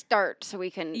the way? Let's start so we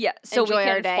can Yeah, so enjoy we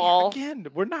our can day. fall. Again,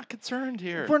 we're not concerned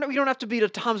here. We don't have to be to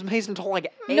Tom's Maze until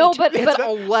like 8. No, but- it's but-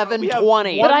 11:20.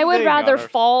 One But I would thing rather on our-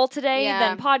 fall today Yeah,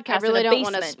 than podcast I really in a don't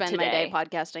want basement to spend today. my day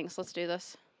podcasting, so let's do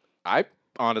this. I'm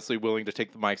honestly willing to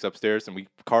take the mics upstairs and we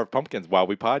carve pumpkins while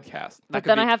we podcast. But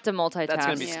could then be- I have to multitask. That's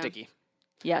gonna be Yeah. sticky.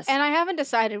 Yes. And I haven't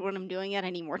decided what I'm doing yet.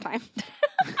 I need more time.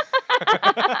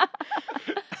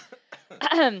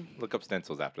 Look up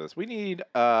stencils after this. We need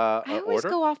I an always order.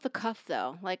 go off the cuff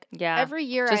though. Like Yeah, every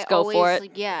year, just I go always for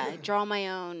it. I draw my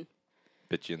own.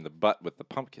 Bit you in the butt with the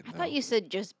pumpkin. I thought you said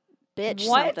just bitch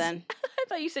What? something. I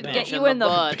thought you said Bitch get in you the in the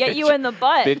butt. get you in the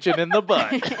butt. bitching in the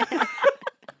butt.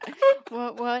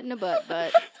 What in the butt?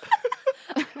 But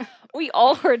We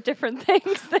all heard different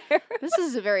things there. this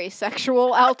is a very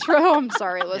sexual outro. I'm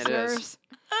sorry, is. listeners.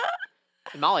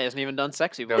 Molly hasn't even done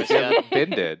sexy No, voice yet. Ben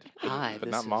did. Hi, but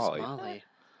this not is Molly.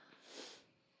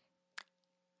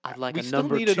 I'd like We a still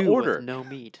number need an 2 order. with no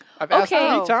meat. I've asked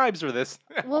Okay. 3 times for this.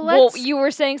 Well, Well, let's you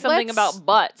were saying something let's- about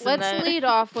butts. and let's then- lead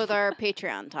off with our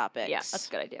Patreon topics. Yeah, that's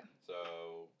a good idea.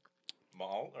 So,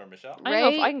 Jamal or Michelle?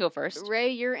 I can go first.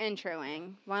 Ray, you're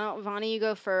introing. Why don't Vonnie, you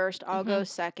go first? I'll go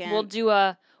second. We'll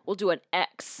do an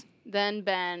X. Then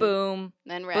Ben. Boom.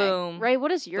 Then Ray. Boom. Ray,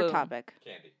 what is your Boom. topic?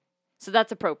 Candy. So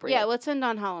that's appropriate. Yeah, let's end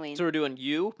on Halloween. So we're doing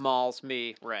you, Malls,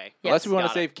 me, Ray. Unless we want to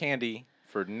Got it. save candy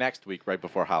for next week, right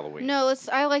before Halloween. No,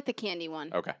 I like the candy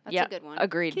one. Okay. That's Yeah, a good one.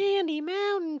 Agreed. Candy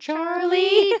Mountain,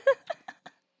 Charlie.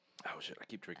 Oh shit! I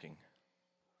keep drinking.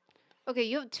 Okay,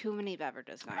 you have too many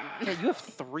beverages going on. Yeah, you have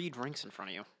 3 drinks in front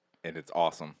of you. And it's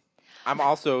awesome. I'm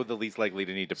also the least likely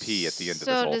to need to pee at the end of this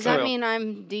So whole does thing. that mean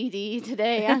I'm DD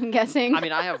today? I'm guessing. I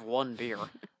mean, I have 1 beer.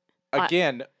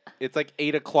 Again, it's like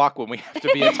 8 o'clock when we have to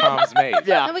be at Tom's Maze.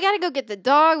 Yeah. No, we gotta go get the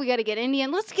dog. We gotta get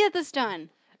Indian. Let's get this done.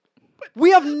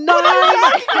 We have 9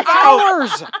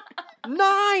 hours!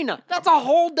 9! That's a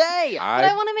whole day! But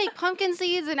I want to make pumpkin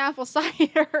seeds and apple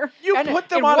cider. You And- put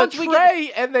them and on a once we get-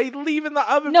 tray and they leave in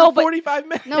the oven No, for but- 45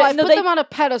 minutes. No, I No, put they- them on a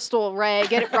pedestal, Ray.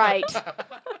 Get it right.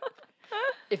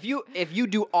 If you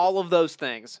do all of those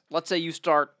things, let's say you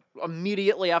start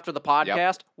immediately after the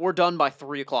podcast, we're done by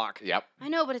 3 o'clock. Yep. I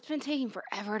know, but it's been taking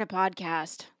forever to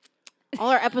podcast. All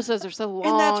our episodes are so long.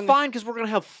 And that's fine because we're going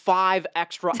to have 5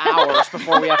 extra hours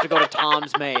before we have to go to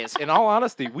Tom's Maze. In all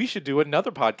honesty, we should do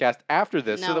another podcast after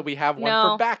this so No. that we have one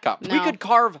No. for backup. No. We could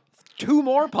carve 2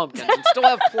 more pumpkins and still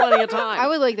have plenty of time. I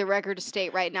would like the record to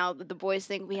state right now that the boys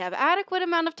think we have adequate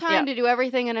amount of time Yeah. to do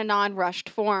everything in a non-rushed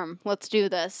form. Let's do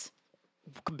this.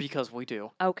 Because we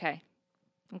do. Okay.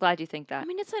 I'm glad you think that. I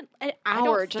mean, it's an I don't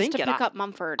hour just think to it. pick up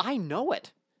Mumford. I know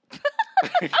it.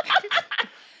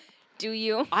 Do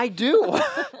you? I do.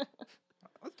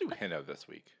 Let's do Hino this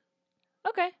week.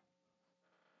 Okay.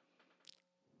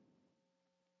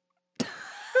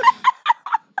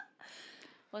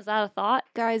 Was that a thought?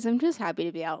 Guys, I'm just happy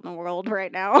to be out in the world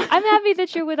right now. I'm happy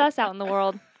that you're with us out in the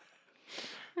world.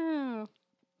 Oh,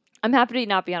 I'm happy to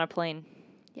not be on a plane.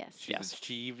 yes. She's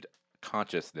achieved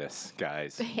consciousness,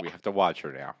 guys. Yeah. We have to watch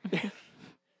her now.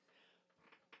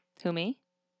 Who, me?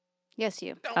 Yes,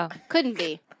 you. Oh. Couldn't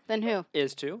be. Then who?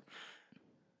 Is too.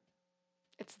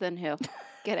 It's then who?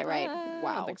 Get it right.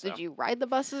 Wow. think so. Did you ride the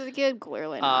bus as a kid?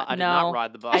 Clearly not. I did not No,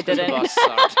 ride the bus. I 'cause the didn't. bus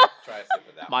sucked. Try a sip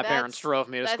of that. My That's- parents drove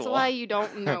me to That's school. why you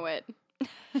don't know it.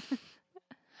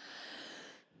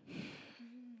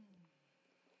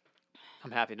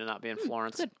 I'm happy to not be in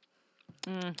Florence. good.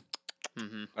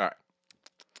 Mm-hmm. All right.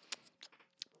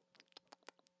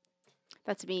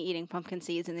 That's me eating pumpkin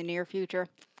seeds in the near future.